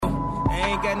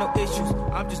ain't got no issues.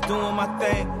 I'm just doing my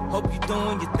thing. Hope you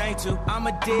doing your thing too. I'm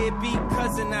a deadbeat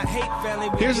cousin. I hate family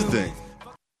reunions. Here's the thing.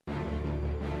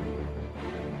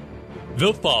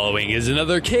 The following is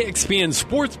another KXPN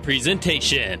Sports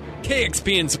presentation.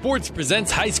 KXPN Sports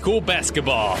presents high school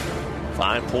basketball.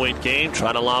 5-point game,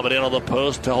 trying to lob it in on the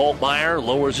post to Holtmeyer.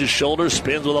 Lowers his shoulders,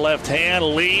 spins with the left hand,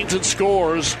 leans and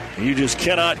scores. You just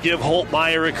cannot give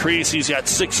Holtmeyer a crease. He's got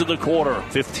 6 in the quarter,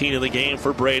 15 in the game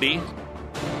for Brady.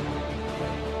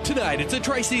 Tonight, it's a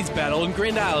Tri-Cities battle in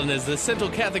Grand Island as the Central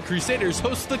Catholic Crusaders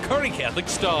host the Kearney Catholic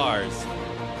Stars.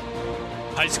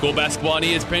 High school basketball on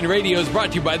ESPN Radio is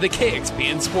brought to you by the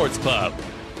KXPN Sports Club.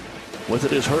 With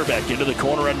it is Herbeck into the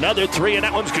corner. Another three, and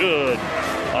that one's good.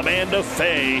 Amanda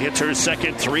Fay hits her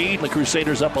second three. The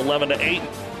Crusaders up 11-8.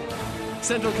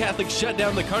 Central Catholic shut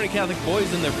down the Kearney Catholic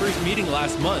boys in their first meeting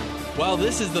last month, while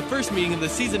this is the first meeting of the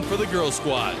season for the girls'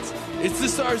 squads. It's the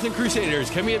Stars and Crusaders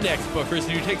coming up next, but first,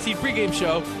 the New Tech Seed pregame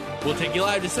show. We'll take you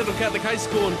live to Central Catholic High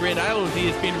School in Grand Island with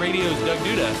ESPN Radio's Doug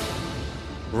Duda.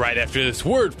 Right after this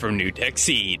word from New Tech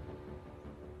Seed.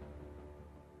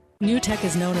 New Tech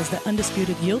is known as the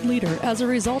undisputed yield leader as a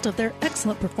result of their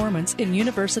excellent performance in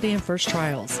university and first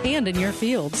trials and in your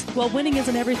fields. While winning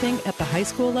isn't everything at the high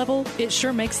school level, it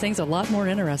sure makes things a lot more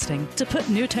interesting. To put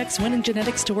New Tech's winning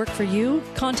genetics to work for you,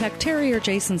 contact Terry or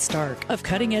Jason Stark of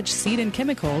Cutting Edge Seed and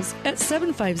Chemicals at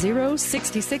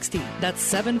 750-6060.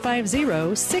 That's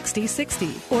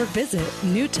 750-6060. Or visit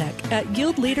newtech at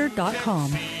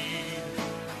yieldleader.com.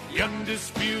 The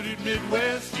undisputed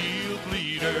Midwest yield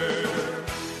leader.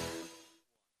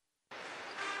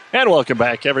 And welcome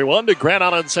back, everyone, to Grand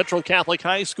Island Central Catholic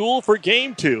High School for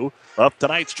Game 2 of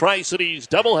tonight's Tri-Cities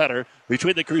doubleheader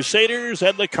between the Crusaders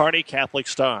and the Kearney Catholic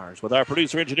Stars. With our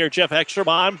producer-engineer Jeff Ekstrom,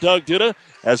 I'm Doug Duda,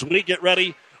 as we get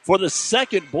ready for the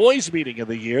second boys' meeting of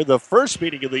the year. The first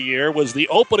meeting of the year was the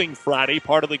opening Friday,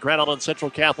 part of the Grand Island Central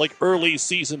Catholic early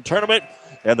season tournament,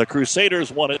 and the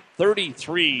Crusaders won it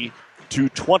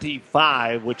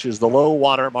 33-25, which is the low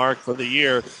water mark for the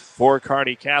year for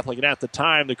Kearney Catholic. And at the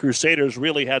time, the Crusaders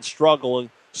really had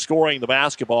struggled scoring the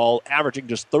basketball, averaging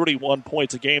just 31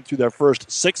 points a game through their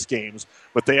first 6 games.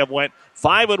 But they have went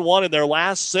 5-1 in their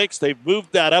last 6. They've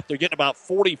moved that up. They're getting about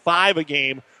 45 a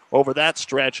game over that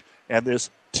stretch. And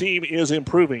this team is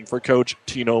improving for Coach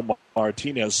Tino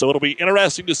Martinez. So it'll be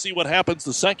interesting to see what happens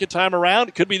the second time around.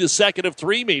 It could be the second of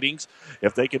 3 meetings.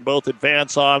 If they can both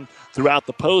advance on throughout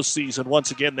the postseason, once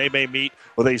again, they may meet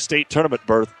with a state tournament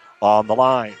berth on the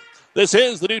line. This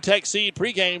is the New Tech Seed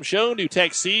pregame show. New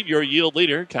Tech Seed, your yield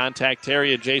leader. Contact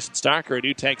Terry and Jason Starker, a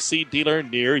New Tech Seed dealer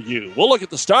near you. We'll look at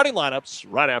the starting lineups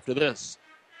right after this.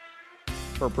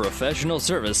 For professional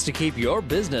service to keep your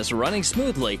business running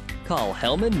smoothly, call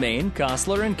Hellman, Maine,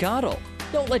 Kostler, and Cottle.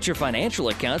 Don't let your financial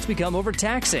accounts become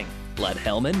overtaxing. Let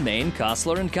Hellman, Maine,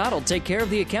 Kostler, and Cottle take care of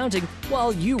the accounting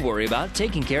while you worry about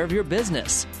taking care of your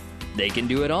business. They can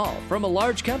do it all, from a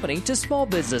large company to small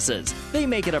businesses. They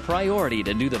make it a priority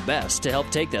to do the best to help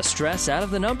take the stress out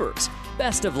of the numbers.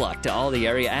 Best of luck to all the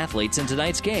area athletes in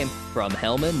tonight's game from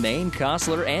Hellman, Maine,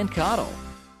 Kostler, and Cottle.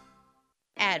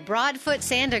 At Broadfoot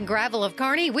Sand and Gravel of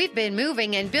Kearney, we've been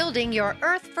moving and building your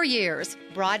earth for years.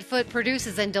 Broadfoot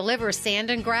produces and delivers sand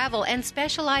and gravel and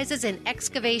specializes in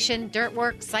excavation, dirt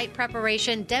work, site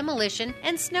preparation, demolition,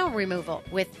 and snow removal,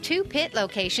 with 2 pit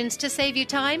locations to save you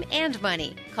time and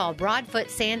money. Call Broadfoot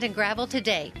Sand and Gravel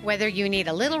today. Whether you need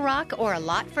a little rock or a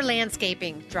lot for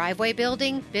landscaping, driveway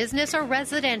building, business, or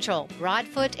residential,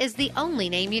 Broadfoot is the only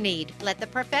name you need. Let the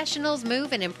professionals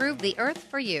move and improve the earth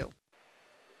for you.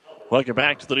 Welcome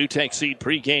back to the New Tech Seed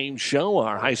pregame show.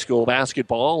 Our high school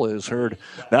basketball is heard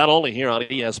not only here on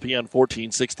ESPN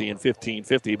 1460 and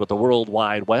 1550, but the World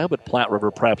Wide Web at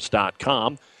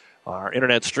PlatteRiverPreps.com. Our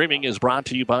internet streaming is brought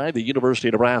to you by the University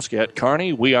of Nebraska at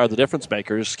Kearney. We are the difference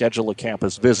makers. Schedule a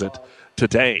campus visit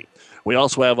today. We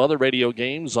also have other radio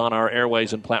games on our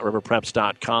airways and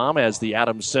PlatteRiverPreps.com as the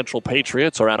Adams Central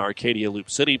Patriots are at Arcadia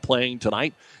Loop City playing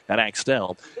tonight, and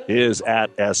Axtell is at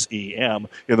SEM.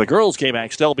 In the girls' game,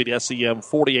 Axtell beat SEM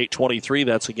 48-23.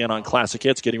 That's again on Classic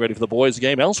Hits, getting ready for the boys'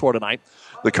 game. Elsewhere tonight,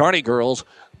 the Kearney girls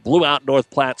blew out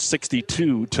North Platte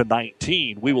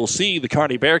 62-19. We will see the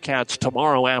Kearney Bearcats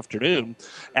tomorrow afternoon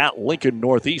at Lincoln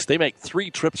Northeast. They make 3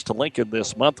 trips to Lincoln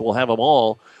this month. We'll have them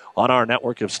all on our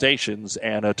network of stations.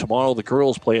 And tomorrow the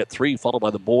girls play at 3, followed by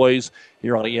the boys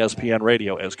here on ESPN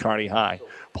Radio as Kearney High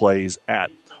plays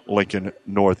at Lincoln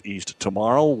Northeast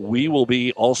tomorrow. We will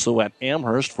be also at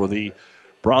Amherst for the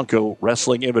Bronco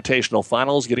Wrestling Invitational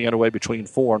Finals, getting underway between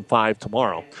 4 and 5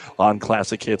 tomorrow on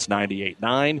Classic Hits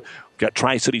 98.9. We've got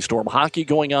Tri-City Storm Hockey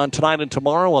going on tonight and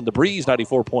tomorrow on the Breeze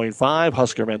 94.5.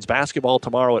 Husker men's basketball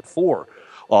tomorrow at 4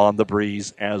 on the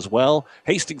breeze as well.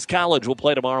 Hastings College will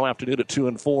play tomorrow afternoon at 2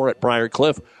 and 4 at Briar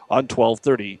Cliff on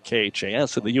 12:30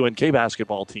 KHAS. And the UNK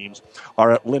basketball teams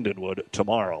are at Lindenwood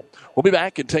tomorrow. We'll be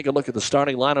back and take a look at the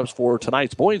starting lineups for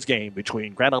tonight's boys game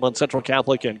between Grand Island Central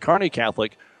Catholic and Kearney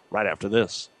Catholic right after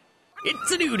this.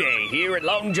 It's a new day here at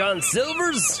Long John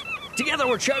Silver's. Together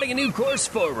we're charting a new course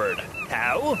forward.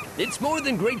 How? It's more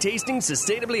than great-tasting,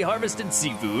 sustainably harvested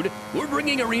seafood. We're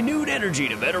bringing a renewed energy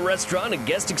to better restaurant and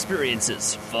guest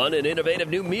experiences, fun and innovative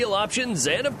new meal options,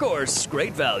 and, of course,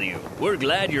 great value. We're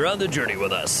glad you're on the journey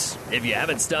with us. If you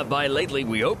haven't stopped by lately,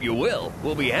 we hope you will.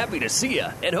 We'll be happy to see you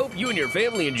and hope you and your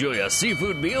family enjoy a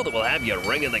seafood meal that will have you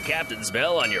ringing the captain's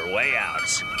bell on your way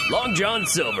out. Long John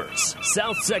Silver's,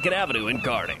 South 2nd Avenue in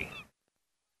Kearney.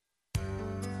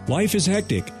 Life is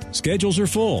hectic. Schedules are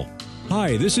full.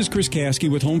 Hi, this is Chris Caskey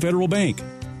with Home Federal Bank.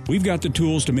 We've got the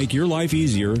tools to make your life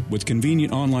easier with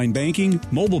convenient online banking,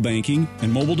 mobile banking,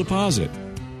 and mobile deposit.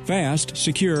 Fast,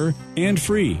 secure, and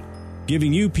free,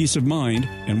 giving you peace of mind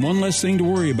and one less thing to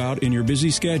worry about in your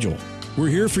busy schedule. We're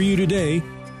here for you today.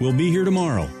 We'll be here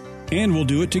tomorrow. And we'll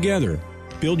do it together.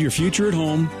 Build your future at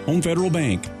home. Home Federal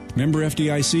Bank. Member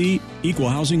FDIC, Equal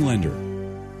Housing Lender.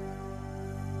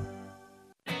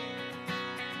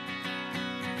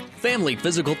 Family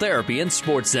Physical Therapy and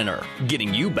Sports Center,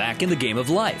 getting you back in the game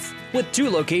of life. With 2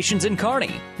 locations in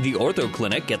Kearney, the Ortho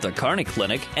Clinic at the Kearney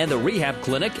Clinic and the Rehab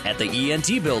Clinic at the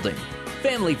ENT Building.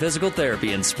 Family Physical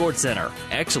Therapy and Sports Center,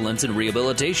 excellence in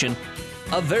rehabilitation.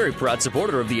 A very proud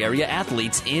supporter of the area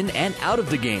athletes in and out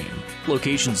of the game.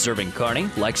 Locations serving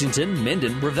Kearney, Lexington,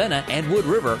 Minden, Ravenna, and Wood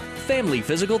River. Family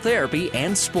Physical Therapy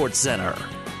and Sports Center.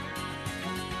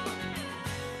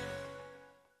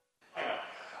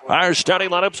 Our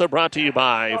starting lineups are brought to you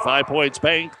by 5 Points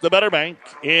Bank, the better bank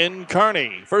in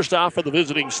Kearney. First off, for the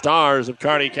visiting stars of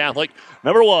Kearney Catholic,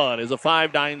 number 1 is a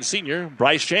 5'9 senior,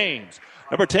 Bryce James.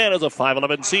 Number 10 is a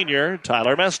 5'11 senior,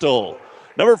 Tyler Mestel.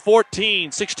 Number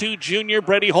 14, 6'2 junior,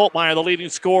 Brady Holtmeyer, the leading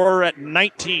scorer at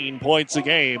 19 points a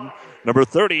game. Number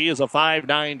 30 is a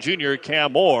 5'9 junior,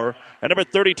 Cam Moore. And number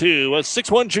 32, a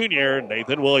 6'1 junior,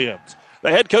 Nathan Williams. The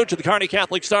head coach of the Kearney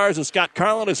Catholic Stars is Scott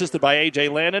Carlin, assisted by A.J.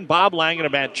 Landon, Bob Lang,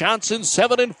 and Matt Johnson,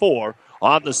 7-4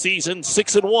 on the season,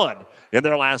 6-1 in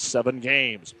their last 7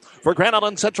 games. For Grand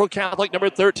Island Central Catholic, number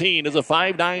 13 is a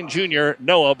 5'9 junior,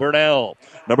 Noah Burnell.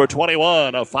 Number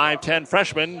 21, a 5'10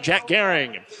 freshman, Jack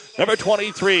Gehring. Number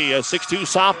 23, a 6'2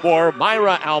 sophomore,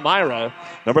 Myra Almira.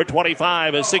 Number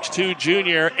 25, a 6'2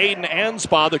 junior, Aiden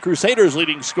Anspaugh, the Crusaders'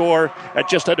 leading scorer at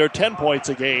just under 10 points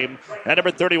a game. And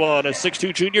number 31, a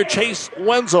 6'2 junior, Chase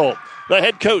Wenzel. The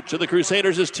head coach of the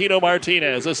Crusaders is Tino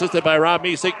Martinez, assisted by Rob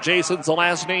Misick, Jason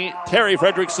Zelazny, Terry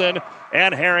Fredrickson,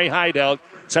 and Harry Heidel.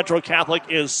 Central Catholic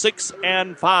is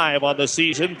 6-5 on the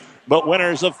season, but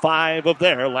winners of 5 of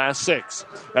their last 6.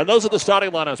 And those are the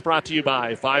starting lineups brought to you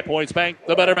by 5 Points Bank,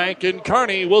 the better bank in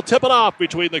Kearney. We'll tip it off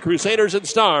between the Crusaders and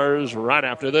Stars right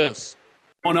after this.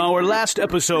 On our last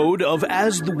episode of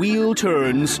As the Wheel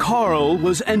Turns, Carl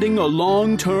was ending a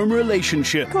long-term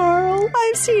relationship. Carl,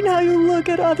 I've seen how you look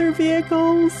at other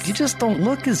vehicles. You just don't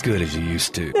look as good as you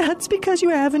used to. That's because you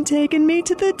haven't taken me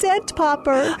to the Dent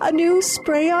Popper. A new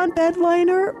spray-on bed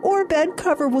liner or bed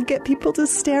cover will get people to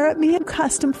stare at me, and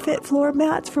custom-fit floor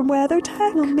mats from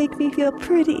WeatherTech will make me feel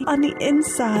pretty on the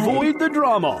inside. Avoid the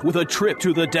drama with a trip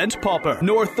to the Dent Popper,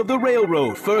 north of the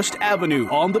railroad, 1st Avenue,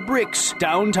 on the Bricks,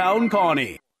 downtown Kearney.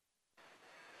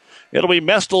 It'll be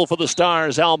Mestel for the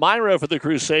Stars, Almira for the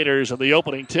Crusaders, and the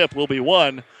opening tip will be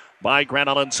won by Grand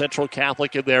Island Central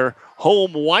Catholic in their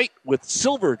home white with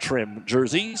silver trim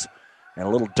jerseys and a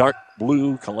little dark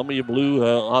blue, Columbia blue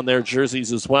on their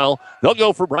jerseys as well. They'll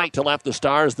go from right to left. The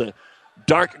Stars, the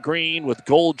dark green with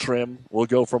gold trim, will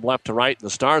go from left to right. The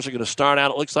Stars are going to start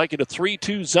out, it looks like, in a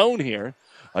 3-2 zone here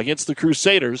against the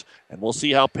Crusaders, and we'll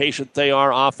see how patient they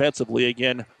are offensively.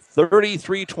 Again,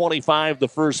 33-25 the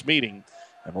first meeting.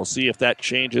 And we'll see if that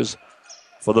changes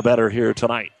for the better here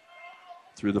tonight.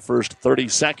 Through the first 30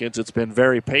 seconds, it's been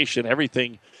very patient.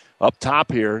 Everything up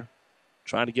top here,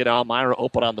 trying to get Almira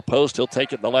open on the post. He'll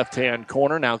take it in the left-hand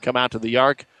corner. Now come out to the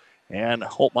arc, and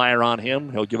Holtmeyer on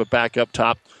him. He'll give it back up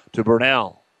top to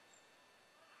Burnell.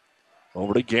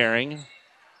 Over to Gehring.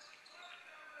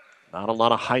 Not a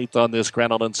lot of height on this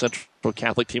Grand Island Central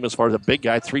Catholic team as far as a big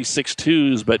guy,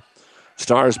 3'6'2", but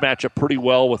Stars match up pretty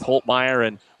well with Holtmeyer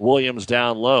and Williams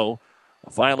down low.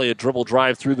 Finally, a dribble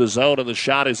drive through the zone, and the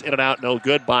shot is in and out, no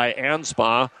good by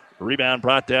Anspaugh. Rebound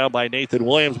brought down by Nathan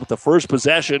Williams, but the first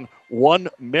possession, 1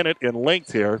 minute in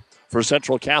length here for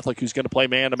Central Catholic, who's going to play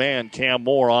man-to-man. Cam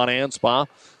Moore on Anspaugh.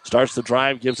 Starts the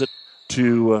drive, gives it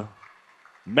to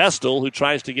Mestel, who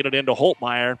tries to get it into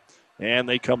Holtmeyer. and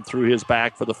they come through his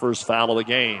back for the first foul of the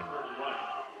game.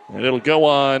 And it'll go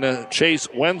on Chase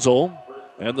Wenzel,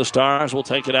 and the Stars will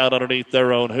take it out underneath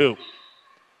their own hoop.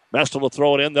 Mestel will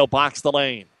throw it in. They'll box the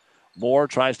lane. Moore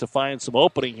tries to find some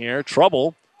opening here.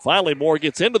 Trouble. Finally, Moore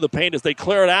gets into the paint as they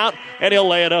clear it out, and he'll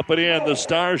lay it up and in. The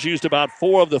Stars used about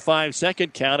 4 of the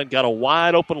 5-second count and got a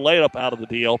wide-open layup out of the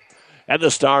deal. And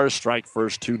the Stars strike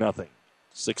first 2-0.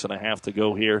 6.5 to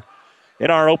go here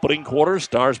in our opening quarter.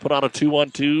 Stars put on a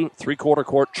 2-1-2, three-quarter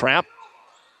court trap.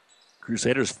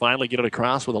 Crusaders finally get it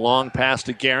across with a long pass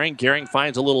to Gehring. Gehring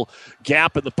finds a little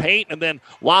gap in the paint and then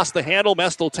lost the handle.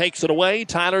 Mestel takes it away.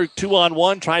 Tyler,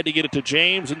 2-on-1, tried to get it to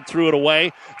James and threw it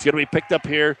away. It's going to be picked up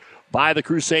here by the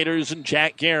Crusaders and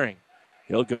Jack Gehring.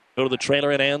 He'll go to the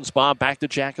trailer at Anspaugh. Back to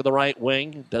Jack of the right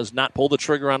wing. Does not pull the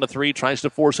trigger on the three. Tries to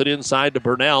force it inside to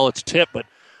Burnell. It's tipped, but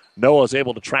Noah's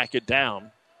able to track it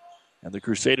down. And the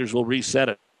Crusaders will reset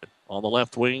it on the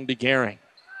left wing to Gehring.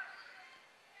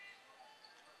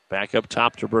 Back up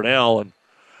top to Burnell, and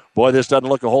boy, this doesn't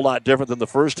look a whole lot different than the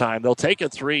first time. They'll take a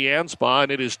three, Anspaugh,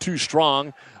 and it is too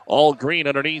strong. All green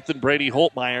underneath, and Brady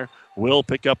Holtmeyer will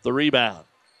pick up the rebound.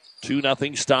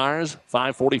 2-0 Stars,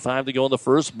 5:45 to go in the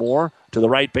first. Moore to the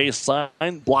right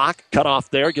baseline, block, cut off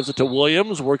there, gives it to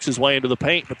Williams, works his way into the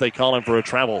paint, but they call him for a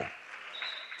travel.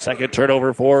 Second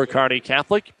turnover for Kearney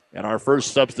Catholic, and our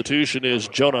first substitution is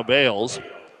Jonah Bales.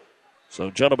 So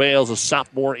Jonah Bales, a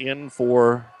sophomore in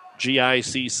for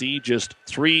GICC, just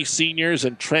 3 seniors,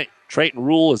 and Trayton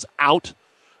Rule is out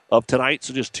of tonight,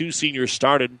 so just 2 seniors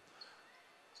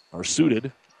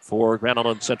suited for Grand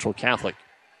Island Central Catholic.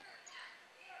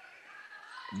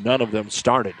 None of them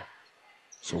started.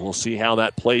 So we'll see how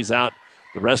that plays out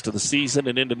the rest of the season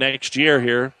and into next year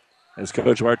here. As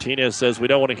Coach Martinez says, we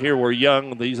don't want to hear we're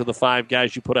young. These are the 5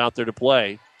 guys you put out there to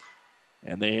play.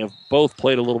 And they have both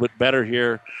played a little bit better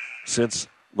here since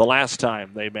the last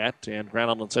time they met, and Grand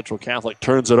Island Central Catholic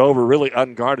turns it over really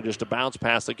unguarded, just a bounce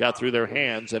pass that got through their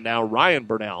hands, and now Ryan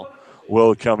Burnell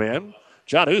will come in.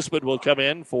 John Usman will come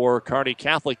in for Kearney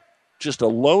Catholic, just a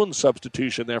lone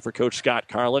substitution there for Coach Scott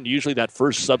Carlin. Usually that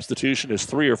first substitution is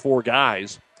 3 or 4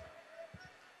 guys,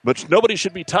 but nobody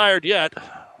should be tired yet.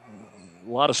 A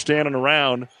lot of standing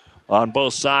around on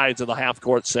both sides of the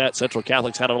half-court set. Central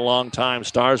Catholic's had it a long time.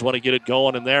 Stars want to get it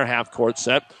going in their half-court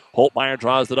set. Holtmeyer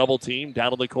draws the double team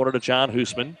down to the corner to John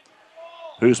Hoosman.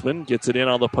 Hoosman gets it in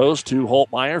on the post to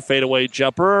Holtmeyer. Fadeaway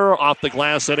jumper off the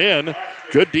glass and in.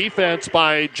 Good defense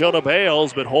by Jonah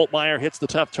Bales, but Holtmeyer hits the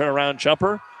tough turnaround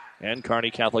jumper. And Kearney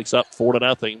Catholic's up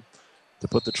 4-0 to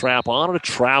put the trap on. To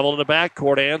travel in the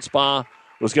backcourt. Anspaugh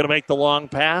was going to make the long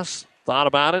pass. Thought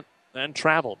about it and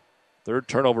traveled. Third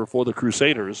turnover for the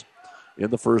Crusaders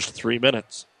in the first 3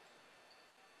 minutes.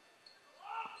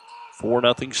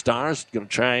 4-0 Stars. Going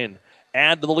to try and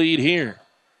add to the lead here.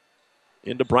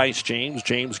 Into Bryce James.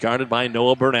 James guarded by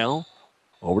Noah Burnell.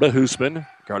 Over to Hoosman.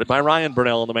 Guarded by Ryan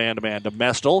Burnell in the man-to-man to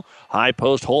Mestel. High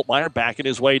post Holtmeyer backing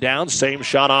his way down. Same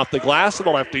shot off the glass, and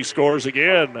the lefty scores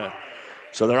again.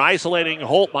 So they're isolating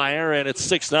Holtmeyer, and it's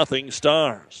 6-0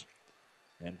 Stars.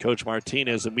 And Coach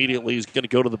Martinez immediately is going to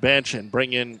go to the bench and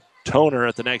bring in Toner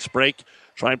at the next break.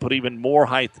 Try and put even more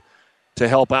height to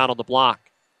help out on the block.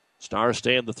 Stars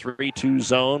stay in the 3-2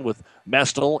 zone with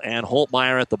Mestel and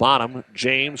Holtmeyer at the bottom.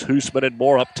 James, Hoosman, and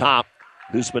Moore up top.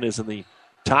 Hoosman is in the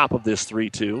top of this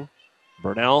 3-2.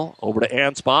 Burnell over to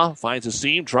Anspaugh. Finds a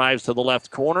seam, drives to the left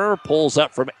corner, pulls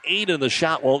up from 8, and the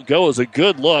shot won't go. Is a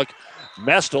good look.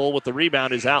 Mestel with the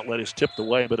rebound. His outlet is tipped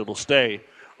away, but it'll stay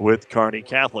with Kearney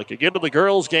Catholic. Again to the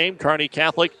girls' game. Kearney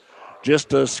Catholic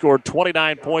just scored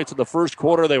 29 points in the first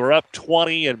quarter. They were up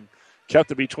 20 and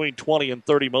kept it between 20 and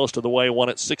 30 most of the way. Won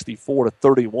it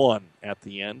 64-31 at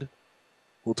the end.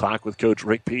 We'll talk with Coach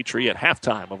Rick Petrie at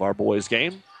halftime of our boys'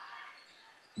 game.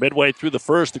 Midway through the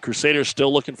first, the Crusaders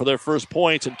still looking for their first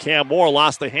points, and Cam Moore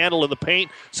lost the handle in the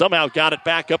paint. Somehow got it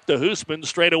back up to Hoosman.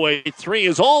 Straightaway 3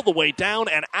 is all the way down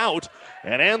and out,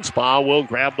 and Anspaugh will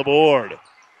grab the board.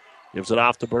 Gives it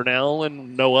off to Burnell,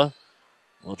 and Noah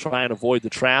will try and avoid the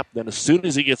trap. Then as soon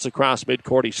as he gets across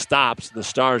midcourt, he stops. The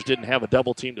Stars didn't have a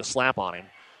double team to slap on him.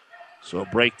 So a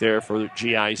break there for the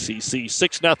GICC.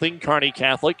 6-0 Kearney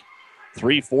Catholic.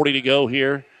 3:40 to go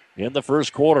here in the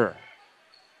first quarter.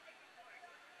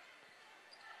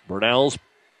 Burnell's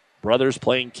brothers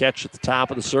playing catch at the top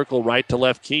of the circle, right to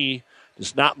left key.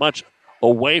 Just not much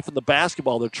away from the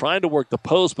basketball. They're trying to work the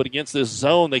post, but against this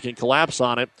zone, they can collapse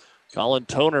on it. Colin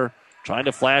Toner trying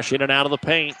to flash in and out of the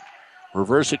paint.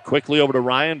 Reverse it quickly over to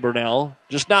Ryan Burnell.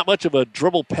 Just not much of a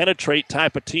dribble penetrate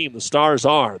type of team. The Stars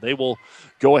are. They will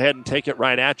go ahead and take it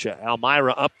right at you.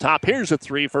 Almira up top. Here's a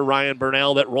 3 for Ryan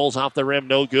Burnell that rolls off the rim.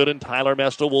 No good, and Tyler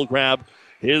Mestel will grab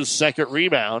his second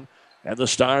rebound. And the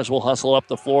Stars will hustle up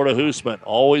the floor to Hoosman.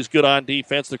 Always good on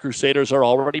defense. The Crusaders are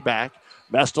already back.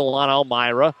 Mestel on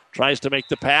Elmira. Tries to make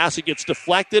the pass. It gets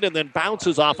deflected and then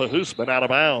bounces off of Hoosman out of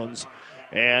bounds.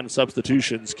 And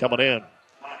substitutions coming in.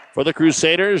 For the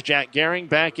Crusaders, Jack Gehring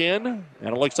back in. And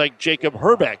it looks like Jacob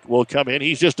Herbeck will come in.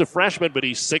 He's just a freshman, but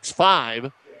he's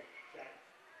 6'5".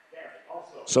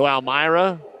 So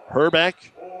Elmira, Herbeck,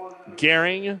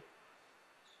 Gehring,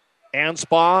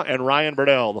 Anspaugh, and Ryan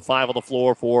Burnell, the 5 on the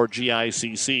floor for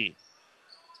GICC.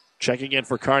 Checking in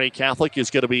for Kearney Catholic is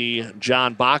going to be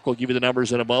John Bach. We'll give you the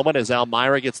numbers in a moment as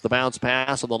Elmira gets the bounce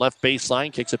pass on the left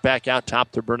baseline, kicks it back out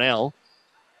top to Burnell.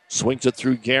 Swings it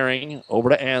through Gehring, over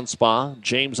to Anspaugh.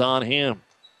 James on him.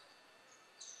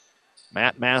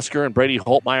 Matt Masker and Brady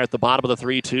Holtmeyer at the bottom of the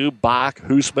 3-2. Bach,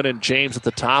 Hoosman, and James at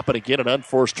the top. And again, an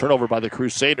unforced turnover by the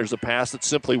Crusaders. A pass that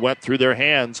simply went through their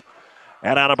hands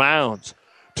and out of bounds.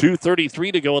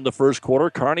 2:33 to go in the first quarter.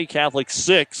 Kearney Catholic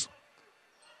 6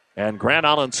 and Grand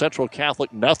Island Central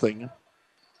Catholic nothing.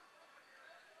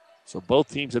 So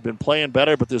both teams have been playing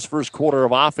better, but this first quarter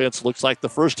of offense looks like the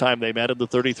first time they met in the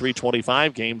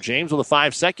 33-25 game. James with a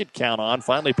 5-second count on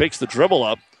finally picks the dribble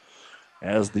up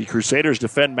as the Crusaders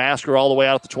defend Masker all the way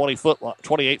out at the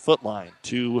 28-foot line.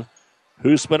 To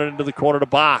Hoosman into the corner to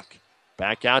Bach.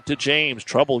 Back out to James.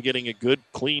 Trouble getting a good,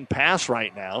 clean pass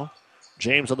right now.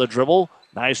 James on the dribble.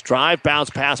 Nice drive. Bounce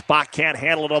pass. Bach can't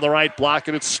handle it on the right block,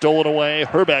 and it's stolen away.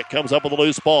 Herbeck comes up with a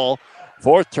loose ball.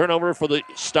 4th turnover for the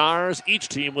Stars. Each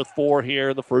team with 4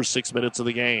 here in the first 6 minutes of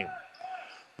the game.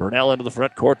 Burnell into the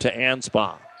front court to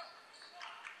Anspaugh.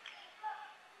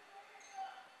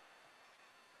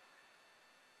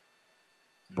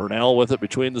 Burnell with it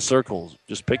between the circles.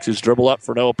 Just picks his dribble up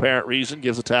for no apparent reason.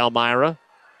 Gives it to Elmira.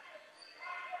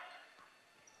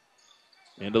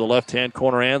 Into the left-hand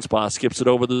corner, Anspaugh skips it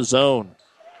over the zone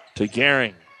to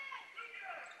Gehring.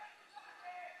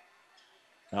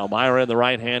 Elmira in the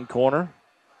right-hand corner.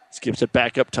 Skips it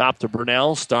back up top to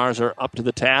Burnell. Stars are up to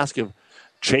the task of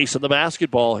chasing the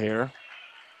basketball here.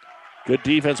 Good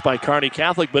defense by Kearney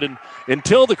Catholic, but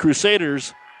until the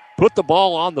Crusaders put the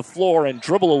ball on the floor and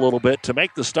dribble a little bit to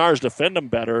make the Stars defend them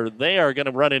better, they are going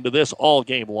to run into this all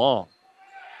game long.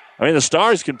 I mean, the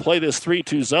Stars can play this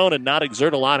 3-2 zone and not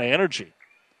exert a lot of energy.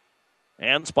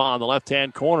 Anspaugh on the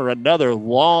left-hand corner, another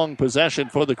long possession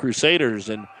for the Crusaders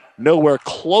and nowhere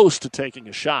close to taking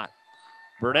a shot.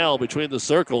 Burnell between the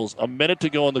circles, a minute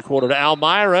to go in the quarter to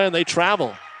Elmira, and they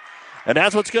travel. And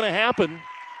that's what's going to happen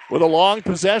with a long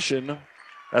possession.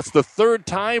 That's the 3rd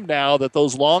time now that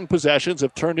those long possessions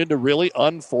have turned into really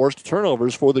unforced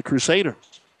turnovers for the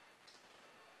Crusaders.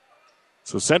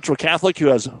 So Central Catholic, who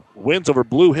has wins over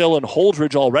Blue Hill and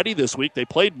Holdridge already this week, they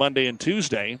played Monday and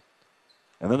Tuesday.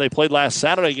 And then they played last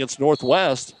Saturday against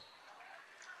Northwest.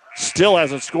 Still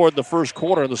hasn't scored in the first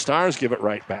quarter, and the Stars give it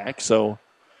right back. So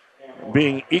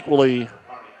being equally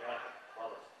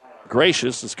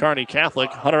gracious is Kearney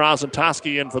Catholic. Hunter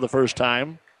Ozentoski in for the first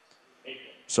time.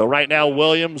 So right now,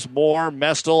 Williams, Moore,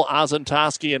 Mestel,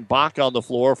 Ozentoski, and Bach on the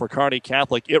floor for Kearney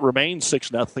Catholic. It remains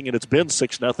 6-0, and it's been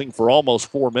 6-0 for almost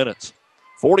 4 minutes.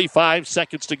 45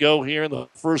 seconds to go here in the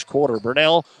first quarter.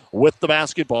 Burnell with the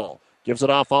basketball. Gives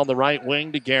it off on the right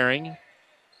wing to Gehring.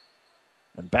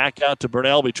 And back out to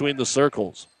Burnell between the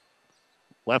circles.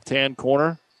 Left-hand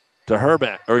corner to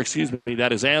Herbeck. Or excuse me,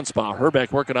 that is Anspaugh.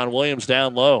 Herbeck working on Williams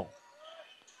down low.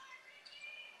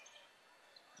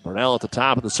 Burnell at the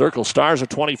top of the circle. Stars are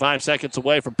 25 seconds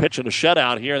away from pitching a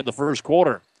shutout here in the first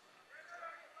quarter.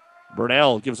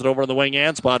 Burnell gives it over on the wing.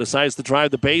 Anspaugh decides to drive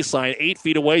the baseline. 8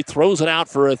 feet away. Throws it out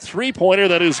for a three-pointer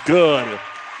that is good.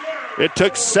 It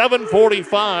took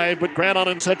 7:45, but Grand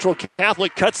Island Central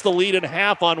Catholic cuts the lead in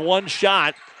half on one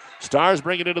shot. Stars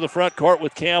bring it into the front court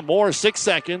with Cam Moore. 6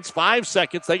 seconds, 5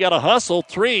 seconds. They got to hustle.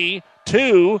 3,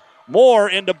 2, Moore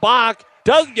into Bach.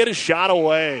 Doesn't get his shot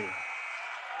away.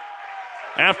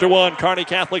 After one, Kearney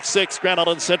Catholic 6, Grand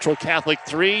Island Central Catholic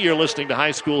 3. You're listening to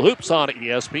High School Hoops on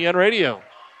ESPN Radio.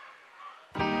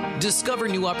 Discover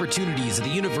new opportunities at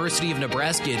the University of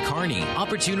Nebraska at Kearney.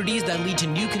 Opportunities that lead to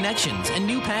new connections and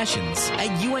new passions. At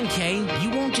UNK,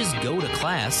 you won't just go to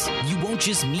class. You won't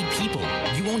just meet people.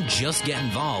 You won't just get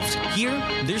involved. Here,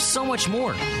 there's so much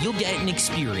more. You'll get an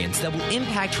experience that will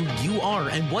impact who you are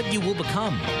and what you will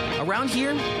become. Around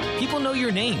here, people know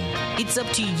your name. It's up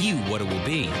to you what it will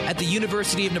be. At the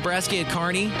University of Nebraska at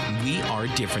Kearney, we are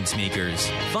difference makers.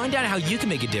 Find out how you can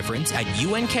make a difference at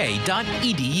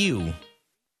unk.edu.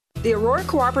 The Aurora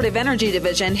Cooperative Energy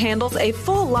Division handles a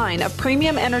full line of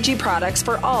premium energy products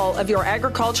for all of your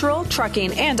agricultural,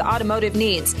 trucking, and automotive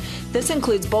needs. This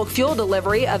includes bulk fuel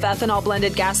delivery of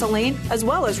ethanol-blended gasoline, as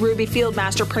well as Ruby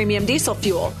Fieldmaster Premium Diesel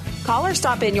Fuel. Call or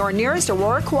stop in your nearest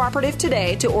Aurora Cooperative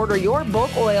today to order your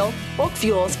bulk oil, bulk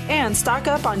fuels, and stock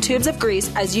up on tubes of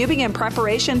grease as you begin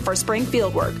preparation for spring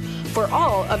field work. For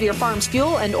all of your farm's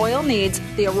fuel and oil needs,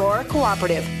 the Aurora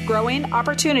Cooperative, growing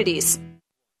opportunities.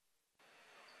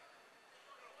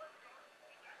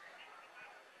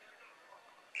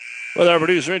 With our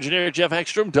producer engineer Jeff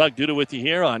Ekstrom, Doug Duda with you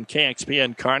here on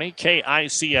KXPN Kearney,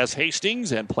 KICS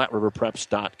Hastings, and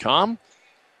PlatteRiverPreps.com.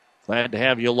 Glad to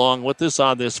have you along with us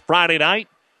on this Friday night.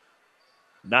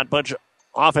 Not much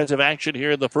offensive action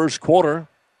here in the first quarter.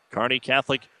 Kearney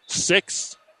Catholic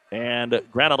 6 and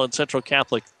Grand Island Central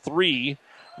Catholic 3.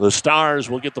 The Stars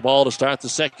will get the ball to start the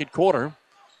second quarter.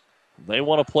 They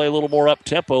want to play a little more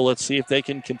up-tempo. Let's see if they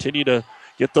can continue to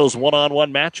get those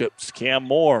one-on-one matchups. Cam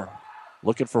Moore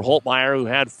looking for Holtmeyer, who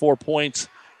had 4 points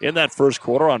in that first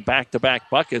quarter on back-to-back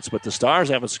buckets, but the Stars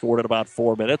haven't scored in about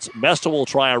 4 minutes. Mestel will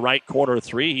try a right corner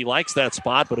three. He likes that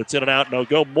spot, but it's in and out, no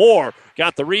go. Moore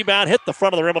got the rebound, hit the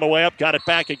front of the rim on the way up, got it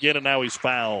back again, and now he's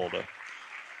fouled.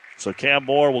 So Cam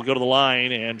Moore will go to the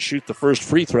line and shoot the first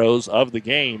free throws of the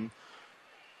game.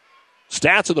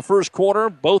 Stats of the first quarter,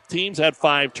 both teams had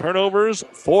 5 turnovers,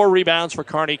 4 rebounds for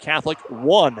Kearney Catholic,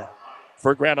 1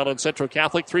 for Grand Island Central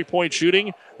Catholic. 3-point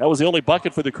shooting, that was the only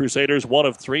bucket for the Crusaders, 1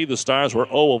 of 3. The Stars were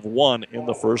 0 of 1 in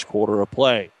the first quarter of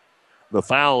play. The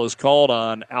foul is called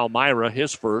on Almira,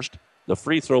 his first. The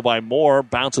free throw by Moore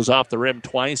bounces off the rim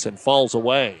twice and falls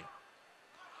away.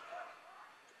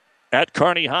 At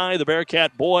Kearney High, the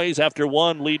Bearcat boys, after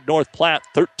one, lead North Platte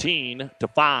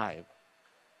 13-5.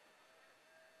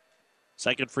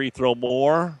 Second free throw,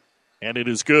 Moore, and it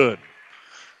is good.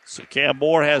 So Cam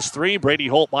Moore has 3, Brady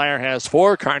Holtmeyer has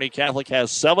 4, Kearney Catholic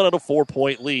has 7 and a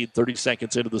 4-point lead 30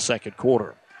 seconds into the second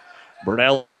quarter.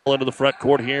 Burnell into the front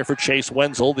court here for Chase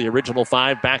Wenzel, the original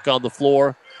 5 back on the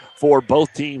floor for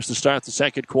both teams to start the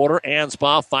second quarter.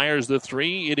 Anspaugh fires the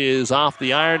 3. It is off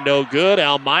the iron, no good.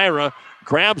 Almira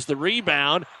grabs the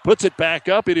rebound, puts it back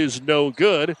up. It is no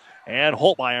good. And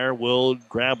Holtmeyer will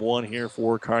grab one here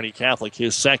for Kearney Catholic,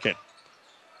 his second.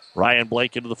 Ryan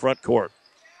Blake into the front court.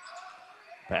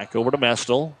 Back over to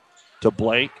Mestel, to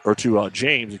Blake, or to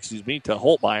James, to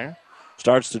Holtmeyer.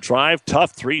 Starts to drive.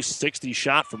 Tough 360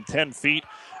 shot from 10 feet.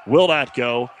 Will not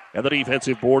go. And the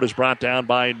defensive board is brought down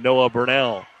by Noah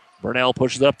Burnell. Burnell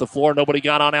pushes up the floor. Nobody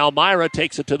got on Almira.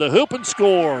 Takes it to the hoop and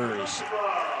scores.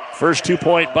 First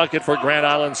 2-point bucket for Grand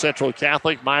Island Central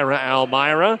Catholic. Myra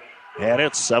Almira. And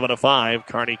it's 7-5,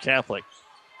 Kearney Catholic.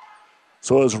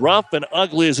 So as rough and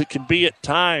ugly as it can be at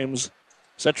times,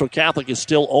 Central Catholic is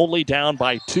still only down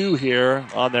by 2 here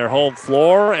on their home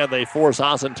floor, and they force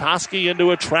Ozentoski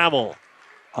into a travel.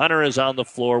 Hunter is on the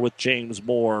floor with James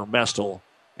Moore, Mestel,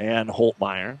 and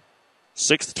Holtmeyer.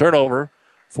 6th turnover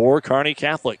for Kearney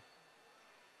Catholic.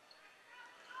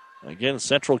 Again,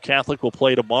 Central Catholic will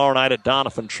play tomorrow night at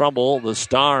Doniphan Trumbull. The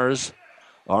Stars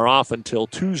are off until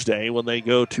Tuesday when they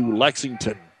go to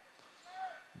Lexington,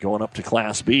 going up to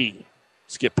Class B.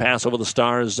 Skip pass over the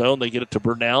Stars zone. They get it to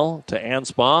Burnell, to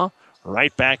Anspaugh.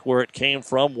 Right back where it came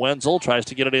from. Wenzel tries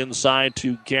to get it inside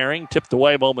to Gehring. Tipped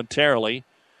away momentarily.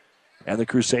 And the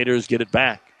Crusaders get it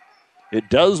back. It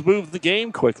does move the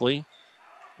game quickly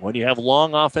when you have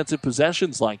long offensive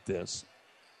possessions like this.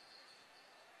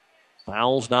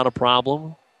 Foul's not a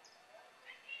problem.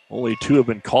 Only 2 have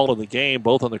been called in the game,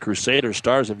 both on the Crusaders.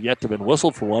 Stars have yet to been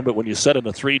whistled for one, but when you set in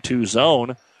a 3-2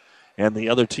 zone and the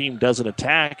other team doesn't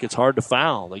attack, it's hard to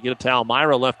foul. They get it to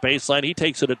Almira, left baseline. He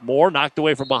takes it at Moore, knocked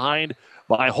away from behind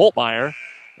by Holtmeyer,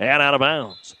 and out of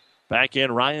bounds. Back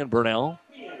in Ryan Burnell,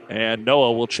 and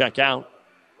Noah will check out.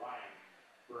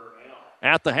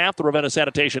 At the half, the Ravenna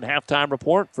Sanitation halftime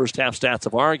report. First half stats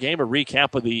of our game. A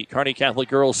recap of the Kearney Catholic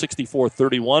girls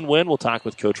 64-31 win. We'll talk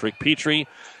with Coach Rick Petrie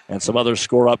and some other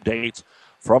score updates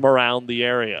from around the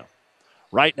area.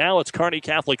 Right now, it's Kearney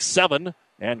Catholic 7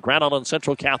 and Grand Island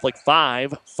Central Catholic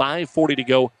 5. 5:40 to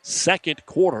go, second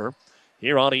quarter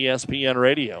here on ESPN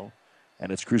Radio.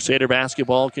 And it's Crusader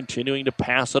basketball continuing to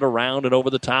pass it around and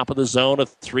over the top of the zone. A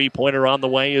 3-pointer on the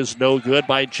way is no good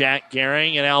by Jack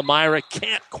Gehring, and Almira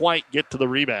can't quite get to the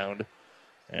rebound.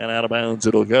 And out of bounds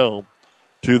it'll go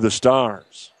to the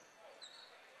Stars.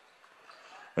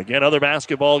 Again, other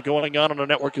basketball going on a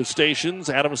network of stations.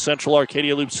 Adams Central,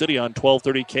 Arcadia Loop City on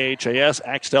 1230 KHAS.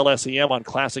 Axtell SEM on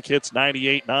Classic Hits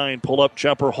 98.9. Pull-up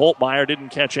jumper. Holtmeyer didn't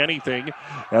catch anything.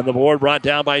 And the board brought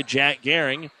down by Jack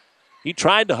Gehring. He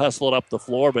tried to hustle it up the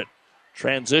floor, but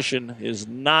transition is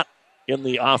not in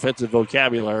the offensive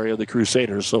vocabulary of the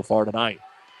Crusaders so far tonight.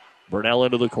 Burnell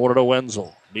into the corner to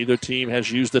Wenzel. Neither team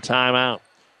has used the timeout.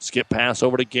 Skip pass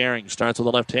over to Gehring. Starts with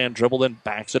the left-hand dribble, then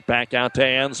backs it back out to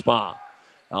Anspaugh.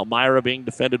 Elmira being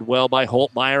defended well by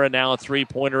Holtmeyer, and now a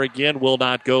three-pointer again will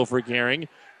not go for Gehring.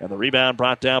 And the rebound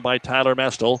brought down by Tyler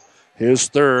Mestel. His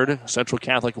third. Central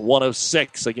Catholic 1 of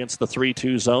 6 against the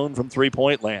 3-2 zone from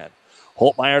three-point land.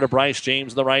 Holtmeyer to Bryce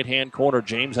James in the right-hand corner.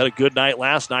 James had a good night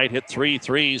last night, hit 3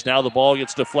 threes. Now the ball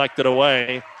gets deflected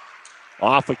away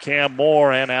off of Cam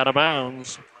Moore and out of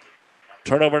bounds.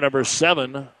 Turnover number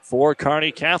 7 for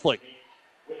Kearney Catholic.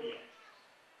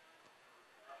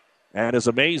 And as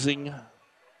amazing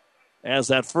as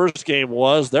that first game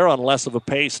was, they're on less of a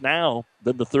pace now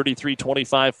than the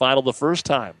 33-25 final the first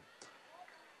time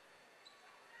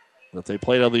that they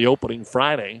played on the opening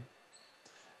Friday.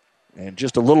 And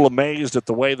just a little amazed at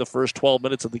the way the first 12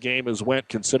 minutes of the game has went,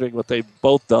 considering what they've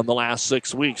both done the last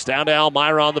 6 weeks. Down to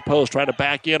Elmira on the post, trying to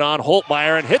back in on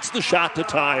Holtmeyer, and hits the shot to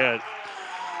tie it.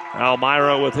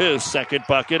 Elmira with his second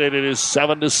bucket, and it is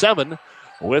 7-7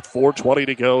 with 4:20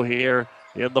 to go here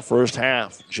in the first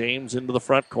half. James into the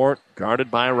front court, guarded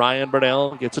by Ryan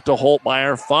Burnell. Gets it to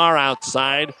Holtmeyer, far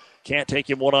outside. Can't take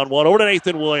him one-on-one. Over to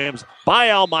Nathan Williams by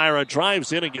Elmira.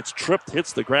 Drives in and gets tripped,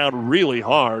 hits the ground really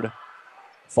hard.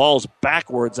 Falls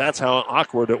backwards. That's how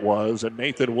awkward it was. And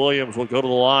Nathan Williams will go to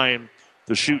the line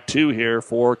to shoot 2 here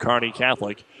for Kearney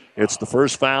Catholic. It's the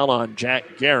first foul on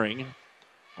Jack Gehring.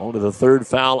 Only the third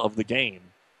foul of the game.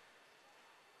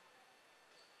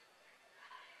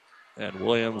 And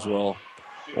Williams will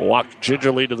walk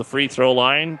gingerly to the free throw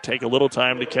line. Take a little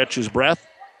time to catch his breath.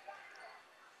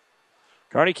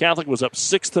 Kearney Catholic was up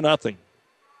 6-0.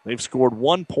 They've scored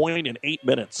 1 point in 8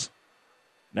 minutes.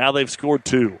 Now they've scored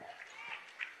 2.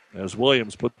 As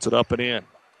Williams puts it up and in.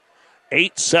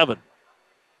 8-7.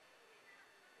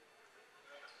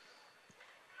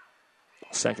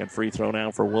 Second free throw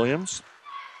now for Williams.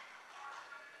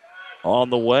 On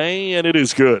the way, and it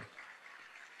is good.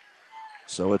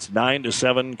 So it's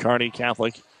 9-7, Kearney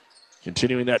Catholic.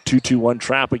 Continuing that 2-2-1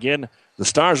 trap again. The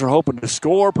Stars are hoping to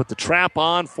score, put the trap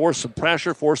on, force some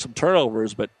pressure, force some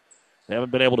turnovers, but they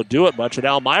haven't been able to do it much. And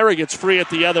Elmira gets free at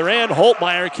the other end.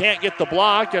 Holtmeyer can't get the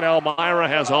block, and Elmira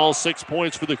has all 6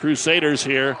 points for the Crusaders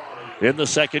here in the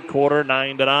second quarter,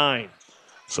 9-9.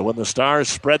 So when the Stars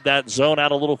spread that zone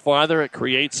out a little farther, it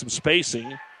creates some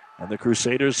spacing, and the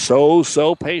Crusaders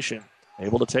so patient,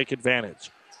 able to take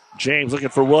advantage. James looking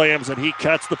for Williams, and he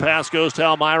cuts. The pass goes to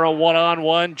Elmira,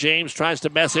 one-on-one. James tries to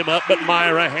mess him up, but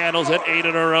Myra handles it. 8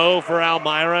 in a row for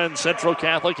Elmira, and Central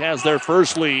Catholic has their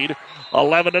first lead,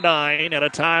 11-9, and a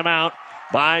timeout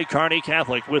by Kearney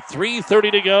Catholic. With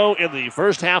 3:30 to go in the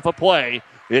first half of play,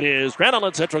 it is Grand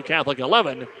Island Central Catholic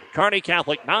 11, Kearney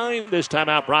Catholic 9. This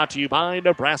timeout brought to you by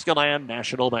Nebraska Land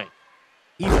National Bank.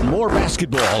 Even more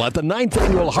basketball at the 9th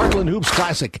Annual Heartland Hoops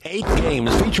Classic. 8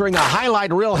 games featuring a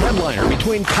highlight reel headliner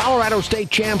between Colorado State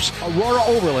champs Aurora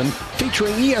Overland,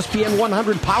 featuring ESPN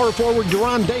 100 power forward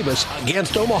Deron Davis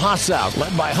against Omaha South,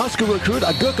 led by Husker recruit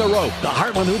Aguka Rope. The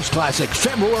Heartland Hoops Classic,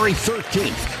 February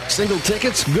 13th. Single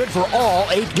tickets good for all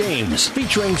 8 games,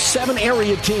 featuring 7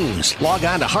 area teams. Log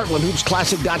on to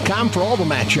heartlandhoopsclassic.com for all the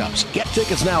matchups. Get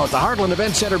tickets now at the Heartland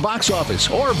Event Center box office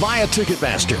or via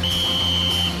Ticketmaster.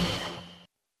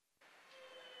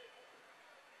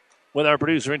 With our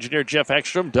producer-engineer Jeff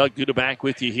Ekstrom, Doug Duda back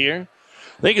with you here.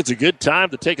 I think it's a good time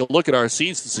to take a look at our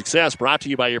Seeds to Success, brought to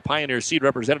you by your Pioneer Seed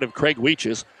representative, Craig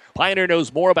Weeches. Pioneer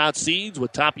knows more about seeds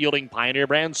with top-yielding Pioneer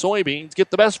brand soybeans.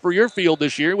 Get the best for your field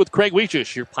this year with Craig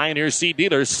Weeches, your Pioneer Seed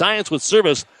dealer. Science with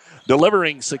service,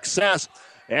 delivering success.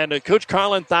 And Coach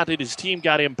Carlin thought that his team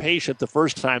got impatient the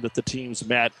first time that the teams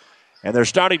met. And they're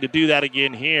starting to do that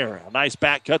again here. A nice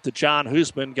back cut to John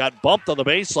Hoosman. Got bumped on the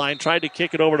baseline. Tried to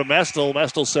kick it over to Mestel.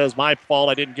 Mestel says, my fault,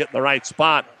 I didn't get in the right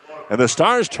spot. And the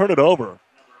Stars turn it over.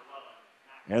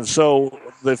 And so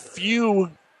the few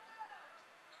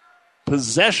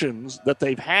possessions that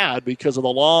they've had because of the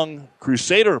long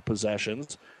Crusader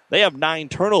possessions, they have 9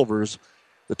 turnovers.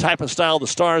 The type of style the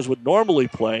Stars would normally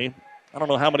play. I don't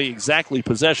know how many exactly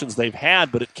possessions they've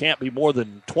had, but it can't be more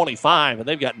than 25. And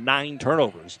they've got 9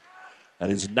 turnovers. That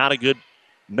is not a good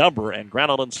number. And Grand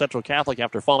Island Central Catholic,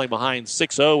 after falling behind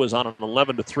 6-0, is on an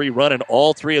 11-3 run. And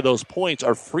all 3 of those points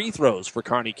are free throws for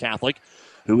Kearney Catholic,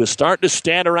 who is starting to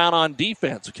stand around on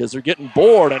defense because they're getting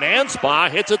bored. And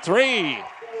Anspaugh hits a 3.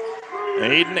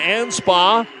 Aiden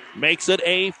Anspaugh makes it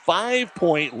a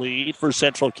 5-point lead for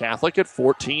Central Catholic at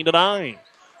 14-9.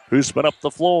 Hoosman up the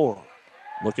floor.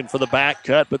 Looking for the back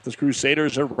cut, but the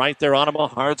Crusaders are right there on him. A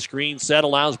hard screen set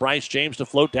allows Bryce James to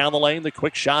float down the lane. The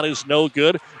quick shot is no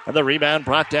good, and the rebound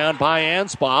brought down by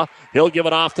Anspaugh. He'll give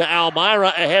it off to Elmira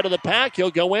ahead of the pack.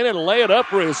 He'll go in and lay it up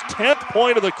for his 10th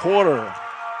point of the quarter.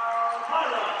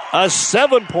 A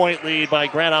 7-point lead by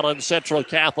Grand Island Central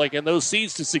Catholic, and those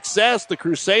Seeds to Success, the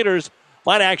Crusaders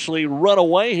might actually run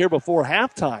away here before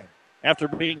halftime after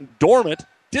being dormant.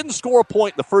 Didn't score a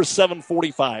point in the first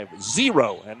 7:45.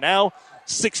 0. And now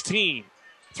 16.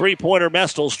 Three-pointer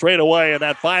Mestel straight away, and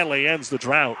that finally ends the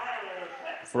drought.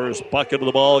 First bucket of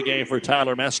the ball game for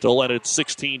Tyler Mestel, and it's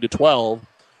 16-12.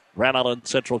 Grand Island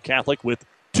Central Catholic with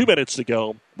 2 minutes to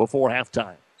go before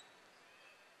halftime.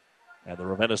 And the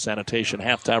Ravenna Sanitation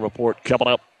halftime report coming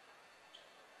up.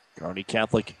 Kearney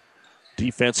Catholic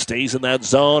defense stays in that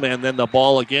zone, and then the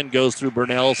ball again goes through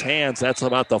Burnell's hands. That's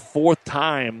about the 4th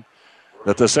time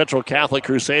that the Central Catholic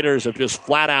Crusaders have just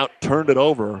flat out turned it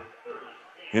over.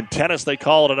 In tennis, they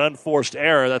call it an unforced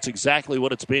error. That's exactly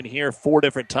what it's been here 4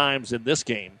 different times in this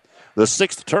game. The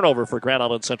 6th turnover for Grand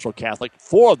Island Central Catholic.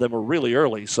 4 of them are really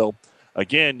early. So,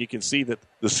 again, you can see that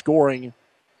the scoring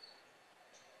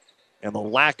and the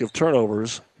lack of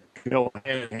turnovers go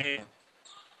hand in hand.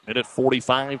 Minute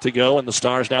 45 to go, and the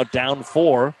Stars now down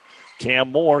 4.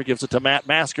 Cam Moore gives it to Matt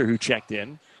Masker, who checked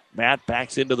in. Matt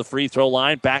backs into the free throw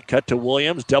line. Back cut to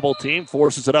Williams. Double team.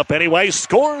 Forces it up anyway.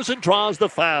 Scores and draws the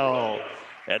foul.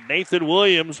 And Nathan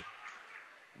Williams,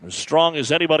 as strong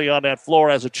as anybody on that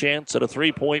floor, has a chance at a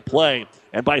 3-point play.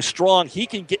 And by strong, he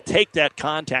can take that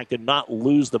contact and not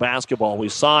lose the basketball. We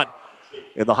saw it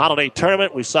in the holiday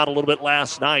tournament. We saw it a little bit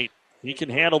last night. He can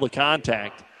handle the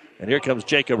contact. And here comes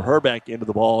Jacob Herbeck into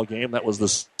the ball game. That was the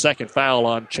 2nd foul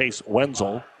on Chase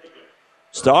Wenzel.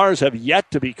 Stars have yet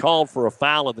to be called for a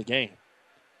foul in the game.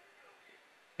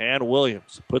 And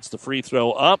Williams puts the free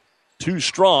throw up. Too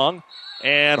strong.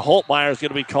 And Holtmeyer is going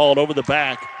to be called over the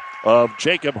back of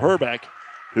Jacob Herbeck,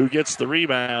 who gets the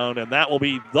rebound. And that will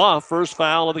be the first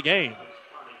foul of the game.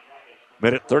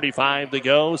 Minute 35 to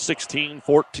go.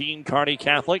 16-14 Kearney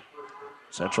Catholic.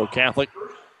 Central Catholic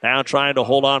now trying to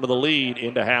hold on to the lead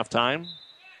into halftime.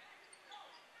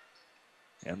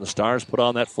 And the Stars put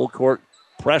on that full court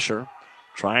pressure,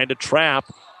 trying to trap.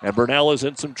 And Burnell is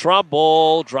in some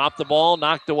trouble. Dropped the ball,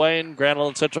 knocked away, and Grand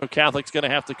Island Central Catholic's going to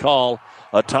have to call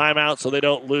a timeout so they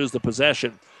don't lose the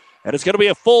possession. And it's going to be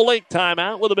a full-length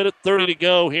timeout with a minute 30 to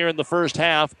go here in the first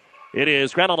half. It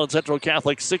is Grand Island Central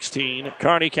Catholic 16,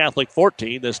 Kearney Catholic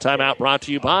 14. This timeout brought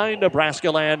to you by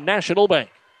Nebraska Land National Bank.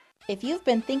 If you've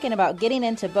been thinking about getting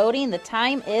into boating, the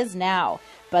time is now.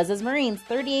 Buzz's Marine's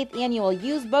 38th Annual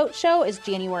Used Boat Show is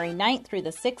January 9th through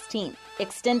the 16th.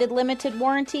 Extended limited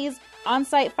warranties,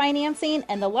 on-site financing,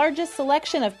 and the largest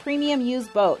selection of premium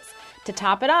used boats. To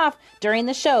top it off, during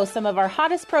the show, some of our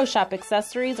hottest Pro Shop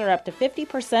accessories are up to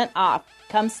 50% off.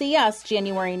 Come see us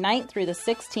January 9th through the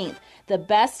 16th. The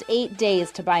best 8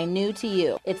 days to buy new to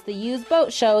you. It's the used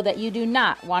boat show that you do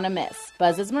not want to miss.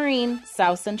 Buzz's Marine,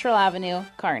 South Central Avenue,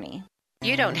 Kearney.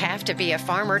 You don't have to be a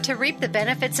farmer to reap the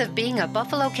benefits of being a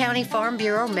Buffalo County Farm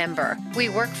Bureau member. We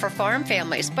work for farm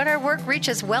families, but our work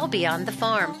reaches well beyond the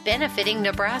farm, benefiting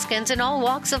Nebraskans in all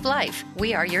walks of life.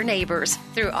 We are your neighbors.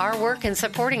 Through our work in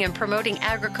supporting and promoting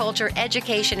agriculture,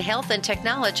 education, health, and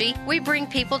technology, we bring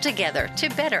people together to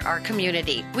better our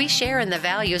community. We share in the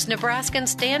values Nebraskans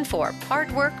stand for: hard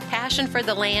work, passion for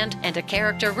the land, and a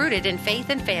character rooted in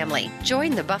faith and family.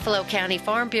 Join the Buffalo County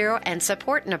Farm Bureau and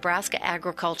support Nebraska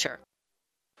agriculture.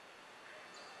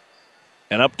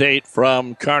 An update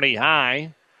from Kearney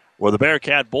High, where the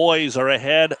Bearcat boys are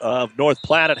ahead of North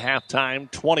Platte at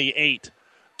halftime,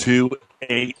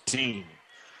 28-18.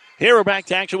 Here we're back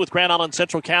to action with Grand Island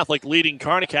Central Catholic leading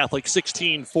Kearney Catholic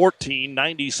 16-14,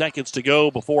 90 seconds to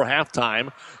go before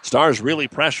halftime. Stars really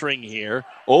pressuring here,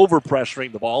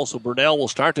 over-pressuring the ball, so Burnell will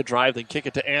start to drive, then kick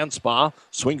it to Anspaugh,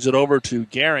 swings it over to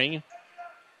Gehring.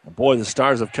 And boy, the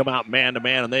Stars have come out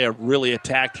man-to-man, and they have really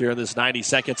attacked here in this 90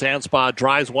 seconds. Anspaugh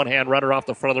drives one-hand runner off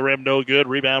the front of the rim, no good.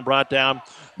 Rebound brought down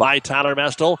by Tyler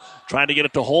Mestel. Trying to get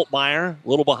it to Holtmeyer. A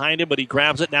little behind him, but he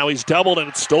grabs it. Now he's doubled, and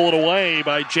it's stolen away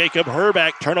by Jacob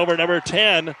Herbeck. Turnover number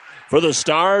 10 for the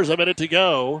Stars. A minute to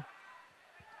go.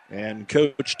 And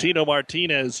Coach Tino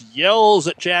Martinez yells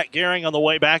at Jack Gehring on the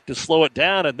way back to slow it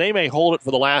down, and they may hold it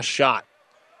for the last shot.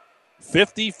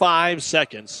 55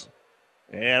 seconds.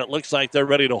 And it looks like they're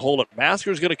ready to hold it.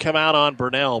 Masker's going to come out on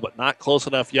Burnell, but not close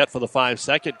enough yet for the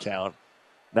 5-second count.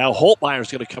 Now Holtmeyer's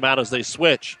going to come out as they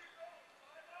switch.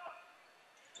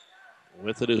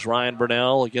 With it is Ryan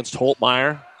Burnell against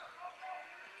Holtmeyer.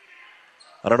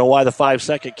 I don't know why the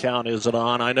 5-second count isn't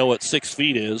on. I know what 6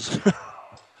 feet is.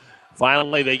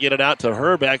 Finally, they get it out to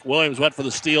Herbeck. Williams went for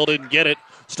the steal, didn't get it.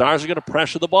 Stars are going to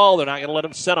pressure the ball. They're not going to let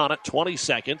him sit on it. 20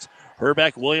 seconds.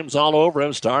 Herbeck, Williams all over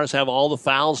him. Stars have all the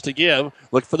fouls to give.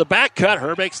 Look for the back cut.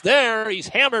 Herbeck's there. He's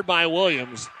hammered by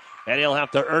Williams, and he'll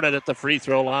have to earn it at the free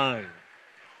throw line.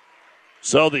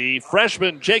 So the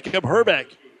freshman, Jacob Herbeck,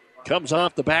 comes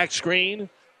off the back screen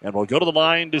and will go to the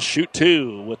line to shoot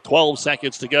 2 with 12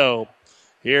 seconds to go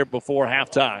here before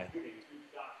halftime.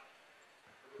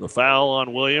 The foul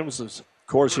on Williams is, of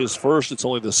course, his first. It's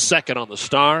only the second on the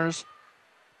Stars.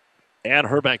 And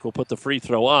Herbeck will put the free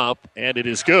throw up, and it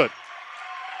is good.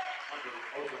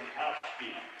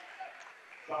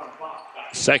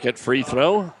 Second free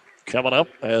throw coming up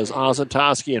as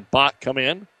Ozentowski and Bach come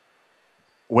in.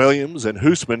 Williams and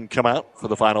Hoosman come out for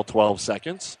the final 12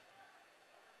 seconds.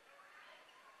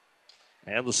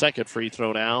 And the second free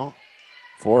throw now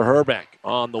for Herbeck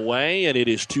on the way, and it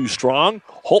is too strong.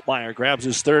 Holtmeyer grabs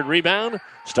his third rebound.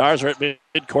 Stars are at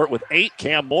midcourt with 8.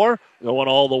 Cam Moore going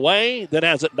all the way, then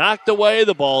has it knocked away.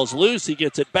 The ball's loose. He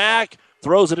gets it back,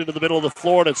 throws it into the middle of the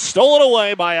floor, and it's stolen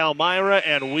away by Elmira,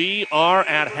 and we are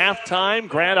at halftime.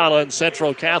 Grand Island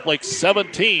Central Catholic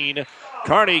 17,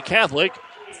 Kearney Catholic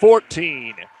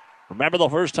 14. Remember the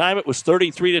first time it was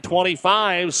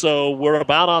 33-25, so we're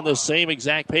about on the same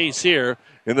exact pace here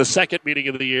in the second meeting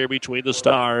of the year between the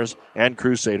Stars and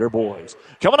Crusader boys.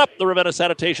 Coming up, the Ravenna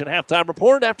Sanitation halftime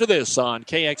report after this on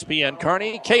KXPN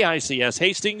Kearney, KICS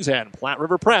Hastings, and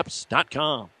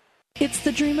PlatteRiverPreps.com. It's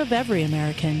the dream of every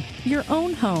American, your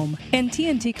own home. And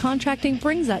TNT Contracting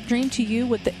brings that dream to you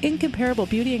with the incomparable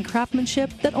beauty and craftsmanship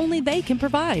that only they can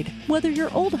provide. Whether your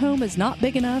old home is not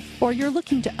big enough or you're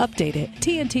looking to update it,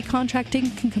 TNT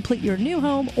Contracting can complete your new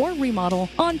home or remodel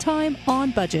on time,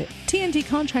 on budget. TNT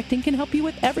Contracting can help you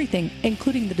with everything,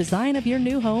 including the design of your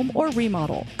new home or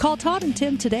remodel. Call Todd and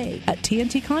Tim today at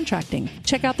TNT Contracting.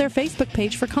 Check out their Facebook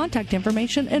page for contact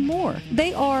information and more.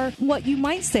 They are what you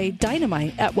might say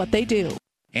dynamite at what they do.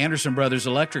 Anderson Brothers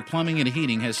Electric Plumbing and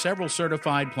Heating has several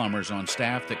certified plumbers on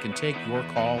staff that can take your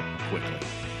call quickly.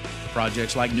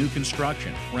 Projects like new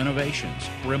construction, renovations,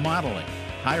 remodeling,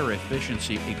 higher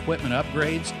efficiency equipment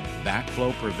upgrades,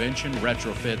 backflow prevention,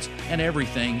 retrofits, and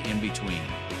everything in between.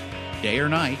 Day or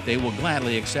night, they will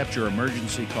gladly accept your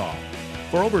emergency call.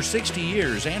 For over 60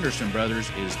 years, Anderson Brothers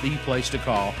is the place to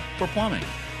call for plumbing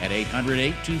at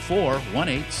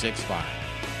 800-824-1865.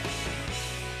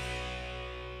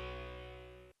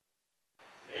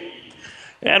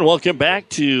 And welcome back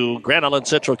to Grand Island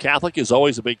Central Catholic. As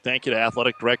always, a big thank you to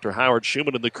Athletic Director Howard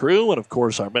Schumann and the crew, and, of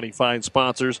course, our many fine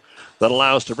sponsors that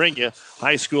allow us to bring you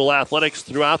high school athletics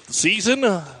throughout the season.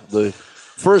 The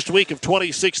first week of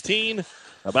 2016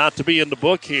 about to be in the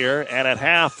book here, and at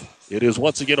half, it is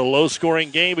once again a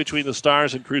low-scoring game between the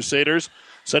Stars and Crusaders.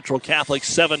 Central Catholic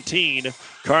 17,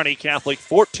 Kearney Catholic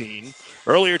 14.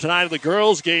 Earlier tonight in the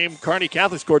girls' game, Kearney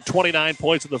Catholic scored 29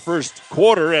 points in the first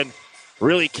quarter and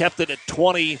really kept it at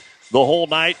 20 the whole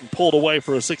night and pulled away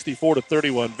for a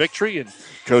 64-31 victory. And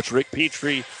Coach Rick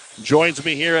Petrie joins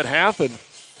me here at half. And,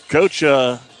 Coach,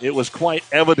 it was quite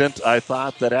evident, I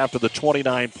thought, that after the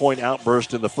 29-point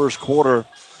outburst in the first quarter,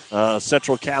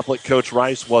 Central Catholic Coach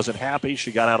Rice wasn't happy.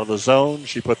 She got out of the zone.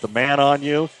 She put the man on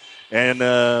you. And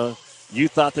you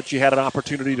thought that you had an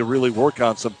opportunity to really work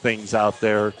on some things out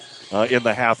there in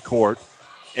the half court.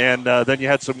 And then you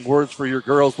had some words for your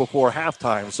girls before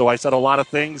halftime. So I said a lot of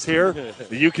things here.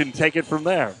 You can take it from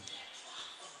there.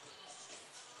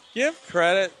 Give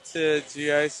credit to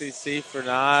GICC for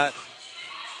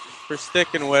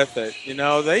sticking with it. You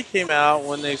know, they came out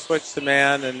when they switched to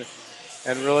man and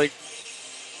really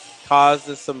caused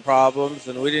us some problems.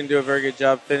 And we didn't do a very good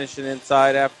job finishing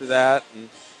inside after that. And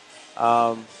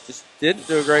just didn't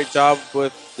do a great job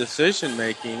with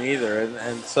decision-making either.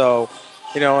 And so...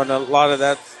 You know, and a lot of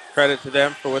that's credit to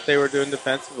them for what they were doing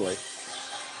defensively.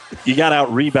 You got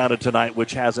out-rebounded tonight,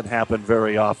 which hasn't happened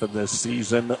very often this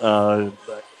season.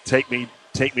 Take me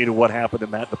to what happened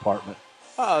in that department.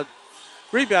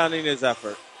 Rebounding is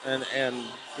effort. And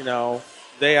you know,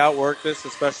 they outworked us,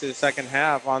 especially the second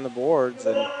half on the boards.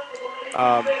 And,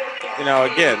 you know,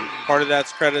 again, part of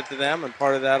that's credit to them, and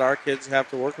part of that our kids have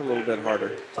to work a little bit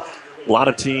harder. A lot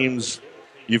of teams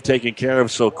you've taken care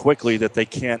of so quickly that they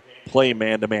can't play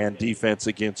man-to-man defense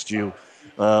against you.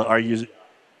 Do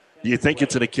you think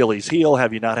it's an Achilles heel?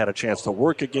 Have you not had a chance to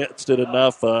work against it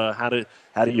enough? How do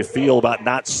you feel about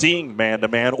not seeing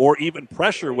man-to-man or even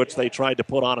pressure, which they tried to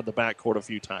put on in the backcourt a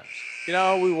few times? You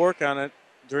know, we work on it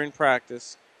during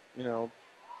practice, you know,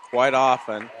 quite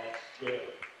often.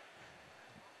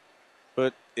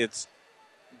 But it's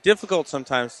difficult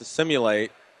sometimes to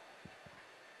simulate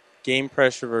game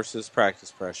pressure versus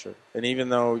practice pressure. And even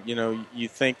though, you know, you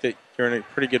think that you're in a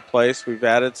pretty good place, we've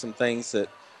added some things that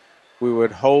we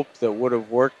would hope that would have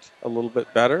worked a little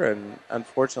bit better, and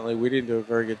unfortunately we didn't do a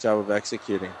very good job of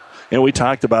executing. And we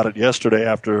talked about it yesterday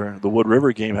after the Wood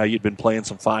River game, how you'd been playing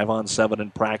some 5-on-7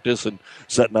 in practice and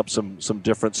setting up some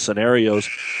different scenarios.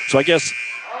 So I guess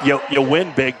you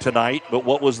win big tonight, but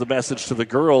what was the message to the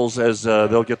girls as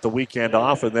they'll get the weekend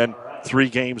off and then 3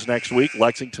 games next week: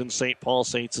 Lexington, St. Paul,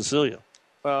 St. Cecilia.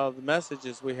 Well, the message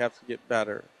is we have to get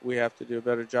better. We have to do a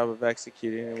better job of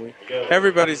executing, and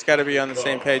everybody's got to be on the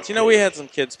same page. We had some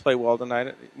kids play well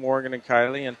tonight, Morgan and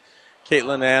Kylie and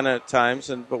Caitlin and Anna at times,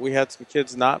 but we had some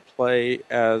kids not play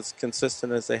as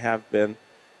consistent as they have been,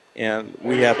 and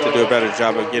we have to do a better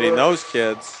job of getting those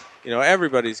kids.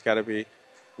 Everybody's got to be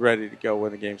ready to go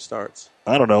when the game starts.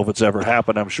 I don't know if it's ever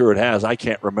happened. I'm sure it has. I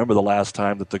can't remember the last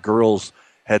time that the girls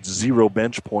had 0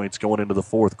 bench points going into the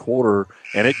fourth quarter,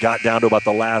 and it got down to about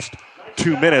the last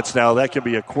 2 minutes. Now, that could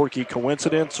be a quirky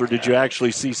coincidence, or did you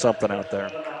actually see something out there?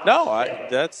 No,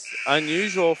 that's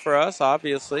unusual for us,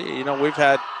 obviously. We've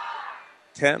had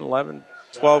 10, 11,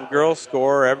 12 girls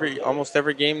score almost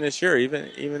every game this year,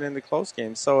 even in the close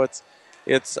games. So it's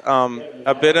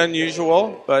a bit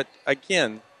unusual, but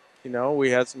again,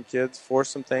 we had some kids force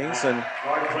some things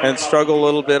and struggle a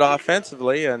little bit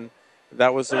offensively, and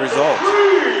that was the result.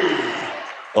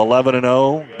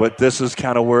 11-0, but this is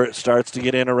kind of where it starts to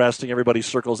get interesting. Everybody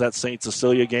circles that St.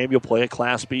 Cecilia game. You'll play a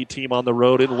Class B team on the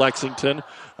road in Lexington.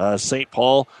 St.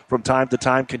 Paul, from time to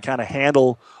time, can kind of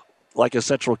handle, like a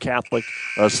Central Catholic,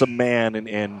 some man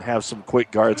and have some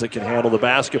quick guards that can handle the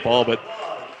basketball. But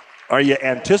are you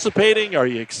anticipating? Are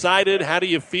you excited? How do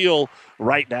you feel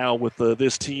right now with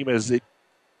this team as it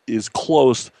is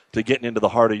close to getting into the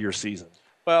heart of your season?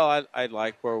 Well, I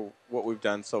like what we've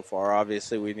done so far.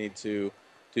 Obviously, we need to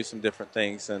do some different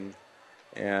things and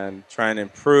try and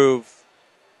improve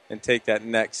and take that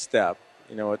next step.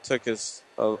 It took us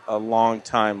a long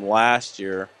time last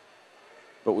year,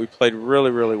 but we played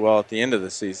really, really well at the end of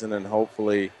the season, and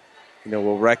hopefully,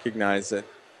 we'll recognize that,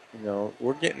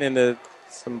 we're getting into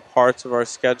some parts of our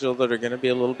schedule that are going to be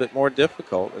a little bit more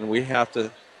difficult, and we have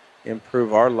to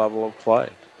improve our level of play.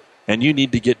 And you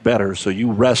need to get better, so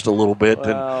you rest a little bit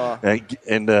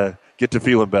and get to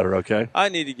feeling better, okay? I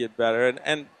need to get better,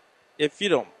 and if you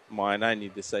don't mind, I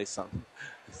need to say something.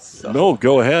 No,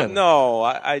 go ahead. No,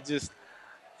 I just,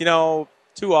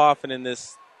 too often in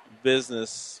this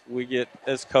business, we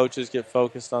as coaches get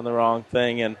focused on the wrong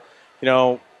thing, and,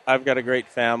 I've got a great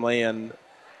family, and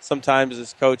sometimes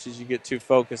as coaches you get too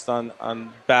focused on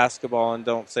basketball and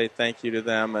don't say thank you to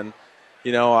them, and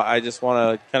I just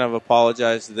want to kind of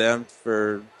apologize to them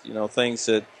for, things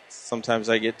that sometimes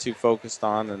I get too focused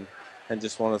on and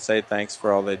just want to say thanks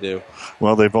for all they do.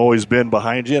 Well, they've always been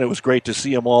behind you, and it was great to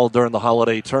see them all during the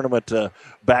holiday tournament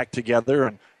back together,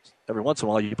 and every once in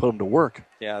a while you put them to work.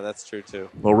 Yeah, that's true, too.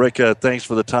 Well, Rick, thanks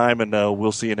for the time, and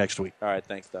we'll see you next week. All right,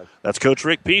 thanks, Doug. That's Coach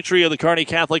Rick Petrie of the Kearney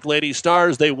Catholic Lady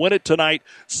Stars. They win it tonight,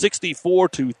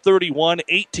 64-31,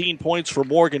 18 points for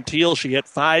Morgan Teal. She hit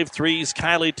 5 threes.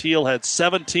 Kylie Teal had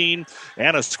 17.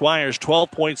 Anna Squires,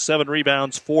 12 points, 7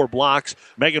 rebounds, 4 blocks.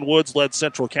 Megan Woods led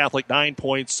Central Catholic, 9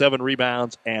 points, 7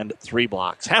 rebounds, and 3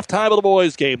 blocks. Halftime of the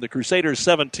boys' game, the Crusaders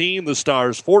 17, the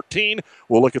Stars 14.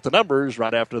 We'll look at the numbers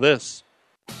right after this.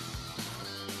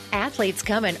 Athletes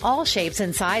come in all shapes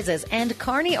and sizes, and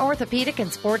Kearney Orthopedic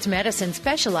and Sports Medicine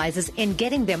specializes in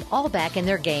getting them all back in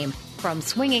their game. From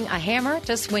swinging a hammer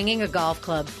to swinging a golf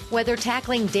club, whether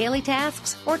tackling daily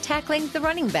tasks or tackling the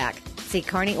running back. See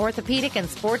Kearney Orthopedic and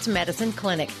Sports Medicine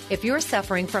Clinic. If you're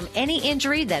suffering from any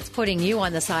injury that's putting you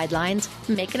on the sidelines,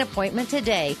 make an appointment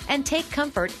today and take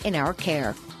comfort in our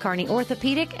care. Kearney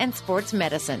Orthopedic and Sports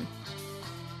Medicine.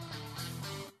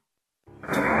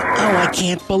 Oh, I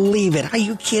can't believe it. Are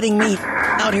you kidding me?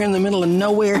 Out here in the middle of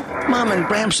nowhere, Mom and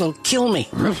Bramps will kill me.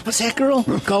 What's that, girl?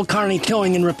 Call Kearney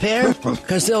Towing and Repair?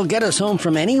 Because they'll get us home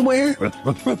from anywhere?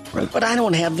 But I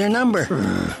don't have their number.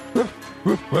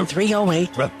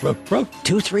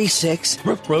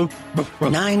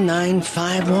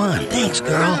 308-236-9951. Thanks,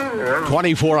 girl.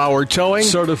 24-hour towing,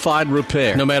 certified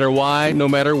repair. No matter why, no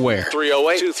matter where.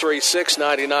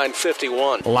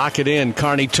 308-236-9951. Lock it in,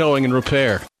 Kearney Towing and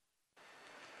Repair.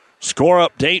 Score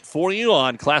update for you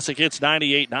on Classic Hits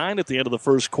 98.9 at the end of the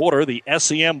first quarter. The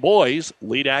SEM boys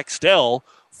lead Axtell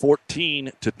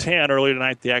 14-10. Earlier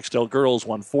tonight, the Axtell girls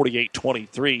won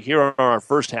 48-23. Here are our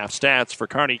first half stats for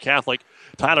Kearney Catholic.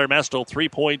 Tyler Mestel, 3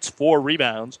 points, 4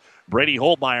 rebounds. Brady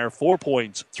Holtmeyer, 4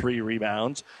 points, 3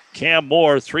 rebounds. Cam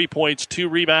Moore, 3 points, 2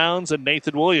 rebounds. And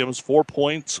Nathan Williams, 4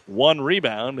 points, 1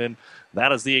 rebound. And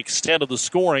that is the extent of the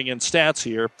scoring and stats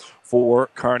here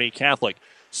for Kearney Catholic.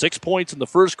 6 points in the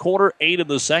first quarter, 8 in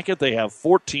the second. They have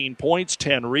 14 points,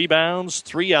 10 rebounds,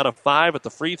 3 out of 5 at the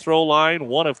free throw line,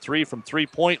 1 of 3 from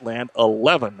three-point land,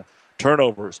 11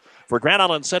 turnovers. For Grand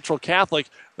Island Central Catholic,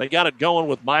 they got it going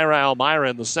with Myra Almira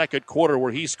in the second quarter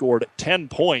where he scored 10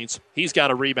 points. He's got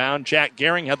a rebound. Jack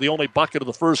Gehring had the only bucket of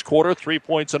the first quarter, 3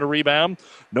 points and a rebound.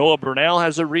 Noah Burnell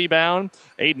has a rebound.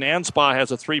 Aiden Anspaugh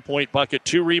has a 3-point bucket,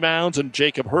 2 rebounds. And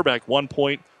Jacob Herbeck, 1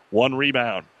 point, 1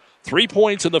 rebound. 3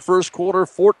 points in the first quarter,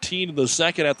 14 in the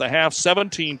second at the half,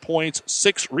 17 points,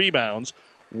 6 rebounds.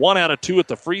 1 out of 2 at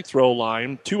the free throw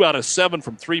line, 2 out of 7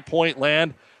 from three-point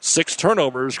land, 6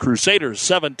 turnovers. Crusaders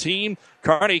 17,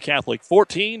 Kearney Catholic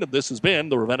 14. And this has been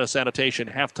the Ravenna Sanitation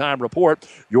Halftime Report.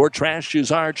 Your trash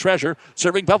is our treasure.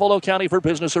 Serving Buffalo County for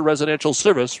business or residential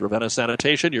service. Ravenna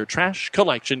Sanitation, your trash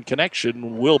collection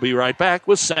connection. We'll be right back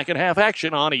with second half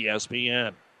action on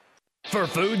ESPN. For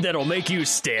food that'll make you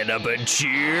stand up and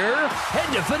cheer,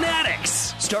 head to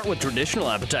Fanatics. Start with traditional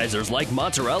appetizers like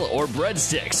mozzarella or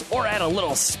breadsticks, or add a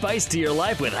little spice to your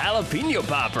life with jalapeno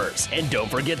poppers. And don't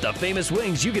forget the famous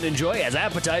wings you can enjoy as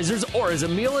appetizers or as a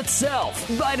meal itself.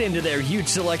 Bite into their huge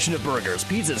selection of burgers,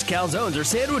 pizzas, calzones, or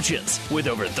sandwiches. With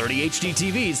over 30 HD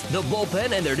TVs, the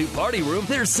bullpen, and their new party room,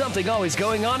 there's something always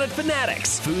going on at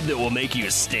Fanatics. Food that will make you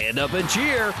stand up and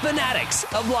cheer. Fanatics,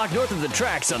 a block north of the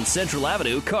tracks on Central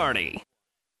Avenue, Kearney.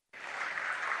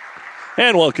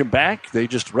 And welcome back. They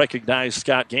just recognized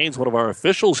Scott Gaines, one of our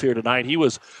officials here tonight. He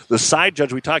was the side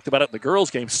judge. We talked about it in the girls'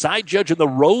 game. Side judge in the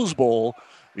Rose Bowl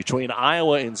between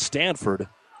Iowa and Stanford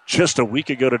just a week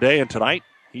ago today. And tonight,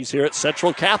 he's here at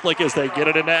Central Catholic as they get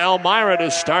it into Elmira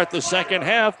to start the second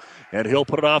half. And he'll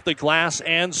put it off the glass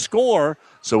and score.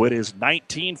 So it is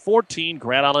 19-14,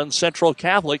 Grand Island Central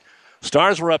Catholic.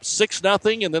 Stars were up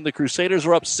 6-0, and then the Crusaders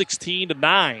were up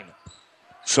 16-9.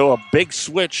 So a big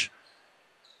switch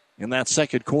in that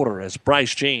second quarter as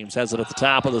Bryce James has it at the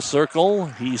top of the circle.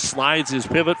 He slides his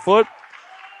pivot foot,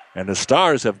 and the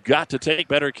Stars have got to take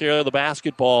better care of the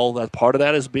basketball. That part of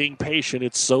that is being patient.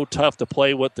 It's so tough to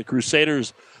play what the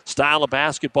Crusaders' style of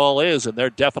basketball is, and they're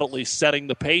definitely setting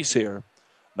the pace here.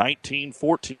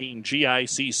 19-14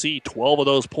 GICC, 12 of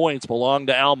those points belong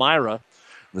to Elmira.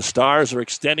 The Stars are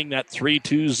extending that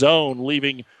 3-2 zone,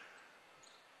 leaving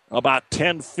about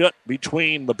 10 feet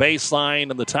between the baseline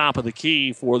and the top of the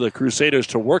key for the Crusaders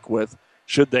to work with,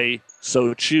 should they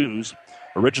so choose.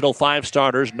 Original 5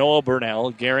 starters, Noah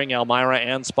Burnell, Gehring, Elmira,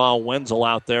 Anspaugh, Wenzel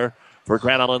out there for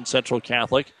Grand Island Central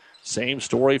Catholic. Same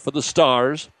story for the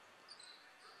Stars.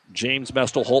 James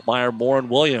Mestel, Holtmeyer, Moore, and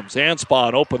Williams. Anspaugh,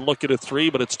 an open look at a 3,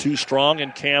 but it's too strong,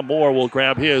 and Cam Moore will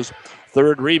grab his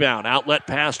third rebound. Outlet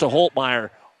pass to Holtmeyer.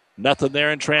 Nothing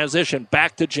there in transition.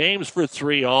 Back to James for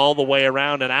 3, all the way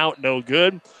around and out, no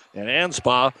good. And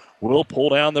Anspaugh will pull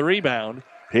down the rebound,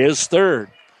 his third.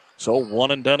 So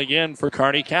one and done again for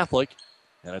Kearney Catholic.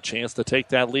 And a chance to take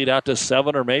that lead out to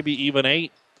 7 or maybe even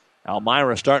 8.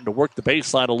 Elmira starting to work the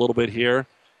baseline a little bit here,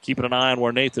 keeping an eye on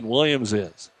where Nathan Williams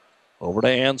is. Over to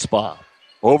Anspaugh.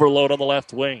 Overload on the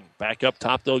left wing. Back up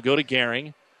top, they'll go to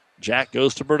Gehring. Jack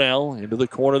goes to Burnell. Into the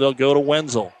corner, they'll go to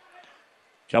Wenzel.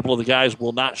 A couple of the guys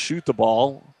will not shoot the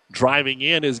ball. Driving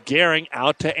in is Gehring,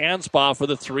 out to Anspaugh for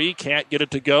the 3. Can't get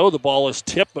it to go. The ball is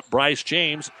tipped, but Bryce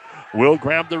James will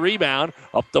grab the rebound.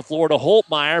 Up the floor to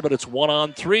Holtmeyer, but it's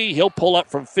 1-on-3. He'll pull up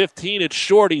from 15. It's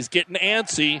short. He's getting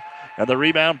antsy. And the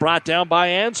rebound brought down by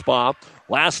Anspaugh.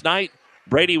 Last night,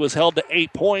 Brady was held to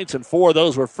 8 points, and 4 of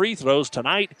those were free throws.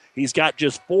 Tonight, he's got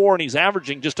just 4, and he's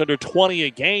averaging just under 20 a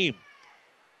game.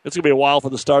 It's going to be a while for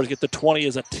the Stars to get to 20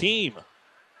 as a team.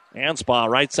 Anspaugh,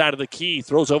 right side of the key,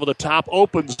 throws over the top,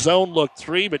 open zone look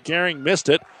 3, but Gehring missed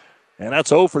it. And that's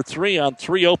 0 for 3 on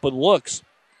 3 open looks.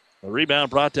 The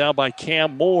rebound brought down by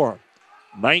Cam Moore.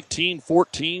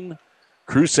 19-14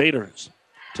 Crusaders.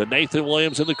 To Nathan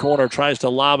Williams in the corner, tries to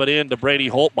lob it in to Brady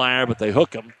Holtmeyer, but they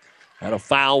hook him. And a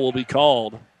foul will be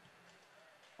called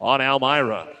on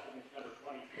Elmira.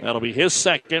 That'll be his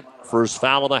second. First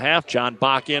foul of the half. John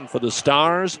Bach in for the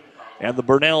Stars. And the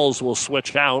Burnells will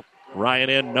switch out. Ryan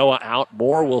in, Noah out.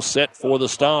 Moore will sit for the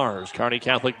Stars. Kearney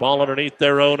Catholic ball underneath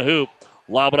their own hoop.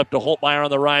 Lob it up to Holtmeyer on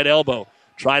the right elbow.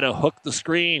 Try to hook the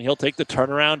screen. He'll take the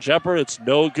turnaround jumper. It's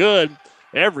no good.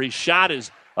 Every shot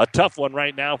is a tough one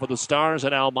right now for the Stars,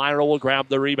 and Elmira will grab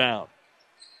the rebound.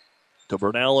 To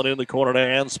Burnell and in the corner to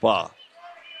Anspaugh.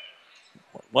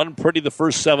 Wasn't pretty the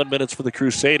first 7 minutes for the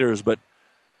Crusaders, but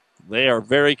they are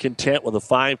very content with a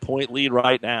 5-point lead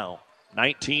right now.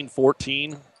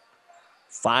 19-14.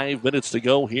 5 minutes to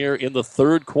go here in the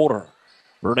third quarter.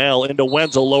 Burnell into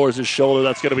Wenzel, lowers his shoulder.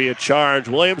 That's going to be a charge.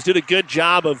 Williams did a good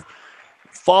job of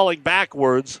falling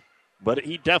backwards, but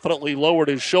he definitely lowered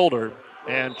his shoulder.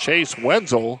 And Chase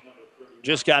Wenzel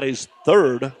just got his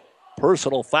third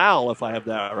personal foul, if I have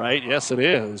that right. Yes, it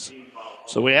is.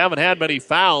 So we haven't had many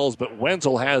fouls, but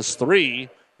Wenzel has 3,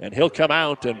 And he'll come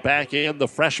out and back in the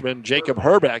freshman, Jacob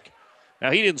Herbeck. Now,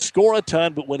 he didn't score a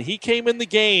ton, but when he came in the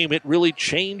game, it really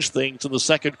changed things in the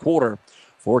second quarter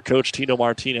for Coach Tino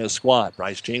Martinez's squad.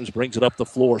 Bryce James brings it up the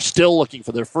floor, still looking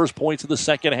for their first points in the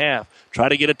second half. Try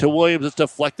to get it to Williams. It's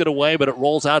deflected away, but it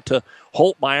rolls out to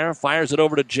Holtmeyer. Fires it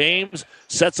over to James.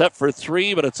 Sets up for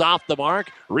three, but it's off the mark.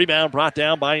 Rebound brought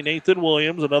down by Nathan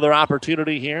Williams. Another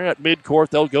opportunity here at midcourt.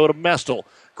 They'll go to Mestel.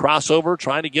 Crossover,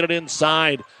 trying to get it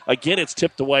inside. Again, it's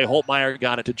tipped away. Holtmeyer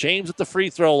got it to James at the free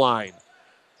throw line.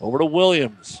 Over to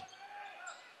Williams.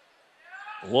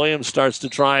 Williams starts to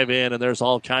drive in, and there's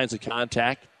all kinds of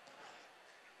contact.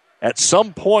 At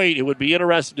some point, it would be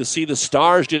interesting to see the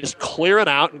Stars just clear it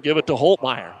out and give it to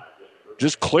Holtmeyer.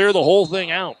 Just clear the whole thing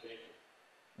out.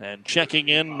 And checking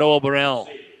in, Noah Burrell.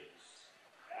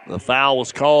 The foul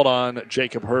was called on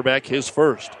Jacob Herbeck, his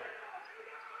first.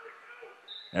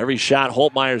 Every shot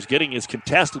Holtmeyer's getting is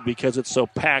contested because it's so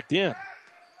packed in.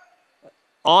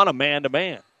 On a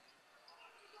man-to-man.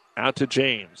 Out to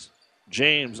James.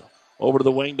 James over to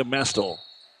the wing to Mestel.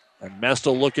 And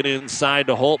Mestel looking inside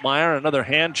to Holtmeyer. Another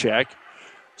hand check.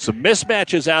 Some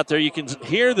mismatches out there. You can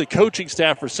hear the coaching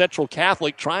staff for Central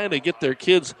Catholic trying to get their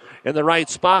kids in the right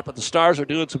spot, but the Stars are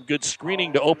doing some good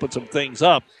screening to open some things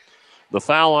up. The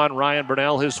foul on Ryan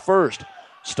Burnell, his first.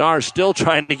 Stars still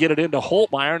trying to get it into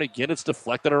Holtmeyer, and again it's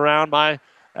deflected around by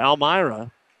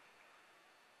Almira.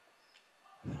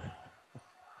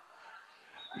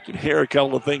 You can hear a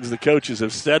couple of things the coaches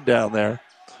have said down there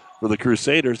for the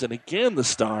Crusaders. And again, the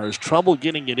Stars, trouble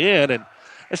getting it in, and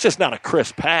it's just not a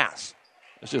crisp pass.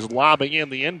 It's just lobbing in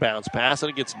the inbounds pass,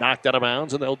 and it gets knocked out of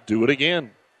bounds, and they'll do it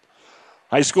again.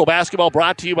 High school basketball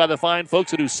brought to you by the fine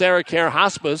folks at Ucera Care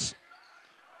Hospice.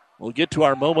 We'll get to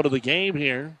our moment of the game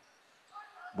here,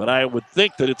 but I would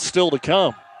think that it's still to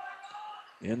come.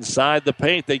 Inside the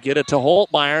paint, they get it to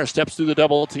Holtmeyer, steps through the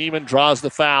double team and draws the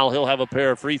foul. He'll have a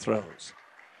pair of free throws.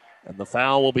 And the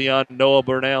foul will be on Noah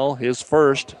Burnell, his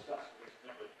first.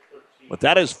 But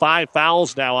that is 5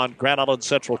 fouls now on Grand Island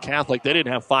Central Catholic. They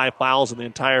didn't have 5 fouls in the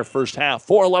entire first half.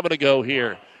 4:11 to go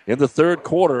here in the third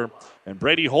quarter. And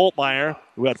Brady Holtmeyer,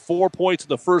 who had 4 points in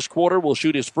the first quarter, will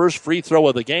shoot his first free throw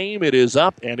of the game. It is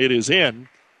up and it is in.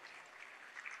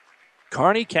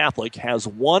 Kearney Catholic has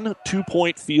 1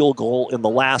 2-point field goal in the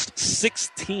last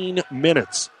 16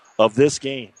 minutes of this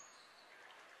game.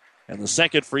 And the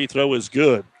second free throw is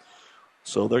good.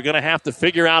 So they're going to have to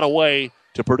figure out a way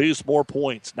to produce more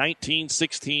points.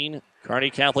 19-16,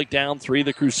 Kearney Catholic down 3.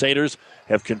 The Crusaders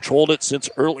have controlled it since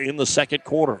early in the second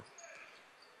quarter.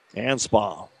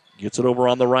 Anspaugh gets it over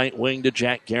on the right wing to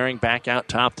Jack Gehring, back out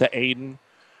top to Aiden.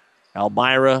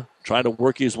 Almira trying to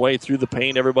work his way through the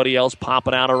paint. Everybody else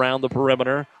popping out around the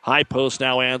perimeter. High post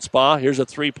now, Anspaugh. Here's a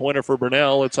three-pointer for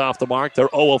Burnell. It's off the mark. They're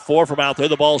 0 of 4 from out there.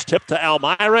 The ball's tipped to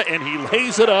Almira, and he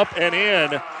lays it up and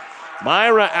in.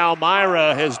 Myra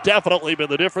Almira has definitely been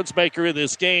the difference maker in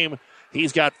this game.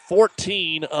 He's got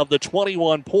 14 of the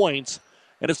 21 points,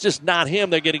 and it's just not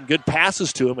him. They're getting good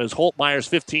passes to him as Holtmeyer's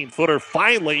 15-footer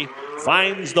finally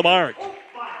finds the mark.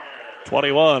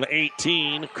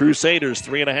 21-18, Crusaders,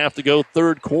 3.5 to go,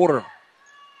 third quarter.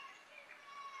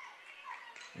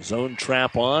 Zone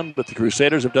trap on, but the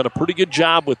Crusaders have done a pretty good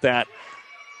job with that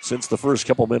since the first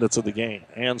couple minutes of the game.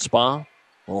 Anspaugh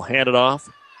will hand it off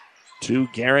to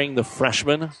Gehring, the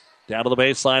freshman. Down to the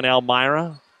baseline,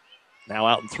 Almira. Now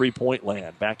out in three-point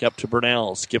land. Back up to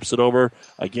Burnell. Skips it over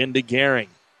again to Gehring.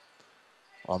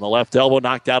 On the left elbow,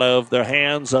 knocked out of the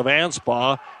hands of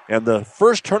Anspaugh. And the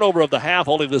first turnover of the half,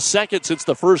 only the second since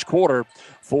the first quarter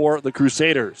for the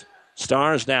Crusaders.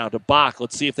 Stars now to Bach.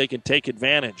 Let's see if they can take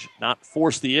advantage, not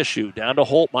force the issue. Down to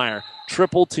Holtmeyer.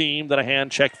 Triple team, then a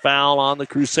hand check foul on the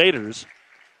Crusaders.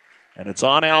 And it's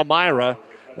on Almira.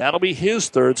 That'll be his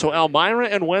third. So Almira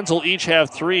and Wenzel each have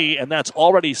 3, and that's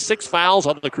already 6 fouls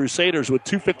on the Crusaders with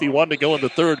 2:51 to go in the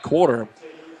third quarter.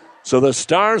 So the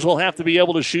Stars will have to be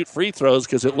able to shoot free throws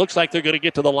because it looks like they're going to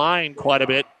get to the line quite a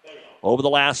bit over the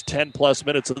last 10-plus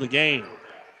minutes of the game.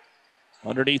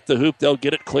 Underneath the hoop, they'll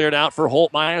get it cleared out for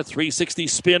Holtmeyer. 360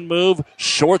 spin move,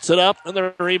 shorts it up, and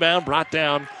the rebound brought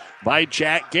down by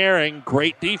Jack Gehring.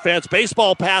 Great defense.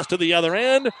 Baseball pass to the other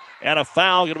end, and a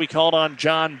foul going to be called on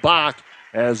John Bach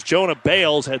as Jonah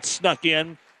Bales had snuck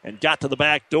in and got to the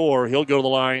back door. He'll go to the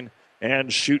line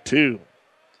and shoot 2.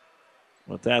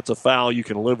 But that's a foul you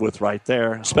can live with right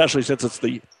there, especially since it's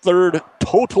the third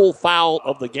total foul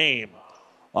of the game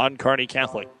on Kearney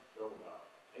Catholic.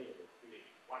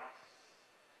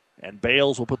 And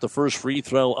Bales will put the first free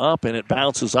throw up, and it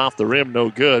bounces off the rim, no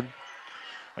good.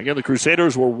 Again, the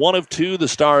Crusaders were 1 of 2. The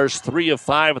Stars 3 of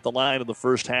 5 at the line in the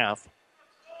first half.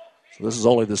 So this is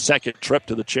only the second trip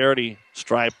to the charity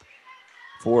stripe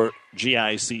for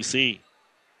GICC.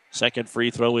 Second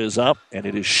free throw is up, and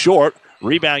it is short.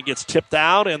 Rebound gets tipped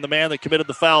out, and the man that committed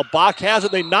the foul, Bach, has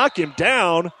it. They knock him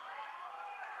down,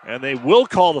 and they will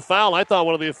call the foul. I thought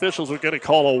one of the officials was going to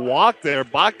call a walk there.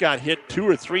 Bach got hit 2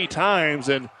 or 3 times,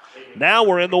 and now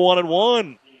we're in the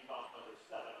 1-and-1.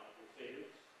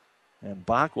 And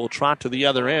Bach will trot to the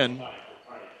other end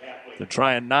to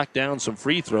try and knock down some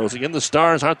free throws. Again, the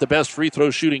Stars aren't the best free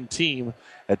throw shooting team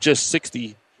at just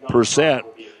 60%.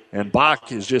 And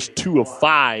Bach is just 2 of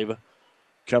 5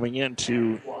 coming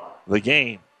into the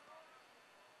game.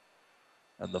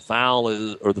 And the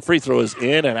free throw is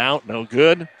in and out, no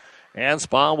good. And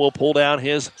Spa will pull down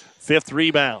his 5th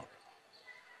rebound.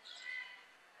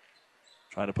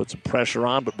 Trying to put some pressure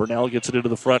on, but Burnell gets it into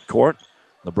the front court.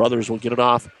 The brothers will get it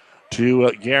off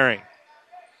to Gehring.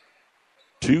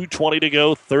 2:20 to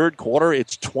go, third quarter.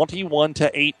 It's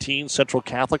 21-18 Central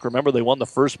Catholic. Remember, they won the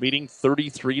first meeting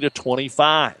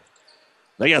 33-25.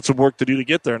 They got some work to do to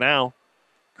get there now.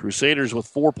 Crusaders with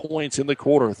 4 points in the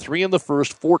quarter, 3 in the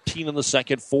first, 14 in the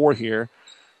second, 4 here.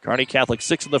 Kearney Catholic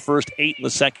 6 in the first, 8 in the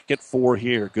second, 4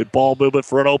 here. Good ball movement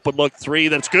for an open look 3.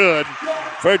 That's good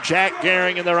for Jack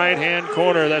Gehring in the right-hand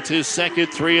corner. That's his second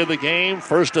 3 of the game,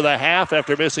 first of the half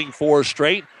after missing 4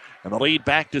 straight. And the lead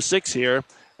back to 6 here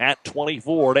at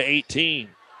 24-18.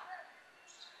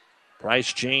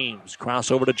 Bryce James,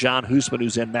 crossover to John Hoosman,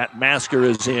 who's in. Matt Masker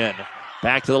is in.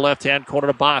 Back to the left-hand corner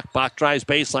to Bach. Bach drives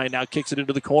baseline, now kicks it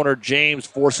into the corner. James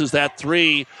forces that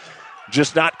 3.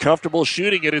 Just not comfortable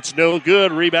shooting it. It's no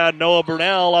good. Rebound Noah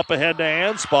Burnell up ahead to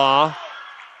Anspaugh.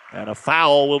 And a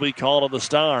foul will be called on the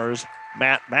Stars.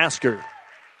 Matt Masker.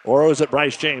 Or is it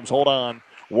Bryce James? Hold on.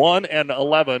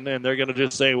 1-11, and they're going to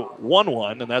just say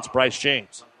 1-1, and that's Bryce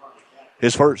James.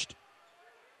 His first.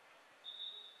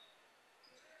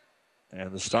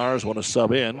 And the Stars want to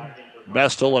sub in.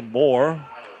 Mestel and Moore.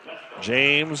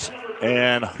 James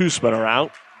and Hoosman are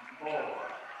out.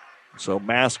 So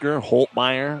Masker,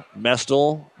 Holtmeyer,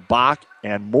 Mestel, Bach,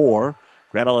 and Moore.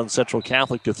 Grand Island Central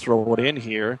Catholic to throw it in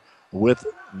here with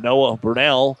Noah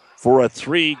Burnell for a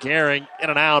 3. Gehring in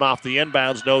and out off the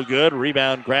inbounds. No good.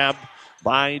 Rebound grabbed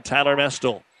by Tyler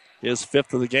Mestel. His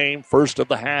 5th of the game, first of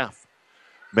the half.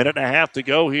 Minute and a half to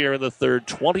go here in the third.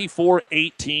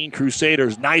 24-18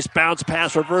 Crusaders. Nice bounce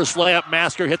pass, reverse layup.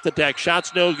 Masker hit the deck.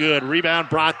 Shot's no good. Rebound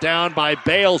brought down by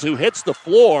Bales, who hits the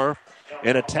floor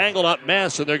in a tangled up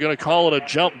mess, and they're going to call it a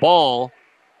jump ball.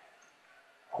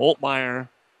 Holtmeyer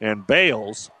and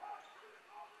Bales.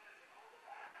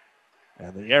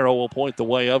 And the arrow will point the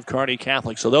way of Kearney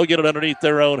Catholic. So they'll get it underneath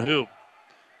their own hoop.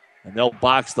 And they'll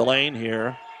box the lane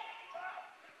here.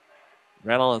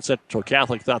 Grand Island Central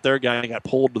Catholic thought their guy got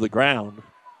pulled to the ground.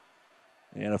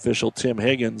 And official Tim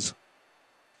Higgins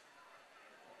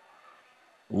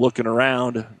looking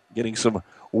around, getting some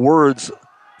words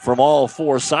from all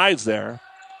 4 sides there.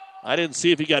 I didn't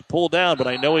see if he got pulled down, but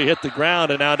I know he hit the ground,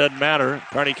 and now it doesn't matter.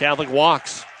 Kearney Catholic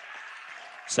walks.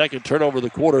 Second turnover of the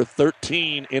quarter,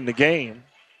 13 in the game.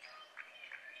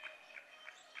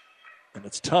 And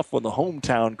it's tough when the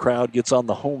hometown crowd gets on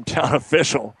the hometown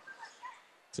official.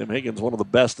 Tim Higgins, one of the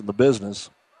best in the business.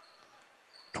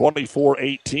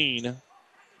 24-18.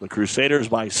 The Crusaders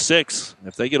by 6.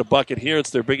 If they get a bucket here,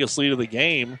 it's their biggest lead of the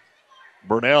game.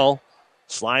 Burnell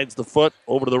slides the foot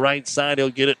over to the right side. He'll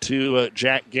get it to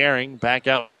Jack Gehring. Back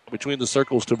out between the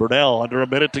circles to Burnell. Under a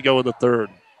minute to go in the third.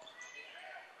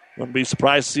 Wouldn't be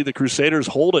surprised to see the Crusaders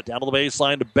hold it down to the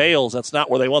baseline to Bales. That's not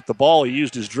where they want the ball. He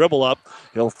used his dribble up.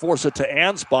 He'll force it to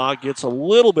Anspaugh. Gets a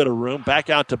little bit of room. Back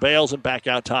out to Bales and back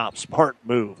out top. Smart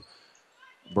move.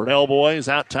 Burnell boys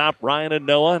out top. Ryan and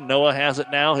Noah. Noah has it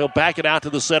now. He'll back it out to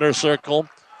the center circle.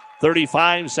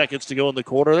 35 seconds to go in the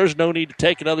quarter. There's no need to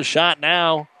take another shot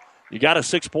now. You got a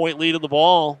 6-point lead in the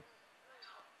ball.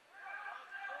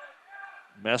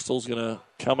 Mestel's going to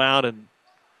come out and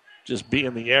just be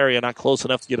in the area, not close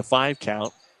enough to get a 5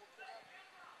 count.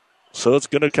 So it's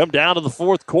going to come down to the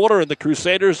fourth quarter, and the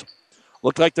Crusaders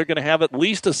look like they're going to have at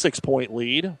least a 6-point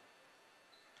lead.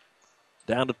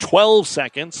 Down to 12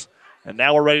 seconds, and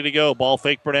now we're ready to go. Ball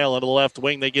fake Burnell into the left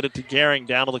wing. They get it to Gehring.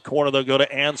 Down to the corner, they'll go to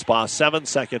Anspaugh. 7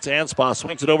 seconds. Anspaugh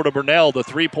swings it over to Burnell. The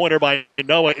 3-pointer by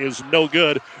Noah is no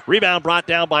good. Rebound brought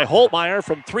down by Holtmeyer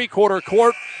from 3-quarter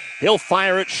court. He'll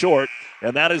fire it short.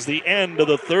 And that is the end of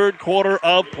the third quarter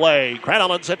of play. Grand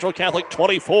Island Central Catholic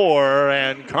 24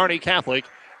 and Kearney Catholic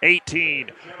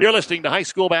 18. You're listening to high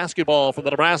school basketball from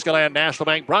the Nebraska Land National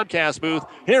Bank broadcast booth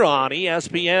here on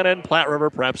ESPN and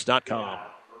PlatteRiverPreps.com.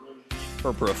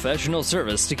 For professional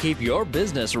service to keep your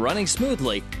business running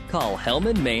smoothly, call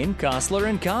Hellman, Maine, Kostler,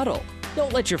 and Cottle.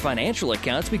 Don't let your financial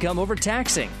accounts become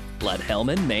overtaxing. Let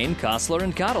Hellman, Maine, Kostler,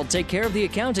 and Cottle take care of the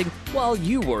accounting while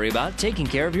you worry about taking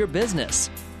care of your business.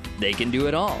 They can do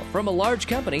it all, from a large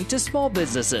company to small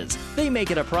businesses. They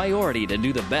make it a priority to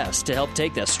do the best to help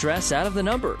take the stress out of the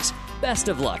numbers. Best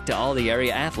of luck to all the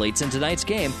area athletes in tonight's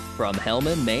game from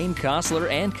Hellman, Maine, Kostler,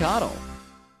 and Cottle.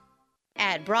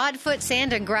 At Broadfoot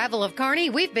Sand and Gravel of Kearney,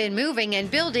 we've been moving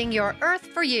and building your earth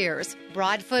for years.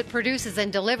 Broadfoot produces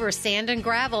and delivers sand and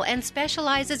gravel and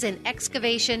specializes in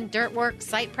excavation, dirt work,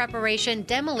 site preparation,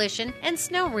 demolition, and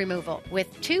snow removal,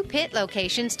 with 2 pit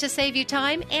locations to save you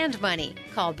time and money.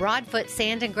 Call Broadfoot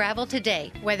Sand and Gravel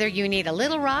today, whether you need a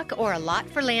little rock or a lot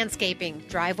for landscaping,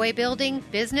 driveway building,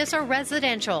 business, or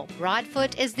residential.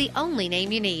 Broadfoot is the only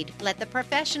name you need. Let the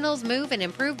professionals move and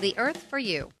improve the earth for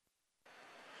you.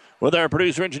 With our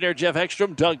producer-engineer Jeff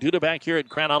Ekstrom, Doug Duda back here at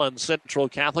Grand Island Central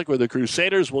Catholic, where the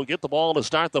Crusaders will get the ball to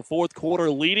start the fourth quarter,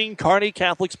 leading Kearney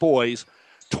Catholic's boys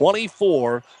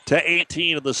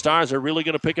 24-18. And the Stars are really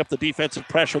going to pick up the defensive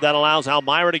pressure that allows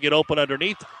Almira to get open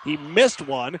underneath. He missed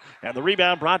one, and the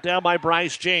rebound brought down by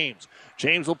Bryce James.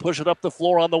 James will push it up the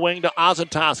floor on the wing to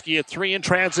Ozentowski. A 3 in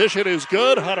transition is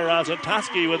good. Hunter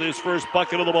Ozentowski with his first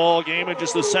bucket of the ball game and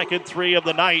just the second 3 of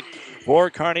the night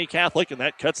for Kearney Catholic, and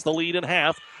that cuts the lead in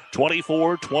half.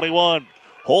 24-21.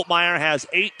 Holtmeyer has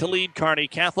 8 to lead Kearney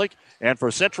Catholic. And for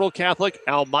Central Catholic,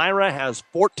 Almira has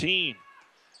 14.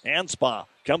 Anspaugh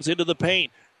comes into the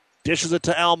paint. Dishes it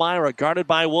to Almira, guarded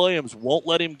by Williams. Won't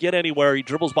let him get anywhere. He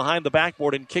dribbles behind the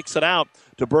backboard and kicks it out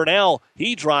to Burnell.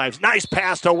 He drives. Nice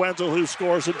pass to Wenzel, who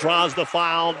scores and draws the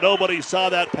foul. Nobody saw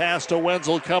that pass to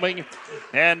Wenzel coming.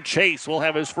 And Chase will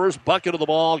have his first bucket of the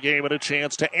ball game and a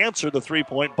chance to answer the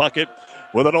three-point bucket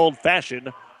with an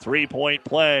old-fashioned three-point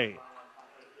play.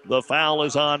 The foul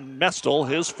is on Mestel,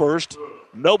 his first.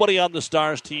 Nobody on the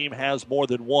Stars team has more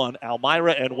than one.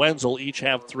 Almira and Wenzel each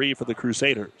have 3 for the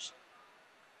Crusaders.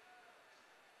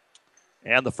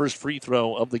 And the first free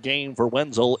throw of the game for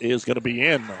Wenzel is going to be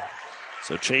in.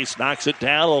 So Chase knocks it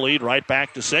down. The lead right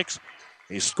back to 6.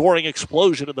 A scoring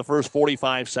explosion in the first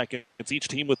 45 seconds. Each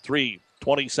team with 3.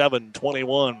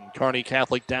 27-21. Kearney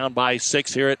Catholic down by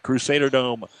 6 here at Crusader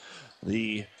Dome.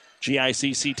 The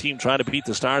GICC team trying to beat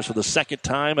the Stars for the second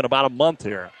time in about a month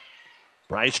here.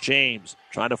 Bryce James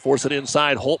trying to force it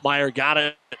inside. Holtmeyer got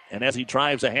it, and as he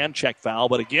drives, a hand check foul.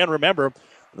 But again, remember,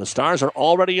 the Stars are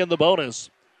already in the bonus,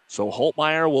 so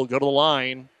Holtmeyer will go to the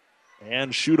line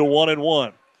and shoot a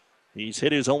 1-and-1. He's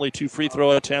hit his only 2 free throw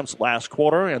attempts last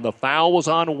quarter, and the foul was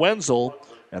on Wenzel,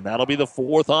 and that'll be the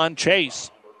 4th on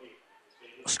Chase.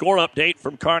 Score update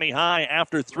from Kearney High.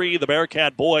 After 3, the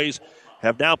Bearcat boys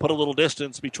have now put a little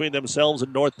distance between themselves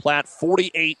and North Platte,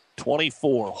 48-24.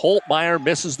 Holtmeyer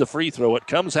misses the free throw. It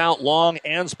comes out long.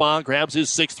 Anspaugh grabs his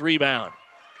 6th rebound.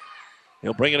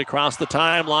 He'll bring it across the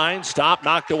timeline. Stop,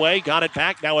 knocked away, got it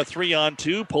back. Now a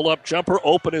 3-on-2. Pull-up jumper,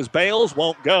 open as Bales,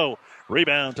 won't go.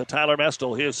 Rebound to Tyler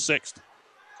Mestel, his 6th.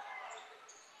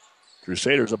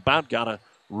 Crusaders about got a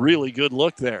really good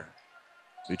look there.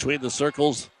 Between the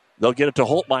circles, they'll get it to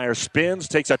Holtmeyer. Spins,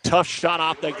 takes a tough shot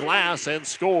off the glass, and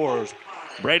scores.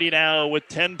 Brady now with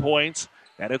 10 points,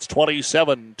 and it's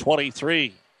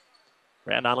 27-23.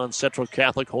 Grand Island Central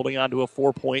Catholic holding on to a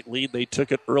 4-point lead. They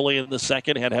took it early in the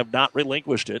second and have not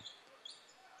relinquished it.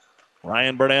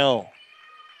 Ryan Burnell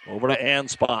over to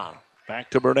Anspaugh. Back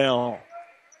to Burnell.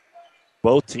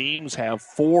 Both teams have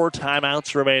 4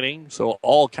 timeouts remaining, so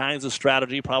all kinds of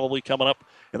strategy probably coming up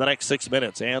in the next 6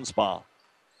 minutes. Anspaugh,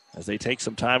 as they take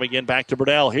some time again, back to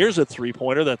Burnell. Here's a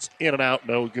 3-pointer that's in and out,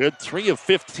 no good. 3 of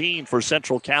 15 for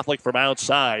Central Catholic from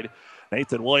outside.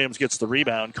 Nathan Williams gets the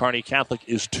rebound. Kearney Catholic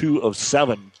is 2 of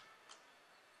 7.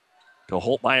 To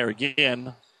Holtmeyer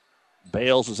again.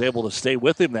 Bales is able to stay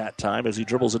with him that time as he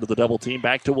dribbles into the double team.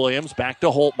 Back to Williams, back to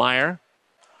Holtmeyer.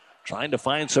 Trying to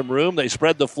find some room. They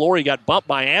spread the floor. He got bumped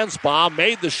by Anspaugh.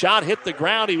 Made the shot, hit the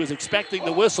ground. He was expecting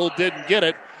the whistle, didn't get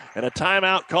it. And a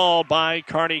timeout called by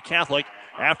Kearney Catholic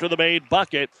after the made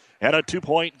bucket and a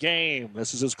 2-point game.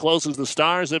 This is as close as the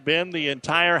Stars have been the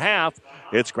entire half.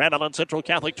 It's Grand Island Central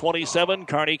Catholic 27,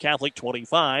 Kearney Catholic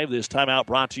 25. This timeout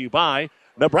brought to you by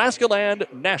Nebraska Land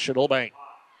National Bank.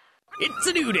 It's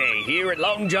a new day here at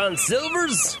Long John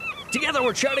Silver's. Together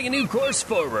we're charting a new course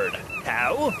forward.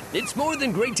 How? It's more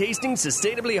than great tasting,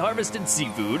 sustainably harvested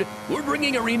seafood. We're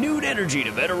bringing a renewed energy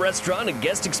to better restaurant and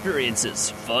guest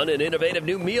experiences, fun and innovative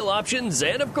new meal options,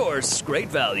 and of course, great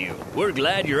value. We're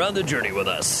glad you're on the journey with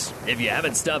us. If you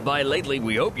haven't stopped by lately,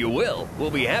 we hope you will. We'll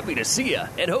be happy to see you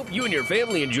and hope you and your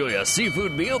family enjoy a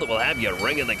seafood meal that will have you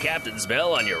ringing the captain's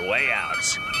bell on your way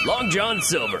out. Long John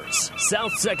Silver's,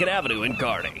 South 2nd Avenue in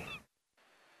Kearney.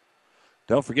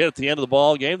 Don't forget, at the end of the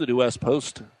ball game, the New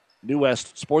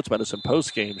West Sports Medicine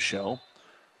post-game show.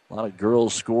 A lot of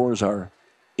girls' scores are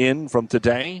in from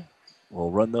today. We'll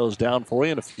run those down for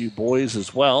you and a few boys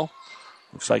as well.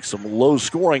 Looks like some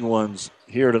low-scoring ones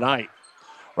here tonight.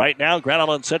 Right now, Grand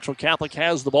Island Central Catholic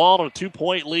has the ball on a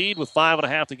 2-point lead with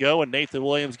 5.5 to go, and Nathan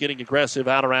Williams getting aggressive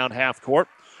out around half court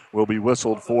will be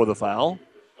whistled for the foul.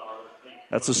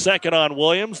 That's the second on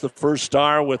Williams, the first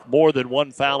Star with more than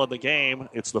one foul in the game.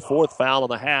 It's the fourth foul in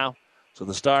the half, so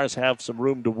the Stars have some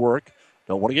room to work.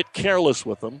 Don't want to get careless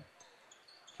with them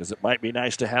because it might be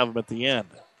nice to have them at the end.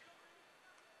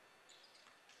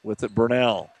 With it,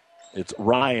 Burnell. It's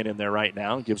Ryan in there right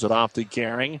now. Gives it off to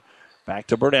Gehring. Back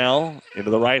to Burnell. Into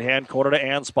the right-hand corner to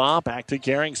Anspaugh. Back to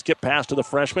Gehring. Skip pass to the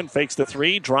freshman. Fakes the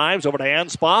three. Drives over to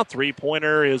Anspaugh.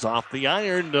 Three-pointer is off the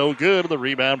iron. No good. The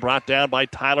rebound brought down by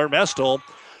Tyler Mestel.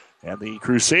 And the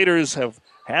Crusaders have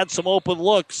had some open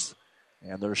looks.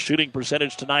 And their shooting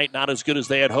percentage tonight not as good as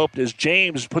they had hoped as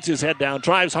James puts his head down.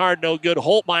 Drives hard. No good.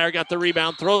 Holtmeyer got the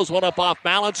rebound. Throws one up off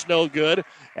balance. No good.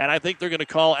 And I think they're going to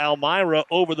call Almira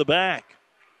over the back.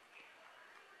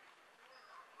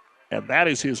 And that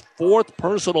is his fourth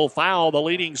personal foul. The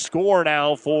leading scorer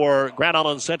now for Grand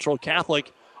Island Central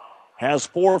Catholic has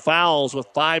 4 fouls with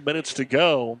 5 minutes to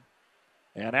go.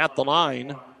 And at the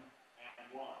line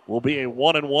will be a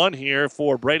 1-and-1 here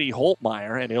for Brady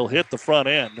Holtmeyer, and he'll hit the front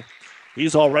end.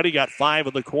 He's already got 5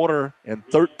 in the quarter and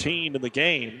 13 in the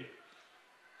game.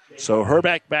 So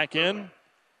Herbeck back in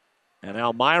and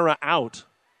Almira out.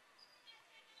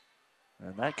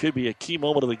 And that could be a key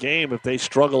moment of the game if they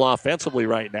struggle offensively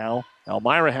right now.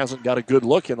 Almira hasn't got a good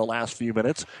look in the last few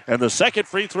minutes. And the second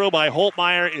free throw by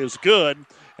Holtmeyer is good.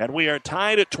 And we are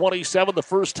tied at 27, the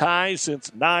first tie since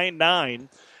 9-9.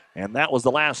 And that was the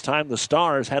last time the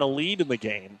Stars had a lead in the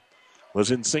game,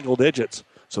 was in single digits.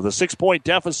 So the 6-point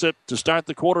deficit to start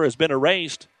the quarter has been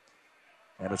erased.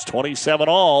 And it's 27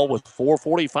 all with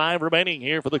 4:45 remaining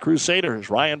here for the Crusaders.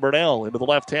 Ryan Burnell into the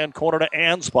left-hand corner to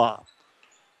Anspaugh.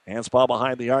 Anspaugh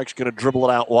behind the arc's going to dribble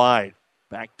it out wide.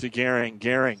 Back to Gehring.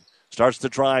 Gehring starts to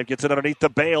drive, gets it underneath the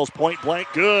Bales. Point blank,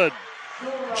 good.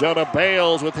 Jonah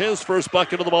Bales with his first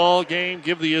bucket of the ball game.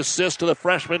 Give the assist to the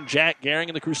freshman, Jack Gehring,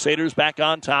 and the Crusaders back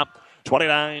on top,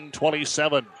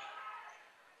 29-27.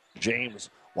 James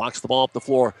walks the ball up the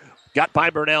floor. Got by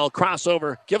Burnell,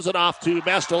 crossover, gives it off to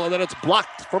Mestel, and then it's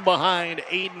blocked from behind.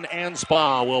 Aiden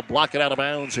Anspaugh will block it out of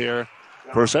bounds here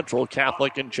for Central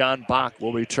Catholic, and John Bach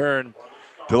will return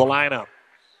to the lineup.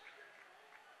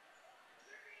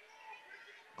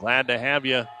 Glad to have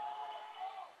you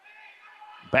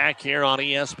back here on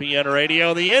ESPN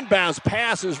Radio. The inbounds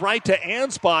pass is right to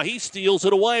Anspaugh. He steals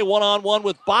it away. One-on-one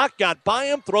with Bach. Got by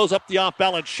him. Throws up the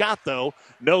off-balance shot, though.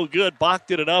 No good. Bach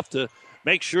did enough to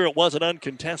make sure it wasn't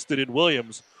uncontested, and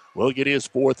Williams will get his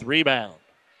 4th rebound.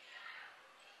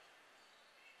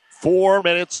 4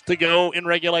 minutes to go in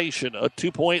regulation. A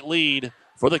 2-point lead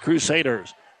for the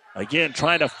Crusaders. Again,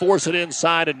 trying to force it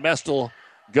inside, and Mestel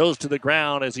goes to the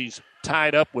ground as he's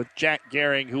tied up with Jack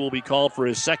Gehring, who will be called for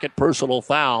his second personal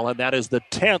foul, and that is the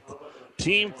 10th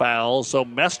team foul. So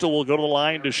Mestel will go to the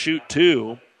line to shoot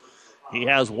 2. He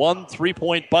has 1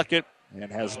 3-point bucket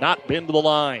and has not been to the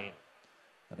line.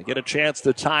 And to get a chance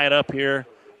to tie it up here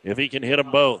if he can hit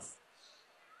them both.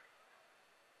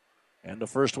 And the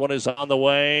first one is on the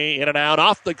way, in and out,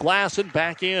 off the glass and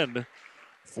back in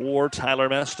for Tyler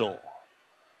Mestel.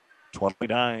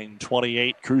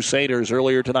 29-28 Crusaders.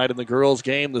 Earlier tonight in the girls'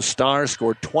 game, the Stars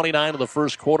scored 29 in the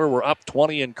first quarter. We're up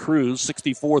 20 and cruise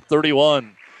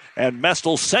 64-31. And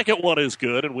Mestel's second one is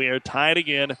good, and we are tied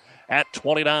again at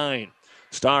 29.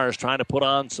 Stars trying to put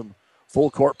on some full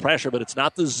court pressure, but it's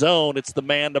not the zone, it's the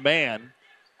man-to-man.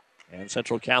 And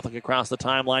Central Catholic across the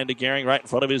timeline to Gehring right in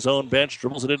front of his own bench.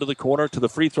 Dribbles it into the corner to the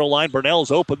free throw line.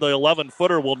 Burnell's open. The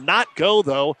 11-footer will not go,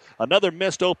 though. Another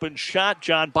missed open shot.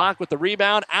 John Bach with the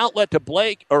rebound. Outlet to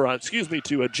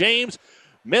to James.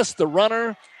 Missed the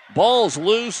runner. Ball's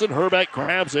loose, and Herbeck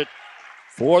grabs it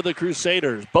for the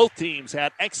Crusaders. Both teams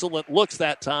had excellent looks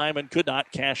that time and could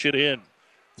not cash it in.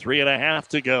 3.5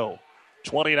 to go.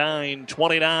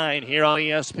 29-29 here on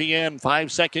ESPN.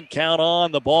 5-second count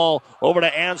on. The ball over to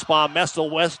Anspaugh. Mestel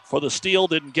West for the steal.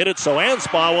 Didn't get it, so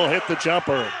Anspaugh will hit the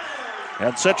jumper.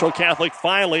 And Central Catholic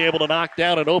finally able to knock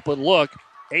down an open look.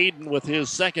 Aiden with his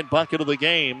second bucket of the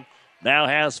game now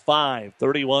has 5.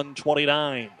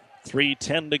 31-29.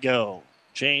 3:10 to go.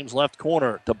 James left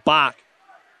corner to Bach.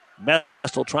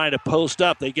 Mestel trying to post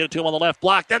up. They get it to him on the left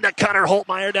block. Then to Cutter.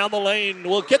 Holtmeyer down the lane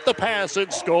will get the pass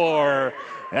and score.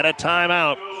 And a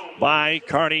timeout by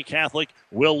Kearney Catholic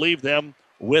will leave them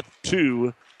with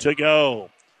 2 to go.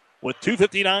 with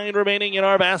 2:59 remaining in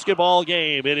our basketball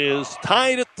game. It is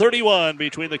tied at 31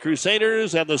 between the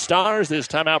Crusaders and the Stars. This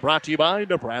timeout brought to you by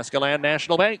Nebraska Land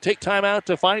National Bank. Take time out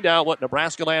to find out what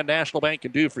Nebraska Land National Bank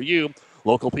can do for you.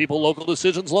 Local people, local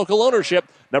decisions, local ownership.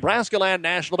 Nebraska Land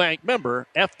National Bank, member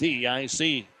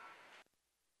FDIC.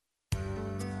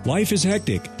 Life is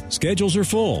hectic. Schedules are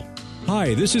full.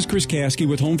 Hi, this is Chris Kasky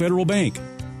with Home Federal Bank.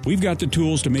 We've got the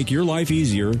tools to make your life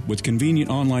easier with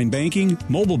convenient online banking,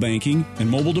 mobile banking, and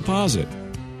mobile deposit.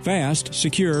 Fast,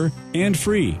 secure, and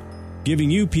free,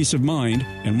 giving you peace of mind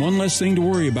and one less thing to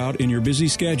worry about in your busy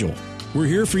schedule. We're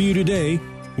here for you today.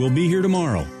 We'll be here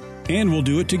tomorrow. And we'll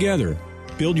do it together.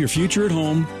 Build your future at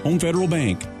home. Home Federal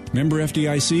Bank. Member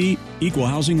FDIC, Equal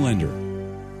Housing Lender.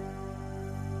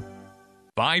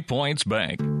 5 Points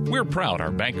Bank. We're proud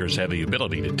our bankers have the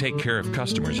ability to take care of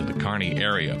customers in the Kearney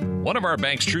area. One of our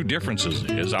bank's true differences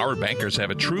is our bankers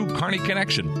have a true Kearney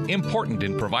connection, important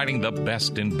in providing the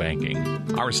best in banking.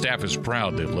 Our staff is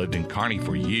proud they've lived in Kearney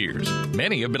for years.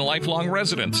 Many have been lifelong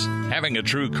residents. Having a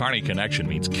true Kearney connection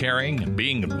means caring and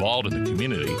being involved in the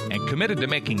community and committed to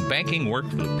making banking work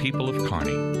for the people of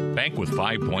Kearney. Bank with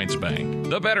 5 Points Bank.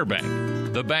 The better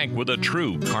bank. The bank with a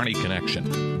true Kearney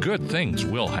connection. Good things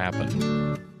will happen.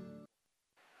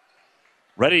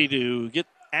 Ready to get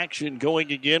action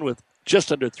going again with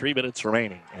just under 3 minutes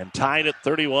remaining. And tied at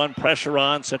 31, pressure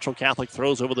on. Central Catholic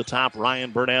throws over the top,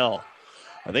 Ryan Burnell.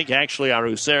 I think actually our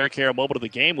USARA moment of the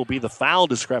game will be the foul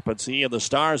discrepancy and the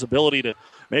Stars' ability to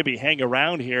maybe hang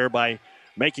around here by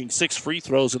making 6 free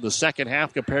throws in the second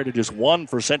half compared to just 1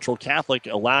 for Central Catholic,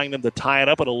 allowing them to tie it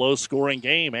up in a low-scoring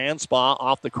game. Anspaugh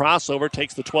off the crossover,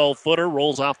 takes the 12-footer,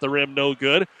 rolls off the rim, no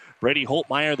good. Brady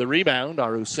Holtmeyer the rebound.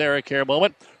 Our USARA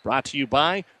moment brought to you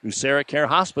by USARA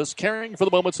Hospice, caring for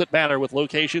the moments that matter with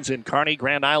locations in Kearney,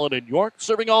 Grand Island, and York,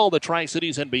 serving all the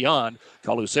Tri-Cities and beyond.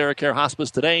 Call USARA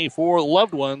Hospice today for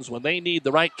loved ones when they need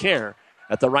the right care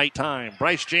at the right time.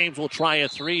 Bryce James will try a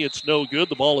 3. It's no good.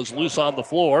 The ball is loose on the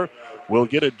floor. Will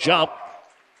get a jump,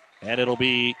 and it'll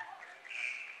be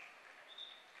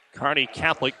Kearney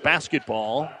Catholic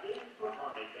basketball.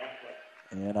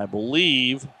 And I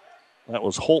believe that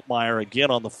was Holtmeyer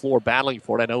again on the floor battling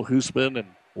for it. I know Hoosman and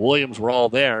Williams were all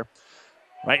there.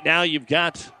 Right now you've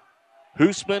got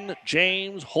Hoosman,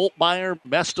 James, Holtmeyer,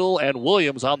 Mestel, and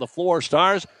Williams on the floor.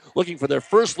 Stars looking for their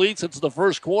first lead since the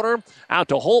first quarter. Out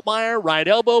to Holtmeyer, right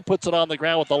elbow, puts it on the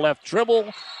ground with the left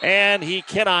dribble, and he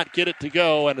cannot get it to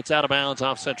go, and it's out of bounds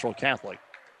off Central Catholic.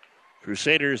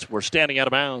 Crusaders were standing out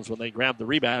of bounds when they grabbed the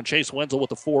rebound. Chase Wenzel with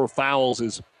the 4 fouls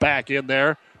is back in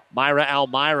there. Myra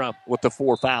Almira with the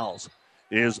 4 fouls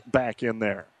is back in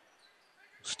there.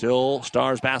 Still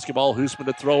Stars basketball. Hoosman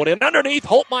to throw it in. Underneath,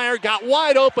 Holtmeyer got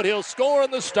wide open. He'll score,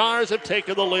 and the Stars have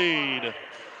taken the lead.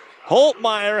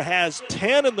 Holtmeyer has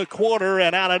 10 in the quarter,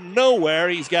 and out of nowhere,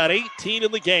 he's got 18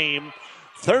 in the game.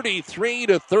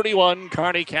 33-31,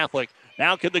 Kearney Catholic.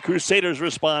 Now can the Crusaders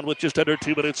respond with just under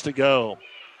 2 minutes to go?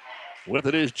 With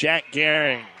it is Jack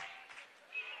Gehring.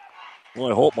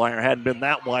 Boy, Holtmeyer hadn't been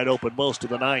that wide open most of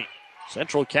the night.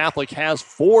 Central Catholic has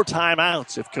 4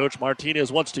 timeouts. If Coach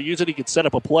Martinez wants to use it, he can set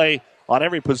up a play on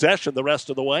every possession the rest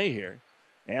of the way here.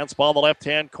 Anspaugh on the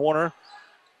left-hand corner.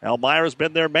 Almira's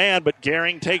been their man, but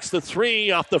Gehring takes the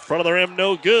 3 off the front of the rim.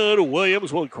 No good.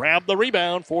 Williams will grab the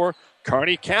rebound for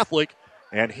Kearney Catholic.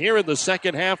 And here in the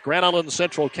second half, Grand Island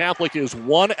Central Catholic is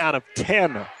 1 out of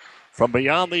 10 from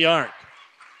beyond the arc.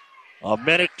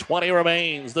 1:20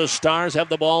 remains. The Stars have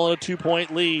the ball in a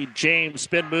 2-point lead. James,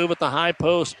 spin move at the high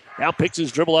post. Now picks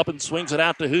his dribble up and swings it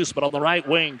out to Hoosman on the right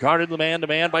wing. Guarded the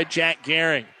man-to-man by Jack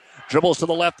Gehring. Dribbles to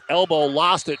the left elbow,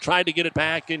 lost it, tried to get it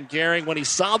back, and Gehring, when he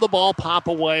saw the ball pop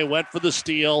away, went for the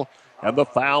steal, and the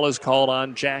foul is called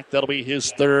on Jack. That'll be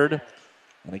his 3rd.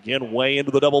 And again, way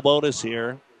into the double bonus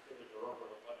here.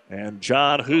 And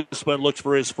John Hoosman looks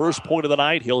for his first point of the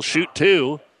night. He'll shoot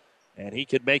 2. And he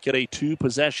could make it a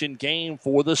 2-possession game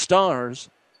for the Stars.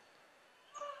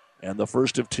 And the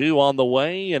first of 2 on the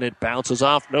way, and it bounces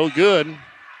off no good.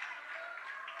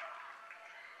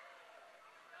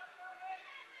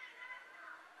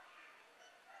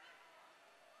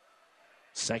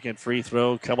 Second free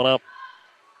throw coming up.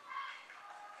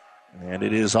 And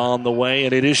it is on the way,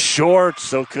 and it is short,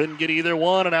 so couldn't get either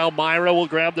one. And Almira will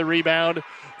grab the rebound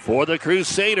for the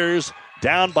Crusaders.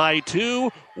 Down by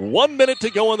 2, 1 minute to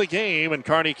go in the game, and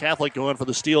Kearney Catholic going for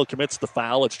the steal, commits the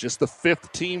foul. It's just the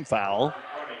 5th team foul.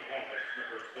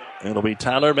 It'll be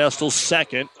Tyler Mestel's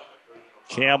 2nd.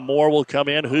 Cam Moore will come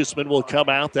in. Hoosman will come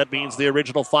out. That means the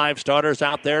original 5 starters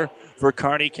out there for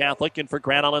Kearney Catholic and for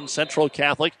Grand Island Central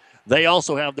Catholic. They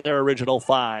also have their original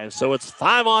 5. So it's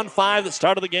 5-on-5 that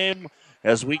started the game.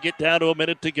 as we get down to a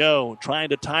minute to go, trying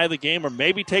to tie the game or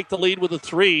maybe take the lead with a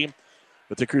 3.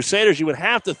 But the Crusaders, you would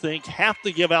have to think, have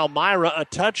to give Elmira a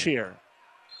touch here.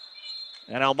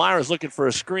 And Elmira's looking for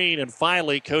a screen, and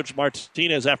finally, Coach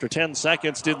Martinez, after 10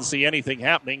 seconds, didn't see anything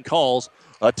happening, calls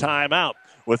a timeout.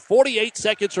 With 48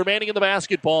 seconds remaining in the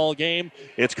basketball game,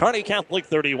 it's Kearney Catholic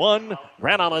 31,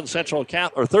 Grand Island Central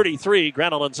 33,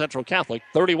 Grand Island Central Catholic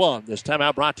 31. This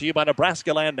timeout brought to you by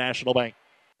Nebraska Land National Bank.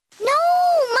 No,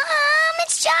 Mom,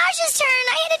 it's Josh's turn.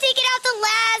 I had to take it out the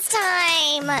last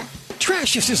time.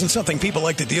 Trash just isn't something people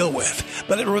like to deal with.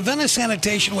 But at Ravenna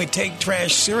Sanitation, we take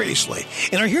trash seriously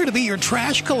and are here to be your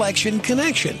trash collection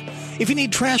connection. If you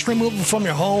need trash removal from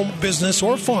your home, business,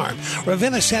 or farm,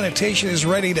 Ravenna Sanitation is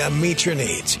ready to meet your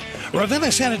needs.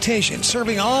 Ravenna Sanitation,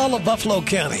 serving all of Buffalo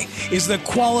County, is the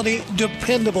quality,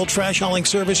 dependable trash hauling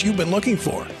service you've been looking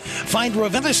for. Find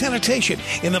Ravenna Sanitation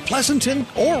in the Pleasanton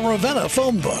or Ravenna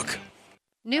phone book.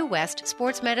 New West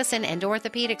Sports Medicine and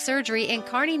Orthopedic Surgery in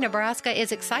Kearney, Nebraska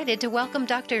is excited to welcome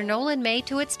Dr. Nolan May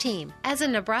to its team. As a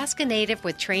Nebraska native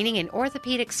with training in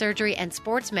orthopedic surgery and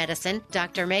sports medicine,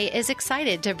 Dr. May is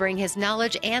excited to bring his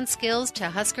knowledge and skills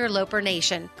to Husker Loper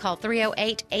Nation. Call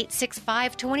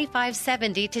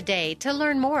 308-865-2570 today to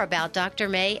learn more about Dr.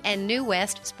 May and New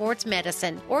West Sports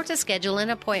Medicine or to schedule an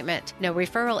appointment. No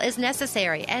referral is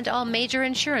necessary and all major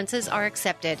insurances are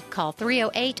accepted. Call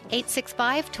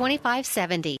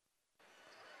 308-865-2570.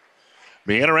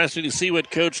 Be interesting to see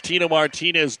what Coach Tino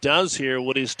Martinez does here.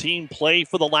 Would his team play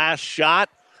for the last shot?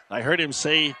 I heard him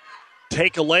say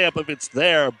take a layup if it's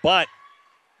there, but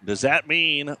does that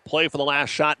mean play for the last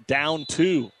shot down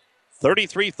 2?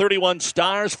 33-31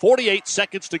 Stars, 48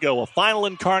 seconds to go. A final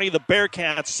in Kearney. The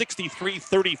Bearcats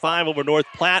 63-35 over North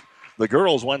Platte. The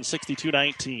girls won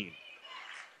 62-19.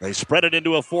 They spread it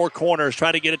into a 4 corners,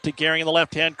 try to get it to Gehring in the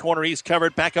left-hand corner. He's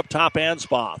covered. Back up top,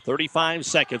 Anspaugh. 35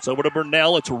 seconds. Over to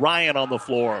Burnell. It's Ryan on the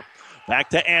floor.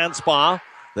 Back to Anspaugh.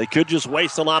 They could just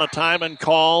waste a lot of time and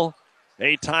call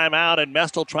a timeout, and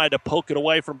Mestel tried to poke it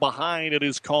away from behind. It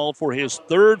is called for his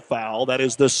 3rd foul. That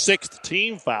is the 6th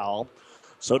team foul.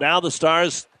 So now the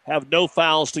Stars have no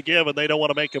fouls to give, and they don't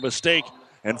want to make a mistake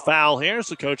and foul here.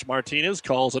 So Coach Martinez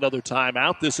calls another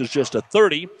timeout. This is just a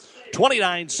 30.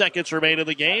 29 seconds remain in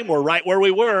the game. We're right where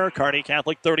we were. Kearney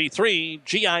Catholic 33,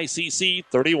 GICC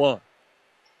 31.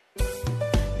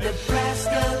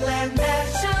 Nebraska Land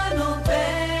National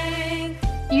Bank.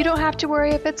 You don't have to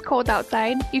worry if it's cold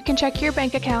outside. You can check your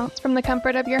bank accounts from the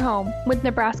comfort of your home with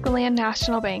Nebraska Land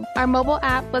National Bank. Our mobile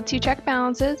app lets you check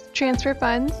balances, transfer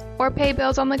funds, or pay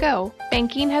bills on the go.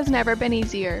 Banking has never been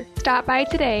easier. Stop by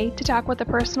today to talk with a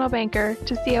personal banker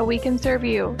to see how we can serve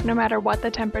you no matter what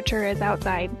the temperature is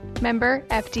outside. Member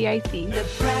FDIC.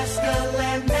 Nebraska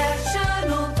Land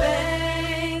National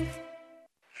Bank.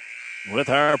 With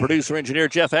our producer-engineer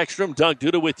Jeff Ekstrom, Doug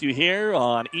Duda with you here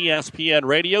on ESPN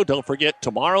Radio. Don't forget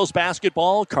tomorrow's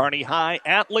basketball, Kearney High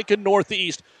at Lincoln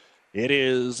Northeast. It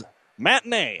is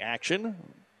matinee action.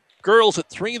 Girls at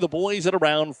 3, the boys at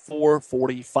around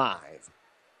 4:45.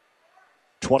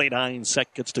 29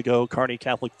 seconds to go. Kearney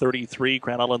Catholic 33,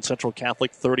 Grand Island Central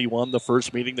Catholic 31. The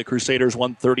first meeting, the Crusaders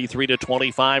won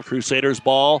 33-25. Crusaders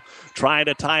ball, trying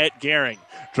to tie it. Gehring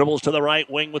dribbles to the right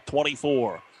wing with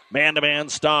 24. Man-to-man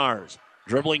Stars.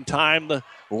 Dribbling time, the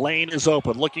lane is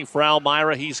open. Looking for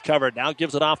Elmira, he's covered. Now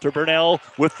gives it off to Burnell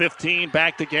with 15.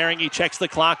 Back to Gehring, he checks the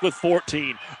clock with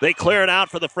 14. They clear it out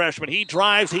for the freshman. He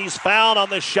drives, he's fouled on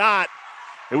the shot.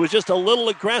 It was just a little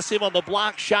aggressive on the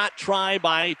block shot try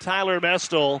by Tyler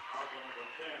Mestel.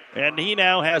 And he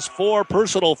now has 4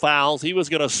 personal fouls. He was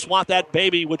going to swat that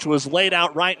baby, which was laid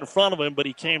out right in front of him, but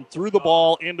he came through the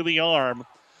ball into the arm.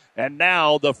 And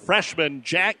now the freshman,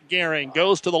 Jack Gehring,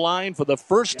 goes to the line for the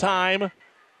first time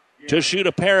to shoot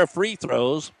a pair of free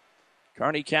throws.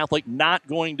 Kearney Catholic not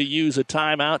going to use a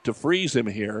timeout to freeze him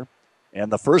here.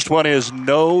 And the first one is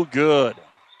no good.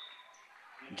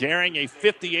 Gehring, a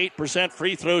 58%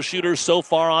 free throw shooter so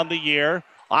far on the year.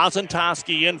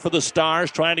 Ozentowski in for the Stars,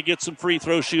 trying to get some free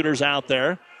throw shooters out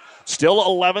there. Still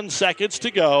 11 seconds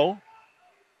to go.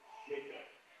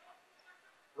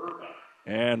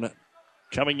 And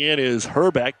coming in is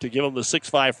Herbeck to give him the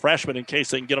 6'5 freshman in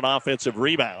case they can get an offensive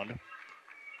rebound.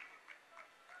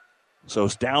 So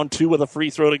it's down 2 with a free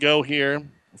throw to go here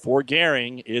for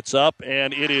Gehring. It's up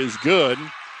and it is good.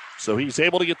 So he's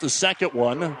able to get the second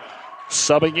one.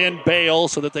 Subbing in Bale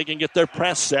so that they can get their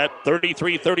press set.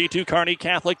 33-32 Kearney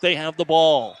Catholic. They have the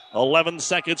ball. 11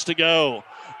 seconds to go.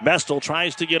 Mestel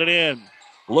tries to get it in.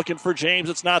 Looking for James.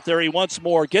 It's not there. He wants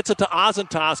more. Gets it to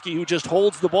Ozentowski, who just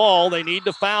holds the ball. They need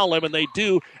to foul him, and they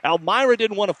do. Elmira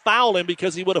didn't want to foul him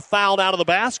because he would have fouled out of the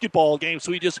basketball game,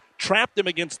 so he just trapped him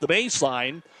against the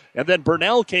baseline. And then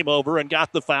Burnell came over and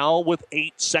got the foul with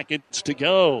 8 seconds to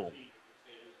go.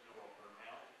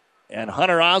 And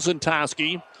Hunter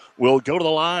Ozentoski will go to the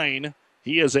line.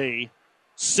 He is a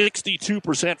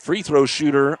 62% free throw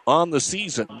shooter on the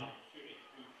season.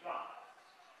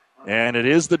 And it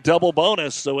is the double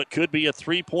bonus, so it could be a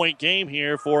 3-point game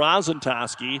here for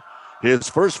Ozentoski. His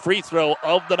first free throw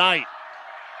of the night.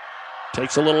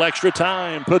 Takes a little extra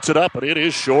time, puts it up, but it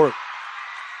is short.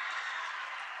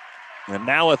 And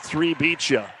now a 3 beats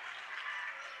you.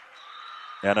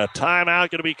 And a timeout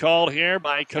going to be called here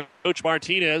by Coach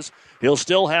Martinez. He'll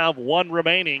still have 1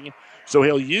 remaining, so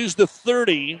he'll use the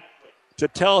 30 to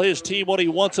tell his team what he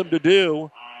wants them to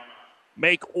do,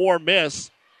 make or miss.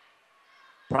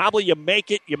 Probably you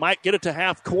make it. You might get it to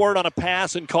half court on a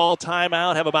pass and call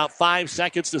timeout. Have about 5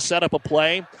 seconds to set up a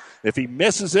play. If he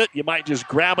misses it, you might just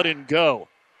grab it and go.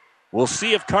 We'll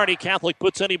see if Kearney Catholic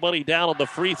puts anybody down on the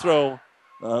free throw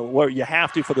where you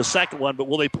have to for the second one, but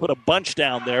will they put a bunch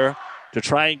down there to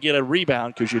try and get a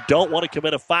rebound because you don't want to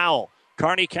commit a foul.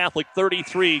 Kearney Catholic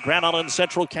 33, Grand Island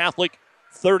Central Catholic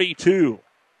 32.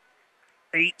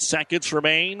 8 seconds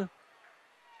remain.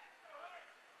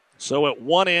 So at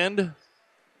one end,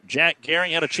 Jack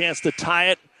Gehring had a chance to tie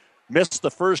it. Missed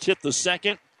the first, hit the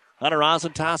second. Hunter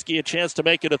Ozentoski a chance to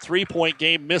make it a 3-point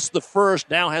game. Missed the first,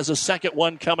 now has a second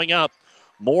one coming up.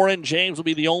 Moore and James will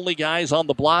be the only guys on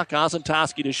the block.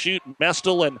 Ozentoski to shoot.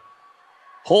 Mestel and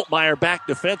Holtmeyer back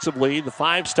defensively. The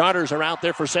 5 starters are out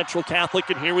there for Central Catholic,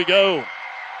 and here we go.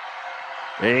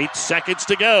 8 seconds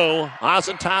to go.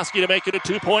 Ozentoski to make it a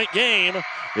 2-point game.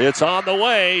 It's on the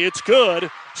way. It's good.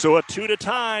 So a 2 to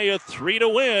tie, a 3 to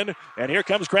win. And here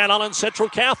comes Grand Island Central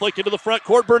Catholic into the front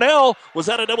court. Burnell, was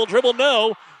that a double dribble?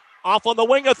 No. Off on the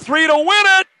wing, a 3 to win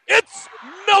it. It's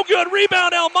no good.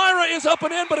 Rebound. Elmira is up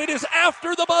and in, but it is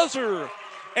after the buzzer.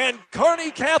 And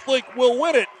Kearney Catholic will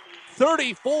win it.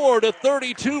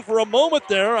 34-32 for a moment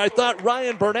there. I thought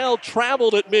Ryan Burnell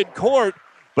traveled at midcourt,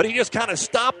 but he just kind of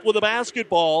stopped with the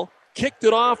basketball, kicked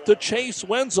it off to Chase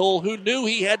Wenzel, who knew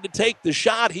he had to take the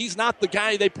shot. He's not the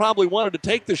guy they probably wanted to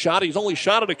take the shot. He's only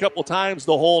shot it a couple times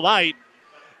the whole night.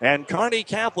 And Kearney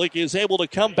Catholic is able to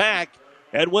come back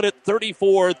and win it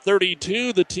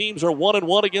 34-32. The teams are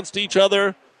 1-1 against each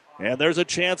other, and there's a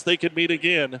chance they could meet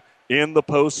again in the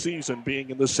postseason, being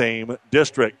in the same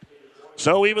district.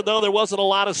 So even though there wasn't a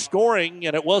lot of scoring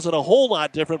and it wasn't a whole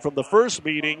lot different from the first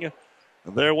meeting,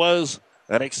 there was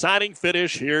an exciting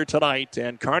finish here tonight.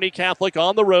 And Kearney Catholic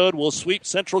on the road will sweep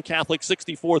Central Catholic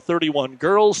 64-31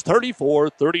 girls,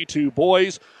 34-32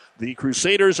 boys. The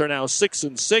Crusaders are now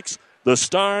 6-6. The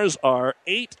Stars are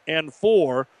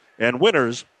 8-4 and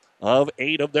winners of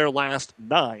 8 of their last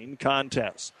 9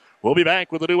 contests. We'll be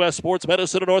back with the New West Sports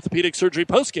Medicine and Orthopedic Surgery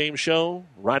postgame show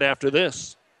right after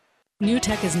this. New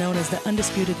Tech is known as the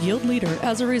undisputed yield leader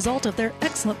as a result of their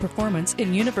excellent performance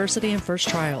in university and first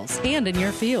trials and in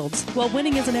your fields. While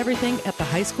winning isn't everything at the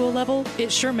high school level,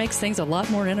 it sure makes things a lot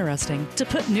more interesting. To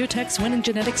put New Tech's winning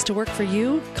genetics to work for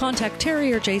you, contact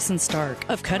Terry or Jason Stark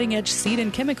of Cutting Edge Seed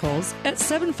and Chemicals at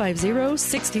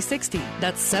 750-6060.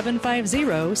 That's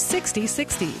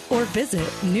 750-6060. Or visit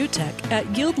newtech at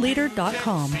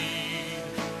yieldleader.com.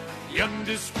 The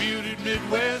undisputed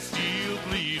Midwest yield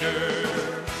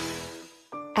leader.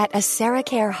 At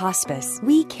AseraCare Hospice,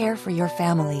 we care for your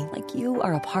family like you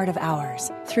are a part of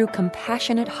ours. Through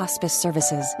compassionate hospice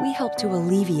services, we help to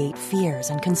alleviate fears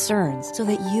and concerns so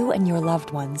that you and your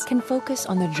loved ones can focus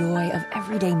on the joy of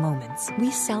everyday moments. We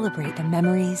celebrate the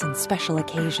memories and special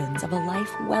occasions of a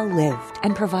life well lived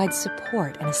and provide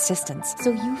support and assistance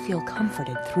so you feel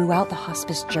comforted throughout the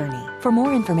hospice journey. For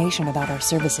more information about our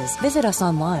services, visit us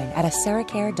online at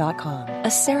aseracare.com.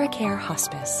 AseraCare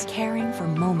Hospice, caring for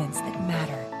moments that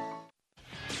matter.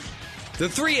 The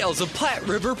 3 L's of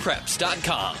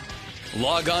PlatteRiverPreps.com.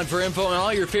 Log on for info on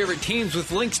all your favorite teams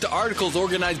with links to articles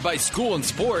organized by school and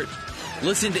sport.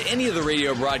 Listen to any of the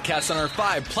radio broadcasts on our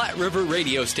 5 Platte River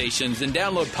radio stations and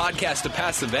download podcasts to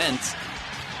past events.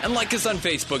 And like us on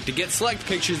Facebook to get select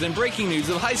pictures and breaking news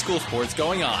of high school sports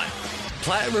going on.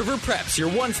 Platte River Preps, your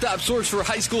one-stop source for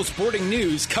high school sporting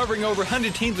news, covering over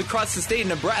 100 teams across the state of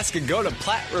Nebraska. Go to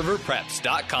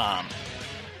PlatteRiverPreps.com.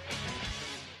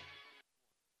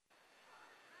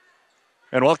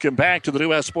 And welcome back to the New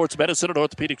West Sports Medicine and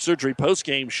Orthopedic Surgery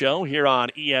postgame show here on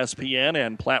ESPN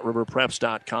and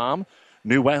PlatteRiverPreps.com.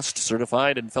 New West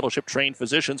certified and fellowship-trained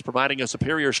physicians providing a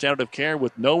superior standard of care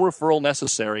with no referral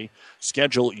necessary.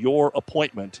 Schedule your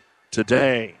appointment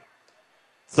today.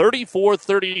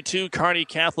 34-32, Kearney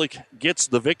Catholic gets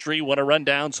the victory. Want to run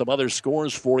down some other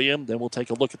scores for you. Then we'll take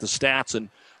a look at the stats and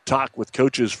talk with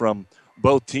coaches from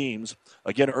both teams.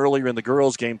 Again, earlier in the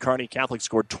girls' game, Kearney Catholic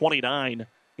scored 29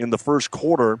 in the first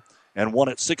quarter and won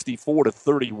it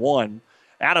 64-31.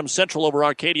 Adams Central over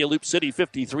Arcadia Loop City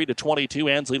 53-22.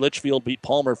 Ansley Litchfield beat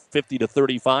Palmer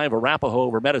 50-35. Arapahoe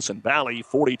over Medicine Valley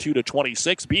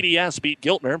 42-26. BDS beat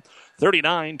Giltner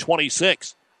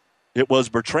 39-26. It was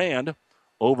Bertrand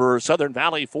over Southern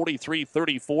Valley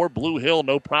 43-34. Blue Hill,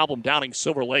 no problem, downing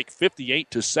Silver Lake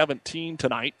 58-17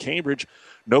 tonight. Cambridge,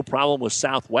 no problem with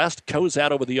Southwest.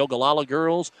 Cozad over the Ogallala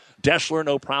girls. Deschler,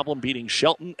 no problem, beating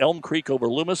Shelton. Elm Creek over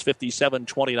Loomis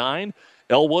 57-29.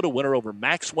 Elwood, a winner over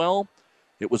Maxwell.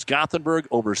 It was Gothenburg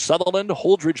over Sutherland.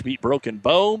 Holdridge beat Broken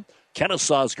Bow.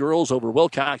 Kennesaw's girls over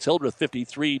Wilcox Hildreth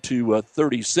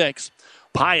 53-36.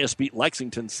 Pius beat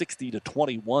Lexington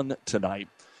 60-21 tonight.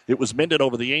 It was Minden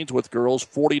over the Ainsworth girls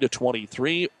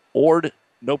 40-23. Ord,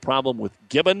 no problem with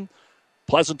Gibbon.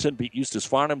 Pleasanton beat Eustis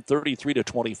Farnham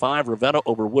 33-25. Ravenna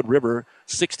over Wood River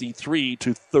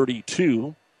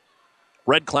 63-32.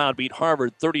 Red Cloud beat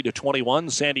Harvard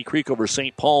 30-21. Sandy Creek over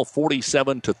St. Paul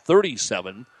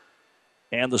 47-37.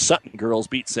 And the Sutton girls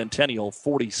beat Centennial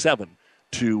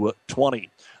 47-20.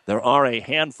 There are a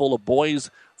handful of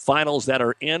boys finals that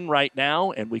are in right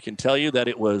now, and we can tell you that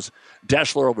it was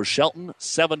Deschler over Shelton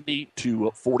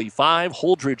 70-45.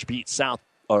 Holdridge beat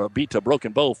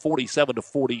Broken Bow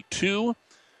 47-42.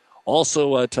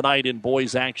 Also tonight in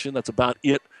boys action, that's about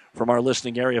it from our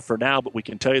listening area for now, but we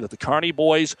can tell you that the Kearney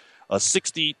boys, a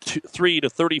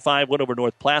 63-35 win over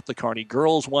North Platte. The Kearney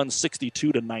girls won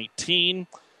 62-19.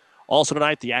 Also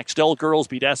tonight, the Axtell girls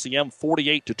beat SEM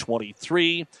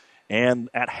 48-23. And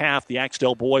at half, the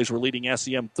Axtell boys were leading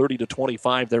SEM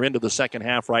 30-25. They're into the second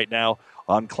half right now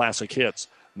on Classic Hits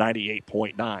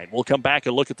 98.9. We'll come back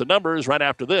and look at the numbers right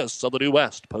after this on the New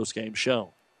West postgame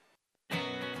show.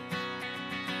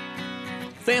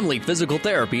 Family Physical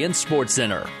Therapy and Sports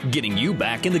Center, getting you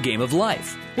back in the game of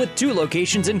life. With 2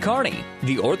 locations in Kearney,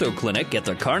 the Ortho Clinic at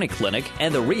the Kearney Clinic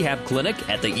and the Rehab Clinic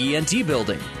at the ENT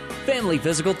Building. Family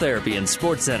Physical Therapy and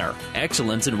Sports Center,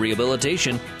 excellence in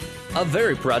rehabilitation. A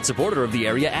very proud supporter of the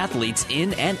area athletes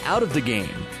in and out of the game.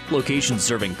 Locations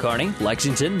serving Kearney,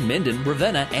 Lexington, Minden,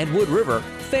 Ravenna, and Wood River.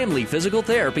 Family Physical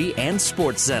Therapy and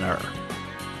Sports Center.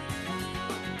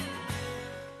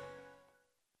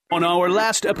 On our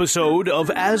last episode of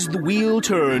As the Wheel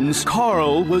Turns,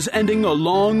 Carl was ending a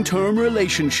long-term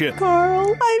relationship.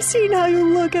 Carl, I've seen how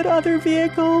you look at other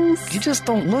vehicles. You just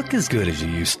don't look as good as you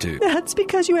used to. That's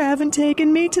because you haven't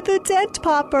taken me to the Dent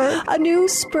Popper. A new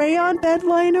spray-on bed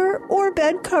liner or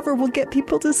bed cover will get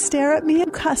people to stare at me,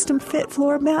 and custom-fit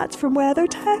floor mats from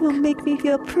WeatherTech will make me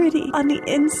feel pretty on the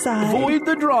inside. Avoid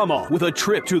the drama with a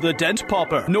trip to the Dent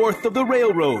Popper, north of the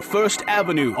railroad, 1st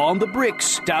Avenue, on the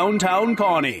Bricks, downtown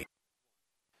Kearney.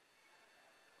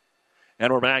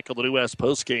 And we're back on the New West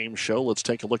postgame show. Let's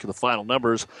take a look at the final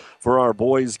numbers for our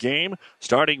boys' game.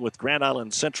 Starting with Grand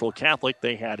Island Central Catholic,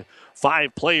 they had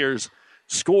 5 players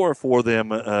score for them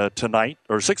tonight,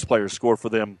 or 6 players score for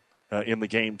them in the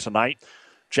game tonight.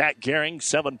 Jack Gehring,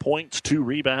 7 points, 2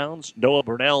 rebounds. Noah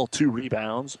Burnell, 2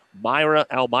 rebounds.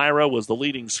 Almira was the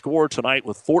leading scorer tonight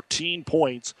with 14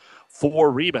 points,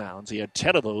 4 rebounds. He had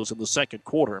 10 of those in the second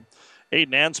quarter.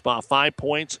 Aiden Anspaugh, 5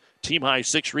 points, team high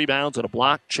 6 rebounds and a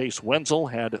block. Chase Wenzel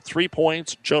had 3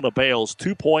 points. Jonah Bales,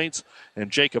 2 points.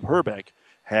 And Jacob Herbeck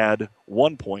had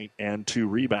 1 point and 2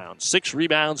 rebounds. 6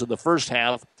 rebounds in the first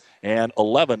half and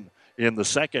 11 in the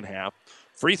second half.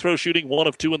 Free throw shooting, 1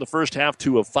 of 2 in the first half,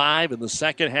 2 of 5 in the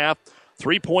second half.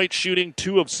 3-point shooting,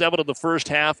 2 of 7 in the first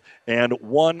half and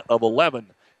 1 of 11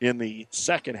 in the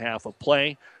second half of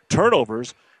play.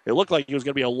 Turnovers, it looked like it was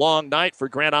going to be a long night for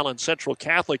Grand Island Central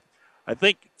Catholic. I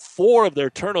think 4 of their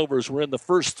turnovers were in the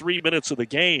first 3 minutes of the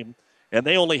game, and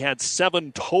they only had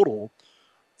 7 total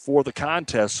for the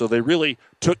contest. So they really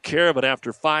took care of it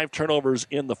after 5 turnovers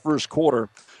in the first quarter,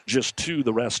 just 2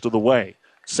 the rest of the way.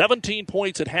 17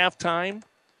 points at halftime.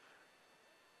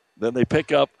 Then they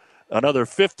pick up another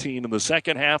 15 in the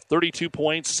second half, 32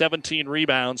 points, 17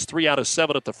 rebounds, 3 out of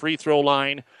 7 at the free throw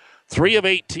line, 3 of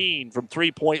 18 from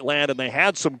three-point land, and they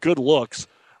had some good looks.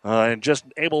 And just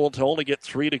able to only get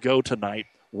 3 to go tonight.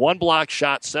 1 block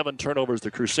shot, 7 turnovers.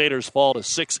 The Crusaders fall to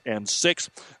 6-6.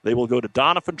 They will go to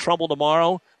Doniphan Trumbull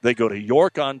tomorrow. They go to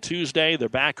York on Tuesday. They're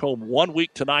back home 1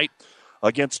 week tonight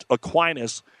against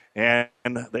Aquinas. And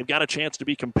they've got a chance to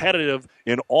be competitive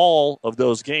in all of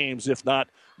those games, if not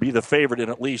be the favorite in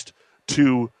at least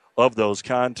 2 of those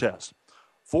contests.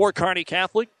 For Kearney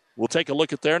Catholic, we'll take a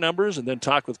look at their numbers and then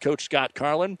talk with Coach Scott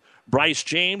Carlin. Bryce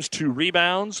James, 2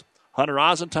 rebounds. Hunter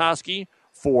Ozentoski,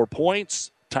 4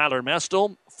 points. Tyler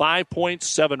Mestel, 5 points,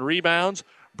 7 rebounds.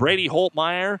 Brady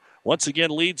Holtmeyer, once again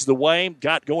leads the way.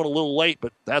 Got going a little late,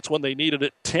 but that's when they needed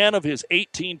it. 10 of his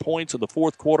 18 points in the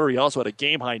fourth quarter. He also had a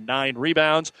game-high 9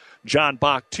 rebounds. John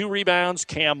Bach, 2 rebounds.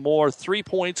 Cam Moore, 3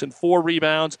 points and 4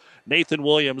 rebounds. Nathan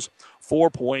Williams, 4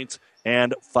 points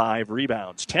and 5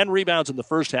 rebounds. 10 rebounds in the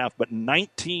first half, but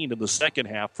 19 in the second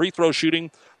half. Free throw shooting,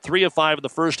 3 of 5 in the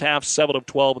first half, 7 of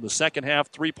 12 in the second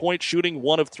half. 3-point shooting,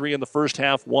 1 of 3 in the first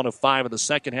half, 1 of 5 in the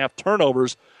second half.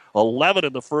 Turnovers, 11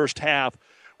 in the first half,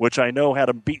 which I know had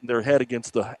them beating their head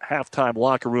against the halftime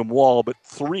locker room wall, but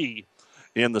 3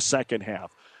 in the second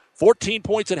half. 14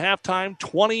 points at halftime,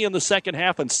 20 in the second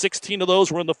half, and 16 of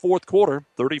those were in the fourth quarter.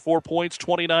 34 points,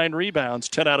 29 rebounds,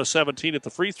 10 out of 17 at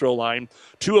the free throw line.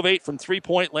 2 of 8 from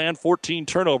three-point land, 14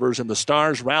 turnovers, and the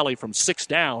Stars rally from 6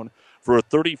 down for a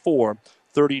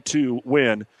 34-32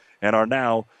 win and are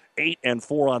now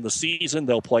 8-4 on the season.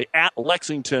 They'll play at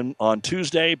Lexington on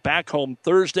Tuesday, back home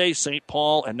Thursday, St.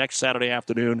 Paul, and next Saturday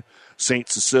afternoon, St.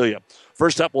 Cecilia.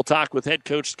 First up, we'll talk with head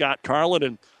coach Scott Carlin.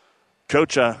 And,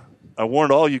 Coach, I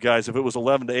warned all you guys if it was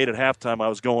 11-8 at halftime, I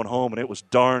was going home, and it was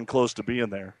darn close to being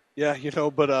there. Yeah,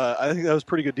 but I think that was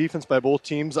pretty good defense by both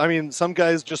teams. I mean, some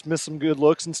guys just missed some good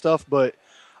looks and stuff, but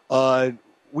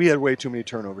we had way too many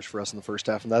turnovers for us in the first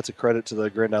half, and that's a credit to the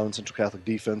Grand Island Central Catholic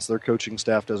defense. Their coaching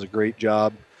staff does a great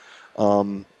job.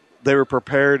 They were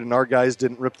prepared, and our guys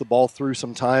didn't rip the ball through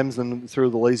sometimes and through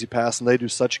the lazy pass, and they do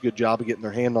such a good job of getting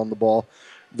their hand on the ball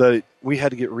that we had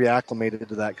to get reacclimated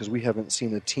to that because we haven't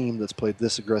seen a team that's played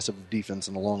this aggressive defense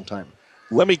in a long time.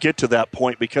 Let me get to that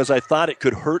point because I thought it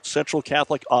could hurt Central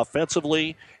Catholic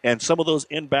offensively, and some of those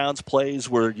inbounds plays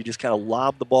where you just kind of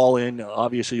lob the ball in.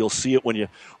 Obviously, you'll see it when you're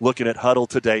looking at Huddle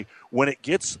today. When it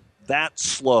gets that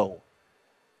slow,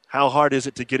 how hard is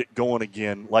it to get it going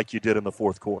again like you did in the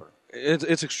fourth quarter?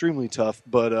 It's extremely tough,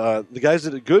 but the guys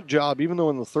did a good job. Even though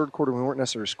in the third quarter we weren't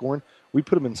necessarily scoring, we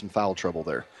put them in some foul trouble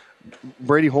there.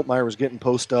 Brady Holtmeyer was getting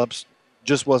post-ups,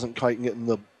 just wasn't quite getting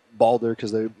the ball there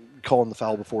because they call him the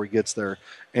foul before he gets there.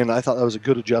 And I thought that was a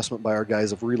good adjustment by our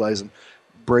guys of realizing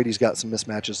Brady's got some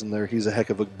mismatches in there. He's a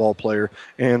heck of a ball player,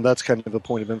 and that's kind of a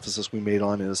point of emphasis we made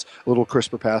on is a little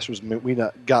crisper passers. We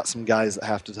got some guys that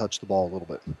have to touch the ball a little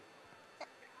bit.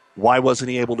 Why wasn't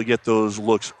he able to get those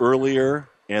looks earlier?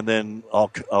 And then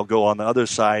I'll go on the other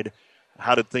side.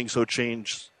 How did things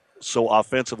change so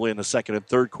offensively in the second and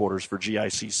third quarters for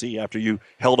GICC after you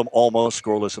held them almost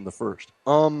scoreless in the first?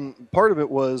 Part of it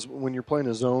was when you're playing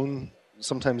a zone,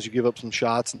 sometimes you give up some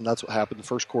shots, and that's what happened. The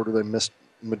first quarter, they missed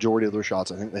the majority of their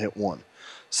shots. I think they hit 1.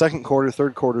 Second quarter,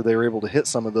 third quarter, they were able to hit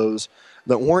some of those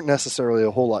that weren't necessarily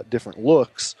a whole lot different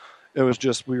looks. It was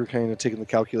just we were kind of taking the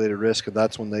calculated risk, and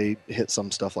that's when they hit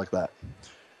some stuff like that.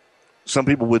 Some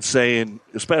people would say, and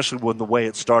especially when the way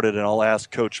it started, and I'll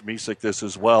ask Coach Misek this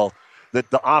as well, that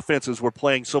the offenses were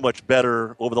playing so much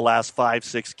better over the last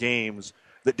 5-6 games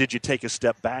that did you take a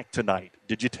step back tonight?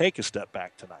 Did you take a step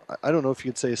back tonight? I don't know if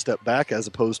you could say a step back as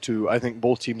opposed to I think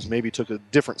both teams maybe took a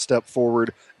different step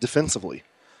forward defensively.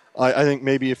 I think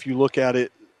maybe if you look at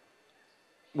it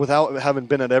without having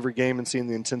been at every game and seeing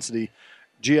the intensity,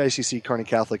 GICC Kearney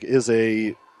Catholic is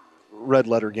a red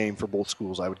letter game for both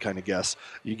schools, I would kind of guess.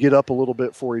 You get up a little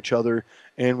bit for each other,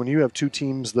 and when you have two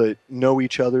teams that know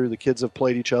each other, the kids have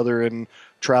played each other in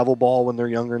travel ball when they're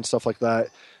younger and stuff like that,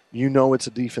 you know it's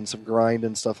a defensive grind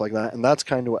and stuff like that, and that's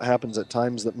kind of what happens at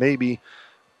times that maybe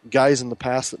guys in the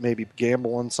past that maybe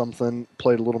gamble on something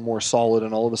played a little more solid,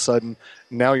 and all of a sudden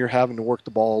now you're having to work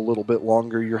the ball a little bit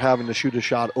longer. You're having to shoot a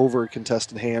shot over a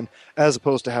contested hand as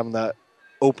opposed to having that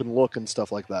open look and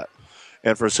stuff like that.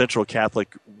 And for Central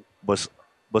Catholic,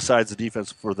 besides the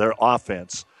defense, for their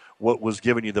offense, what was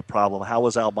giving you the problem? How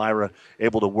was Elmira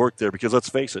able to work there? Because let's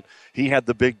face it, he had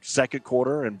the big second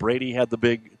quarter and Brady had the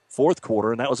big fourth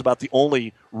quarter, and that was about the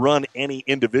only run any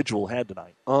individual had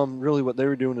tonight. Really what they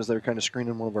were doing is they were kind of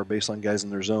screening one of our baseline guys in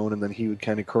their zone, and then he would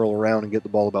kind of curl around and get the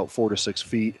ball about 4 to 6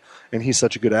 feet. And he's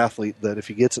such a good athlete that if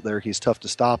he gets it there, he's tough to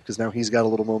stop because now he's got a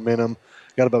little momentum,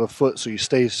 got about a foot, so you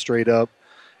stay straight up.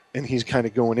 And he's kind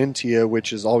of going into you,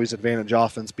 which is always advantage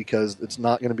offense because it's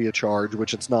not going to be a charge,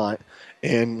 which it's not.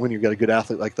 And when you've got a good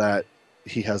athlete like that,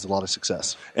 he has a lot of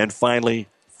success. And finally,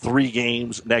 3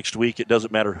 games next week. It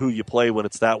doesn't matter who you play when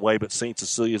it's that way, but St.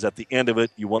 Cecilia's at the end of it.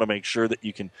 You want to make sure that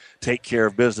you can take care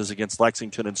of business against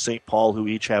Lexington and St. Paul, who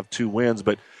each have 2 wins.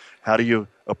 But how do you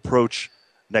approach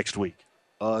next week?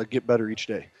 Get better each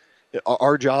day.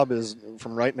 Our job is,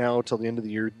 from right now till the end of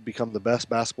the year, to become the best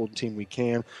basketball team we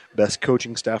can, best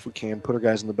coaching staff we can, put our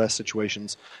guys in the best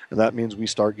situations, and that means we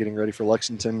start getting ready for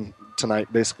Lexington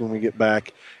tonight, basically when we get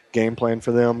back, game plan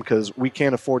for them, because we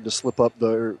can't afford to slip up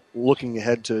looking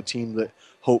ahead to a team that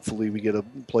hopefully we get a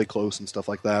play close and stuff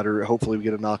like that, or hopefully we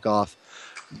get a knockoff.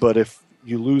 But if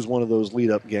you lose one of those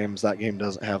lead-up games, that game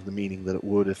doesn't have the meaning that it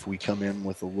would if we come in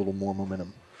with a little more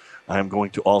momentum. I'm going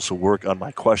to also work on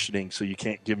my questioning so you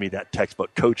can't give me that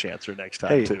textbook coach answer next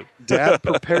time, too. Dad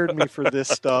prepared me for this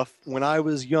stuff when I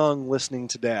was young listening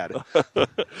to Dad.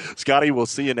 Scotty, we'll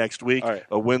see you next week. Right.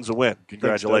 A win's a win.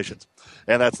 Congratulations.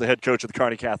 And that's the head coach of the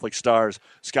Kearney Catholic Stars,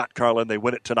 Scott Carlin. They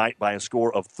win it tonight by a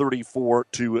score of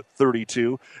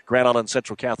 34-32. Grand Island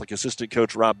Central Catholic assistant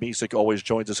coach Rob Misek always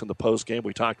joins us in the postgame.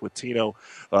 We talked with Tino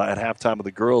at halftime of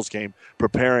the girls' game,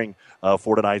 preparing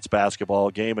for tonight's basketball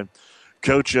game. And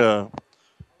Coach, in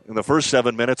the first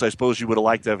 7 minutes, I suppose you would have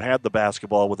liked to have had the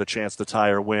basketball with a chance to tie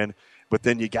or win, but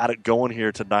then you got it going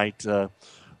here tonight.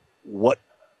 What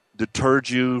deterred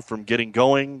you from getting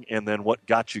going, and then what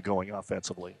got you going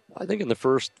offensively? I think in the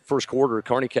first quarter,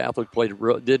 Kearney Catholic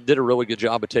did a really good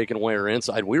job of taking away our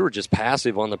inside. We were just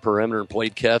passive on the perimeter and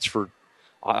played catch for,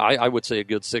 I would say, a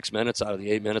good 6 minutes out of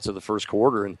the 8 minutes of the first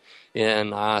quarter,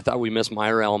 and I thought we missed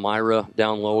Elmira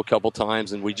down low a couple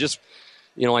times, and we just –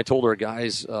 I told our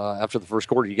guys after the first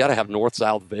quarter, you got to have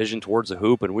north-south vision towards the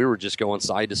hoop, and we were just going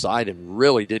side to side and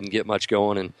really didn't get much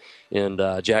going.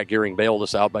 And Jack Gearing bailed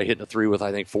us out by hitting a three with,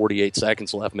 I think, 48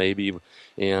 seconds left maybe,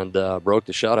 and broke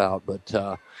the shutout.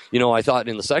 But, I thought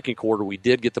in the second quarter we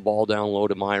did get the ball down low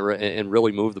to Myra and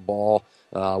really moved the ball,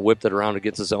 whipped it around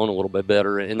against the zone a little bit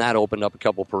better, and that opened up a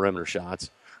couple perimeter shots.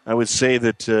 I would say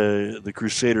that the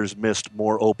Crusaders missed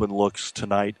more open looks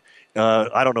tonight.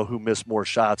 I don't know who missed more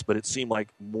shots, but it seemed like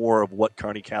more of what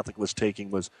Kearney Catholic was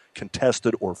taking was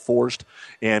contested or forced,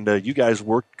 and you guys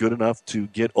worked good enough to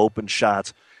get open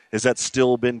shots. Has that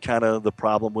still been kind of the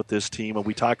problem with this team? And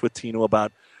we talked with Tino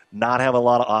about not having a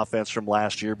lot of offense from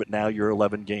last year, but now you're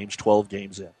 11 games, 12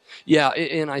 games in. Yeah,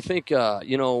 and I think,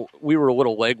 we were a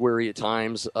little leg weary at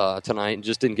times tonight and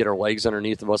just didn't get our legs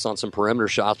underneath of us on some perimeter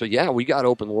shots. But, yeah, we got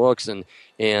open looks, and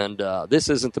this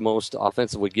isn't the most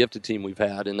offensively gifted team we've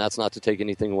had, and that's not to take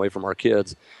anything away from our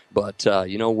kids. But,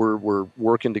 we're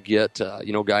working to get,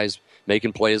 guys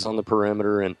making plays on the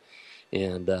perimeter, and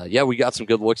we got some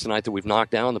good looks tonight that we've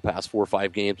knocked down the past 4 or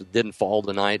 5 games. It didn't fall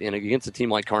tonight. And against a team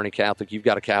like Kearney Catholic, you've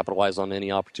got to capitalize on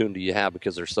any opportunity you have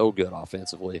because they're so good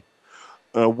offensively.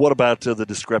 What about the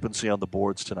discrepancy on the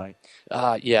boards tonight?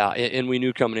 And we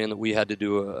knew coming in that we had to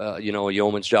do a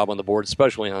yeoman's job on the board,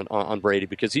 especially on Brady,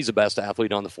 because he's the best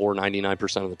athlete on the floor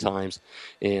 99% of the times.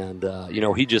 And,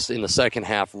 he just in the second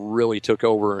half really took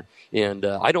over. And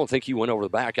I don't think he went over the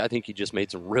back. I think he just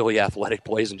made some really athletic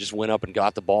plays and just went up and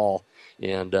got the ball.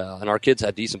 And our kids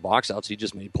had decent box outs. He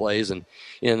just made plays. And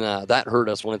that hurt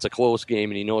us when it's a close game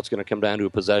and it's going to come down to a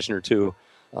possession or two.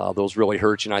 Those really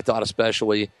hurt you. And I thought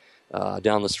especially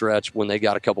down the stretch when they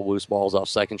got a couple loose balls off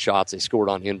second shots, they scored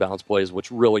on inbounds plays,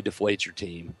 which really deflates your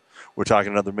team. We're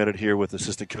talking another minute here with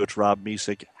assistant coach Rob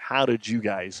Misek. How did you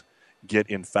guys get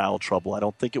in foul trouble? I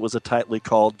don't think it was a tightly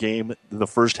called game. In the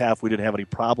first half, we didn't have any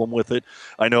problem with it.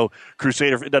 I know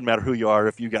Crusader, it doesn't matter who you are,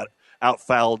 if you got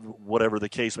out-fouled, whatever the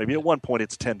case may be. At one point,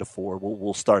 it's 10-4.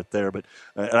 We'll start there. But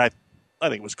and I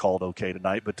think it was called okay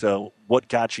tonight, but what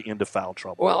got you into foul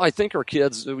trouble? Well, I think our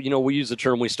kids, we use the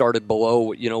term we started below.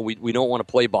 We don't want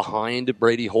to play behind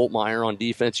Brady Holtmeyer on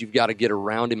defense. You've got to get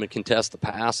around him and contest the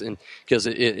pass. And because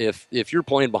if you're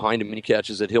playing behind him and he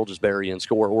catches it, he'll just bury you and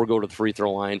score or go to the free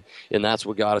throw line. And that's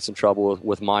what got us in trouble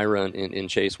with Myra and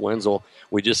Chase Wenzel.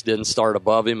 We just didn't start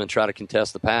above him and try to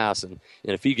contest the pass. And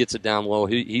if he gets it down low,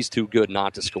 he's too good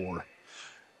not to score.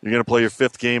 You're going to play your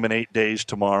 5th game in 8 days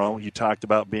tomorrow. You talked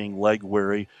about being leg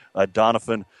weary.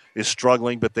 Donovan is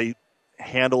struggling, but they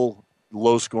handle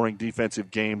low-scoring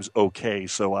defensive games okay.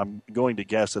 So I'm going to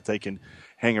guess that they can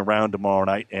hang around tomorrow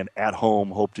night and at home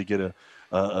hope to get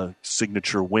a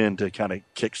signature win to kind of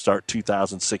kickstart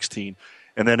 2016.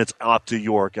 And then it's up to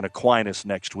York and Aquinas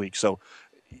next week. So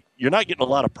you're not getting a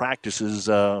lot of practices.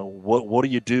 What do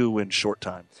you do in short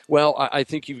time? Well, I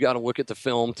think you've got to look at the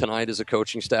film tonight as a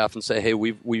coaching staff and say, hey,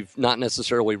 we've not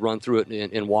necessarily run through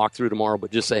it and walk through tomorrow, but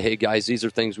just say, hey, guys, these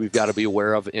are things we've got to be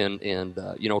aware of and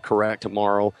correct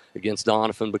tomorrow against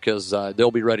Donovan because they'll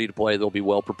be ready to play. They'll be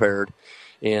well prepared.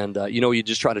 And, you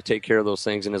just try to take care of those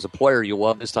things. And as a player, you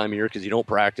love this time of year because you don't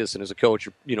practice. And as a coach,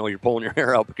 you're pulling your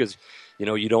hair out because,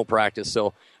 you don't practice.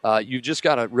 So you just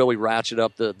got to really ratchet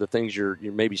up the things you're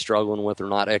maybe struggling with or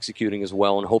not executing as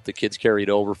well and hope the kids carry it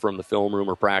over from the film room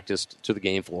or practice to the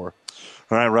game floor.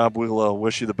 All right, Rob, we'll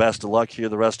wish you the best of luck here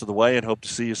the rest of the way and hope to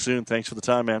see you soon. Thanks for the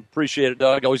time, man. Appreciate it,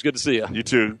 Doug. Always good to see you. You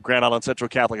too. Grand Island Central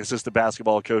Catholic assistant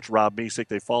basketball coach Rob Misek.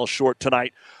 They fall short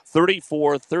tonight,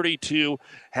 34-32.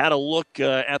 Had a look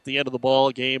at the end of the ball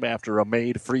game after a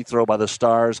made free throw by the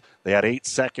Stars. They had 8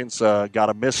 seconds, got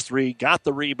a missed three, got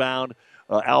the rebound,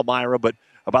 Elmira, but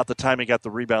about the time he got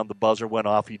the rebound, the buzzer went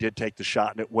off. He did take the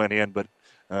shot, and it went in, but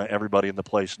everybody in the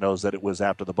place knows that it was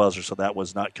after the buzzer, so that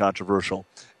was not controversial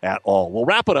at all. We'll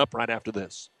wrap it up right after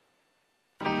this.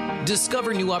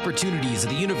 Discover new opportunities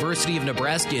at the University of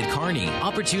Nebraska at Kearney.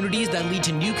 Opportunities that lead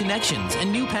to new connections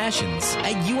and new passions.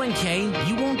 At UNK,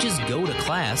 you won't just go to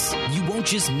class. You won't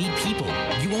just meet people.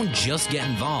 You won't just get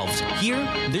involved. Here,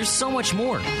 there's so much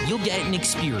more. You'll get an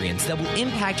experience that will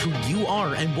impact who you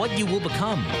are and what you will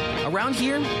become. Around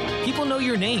here, people know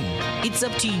your name. It's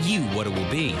up to you what it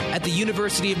will be. At the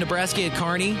University of Nebraska at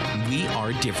Kearney, we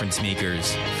are difference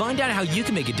makers. Find out how you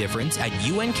can make a difference at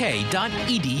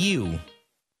unk.edu.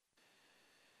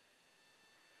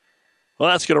 Well,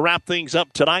 that's going to wrap things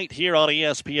up tonight here on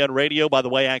ESPN Radio. By the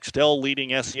way, Axtell leading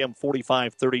SEM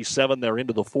 45-37. They're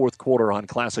into the fourth quarter on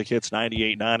Classic Hits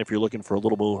 98.9 if you're looking for a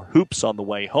little more hoops on the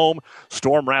way home.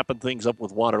 Storm wrapping things up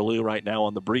with Waterloo right now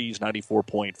on the Breeze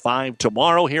 94.5.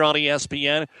 Tomorrow here on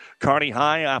ESPN, Kearney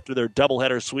High after their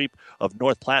doubleheader sweep of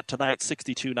North Platte tonight,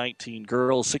 62-19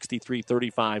 girls,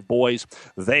 63-35 boys.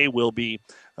 They will be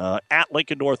at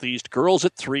Lincoln Northeast. Girls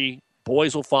at 3.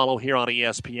 Boys will follow here on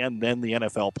ESPN, then the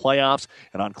NFL playoffs.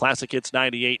 And on Classic Hits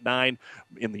 98.9,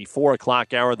 in the 4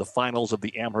 o'clock hour, the finals of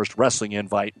the Amherst Wrestling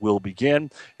Invite will begin.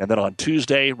 And then on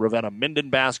Tuesday, Ravenna-Minden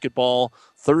basketball.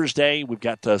 Thursday, we've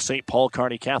got St. Paul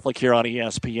Kearney Catholic here on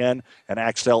ESPN and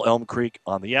Axtell Elm Creek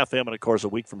on the FM. And, of course, a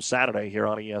week from Saturday here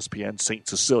on ESPN, St.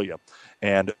 Cecilia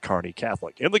and Kearney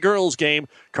Catholic. In the girls' game,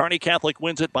 Kearney Catholic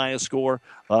wins it by a score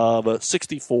of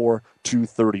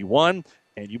 64-31.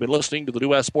 And you've been listening to the New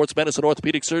West Sports Medicine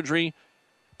Orthopedic Surgery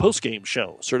post-game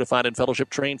show. Certified and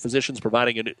fellowship-trained physicians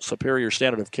providing a superior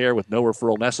standard of care with no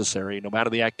referral necessary. No matter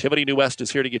the activity, New West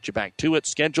is here to get you back to it.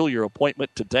 Schedule your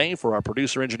appointment today. For our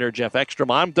producer-engineer, Jeff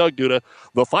Ekstrom, I'm Doug Duda.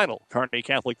 The final, Kearney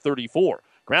Catholic 34,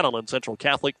 Grand Island Central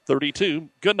Catholic 32.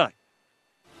 Good night.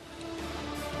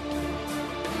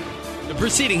 The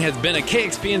proceeding has been a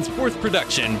KXPN Sports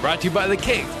production brought to you by the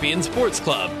KXPN Sports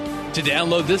Club. To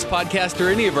download this podcast or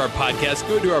any of our podcasts,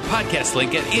 go to our podcast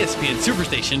link at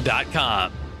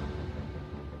ESPNSuperstation.com.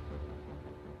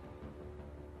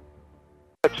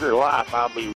 That's your life. I'll be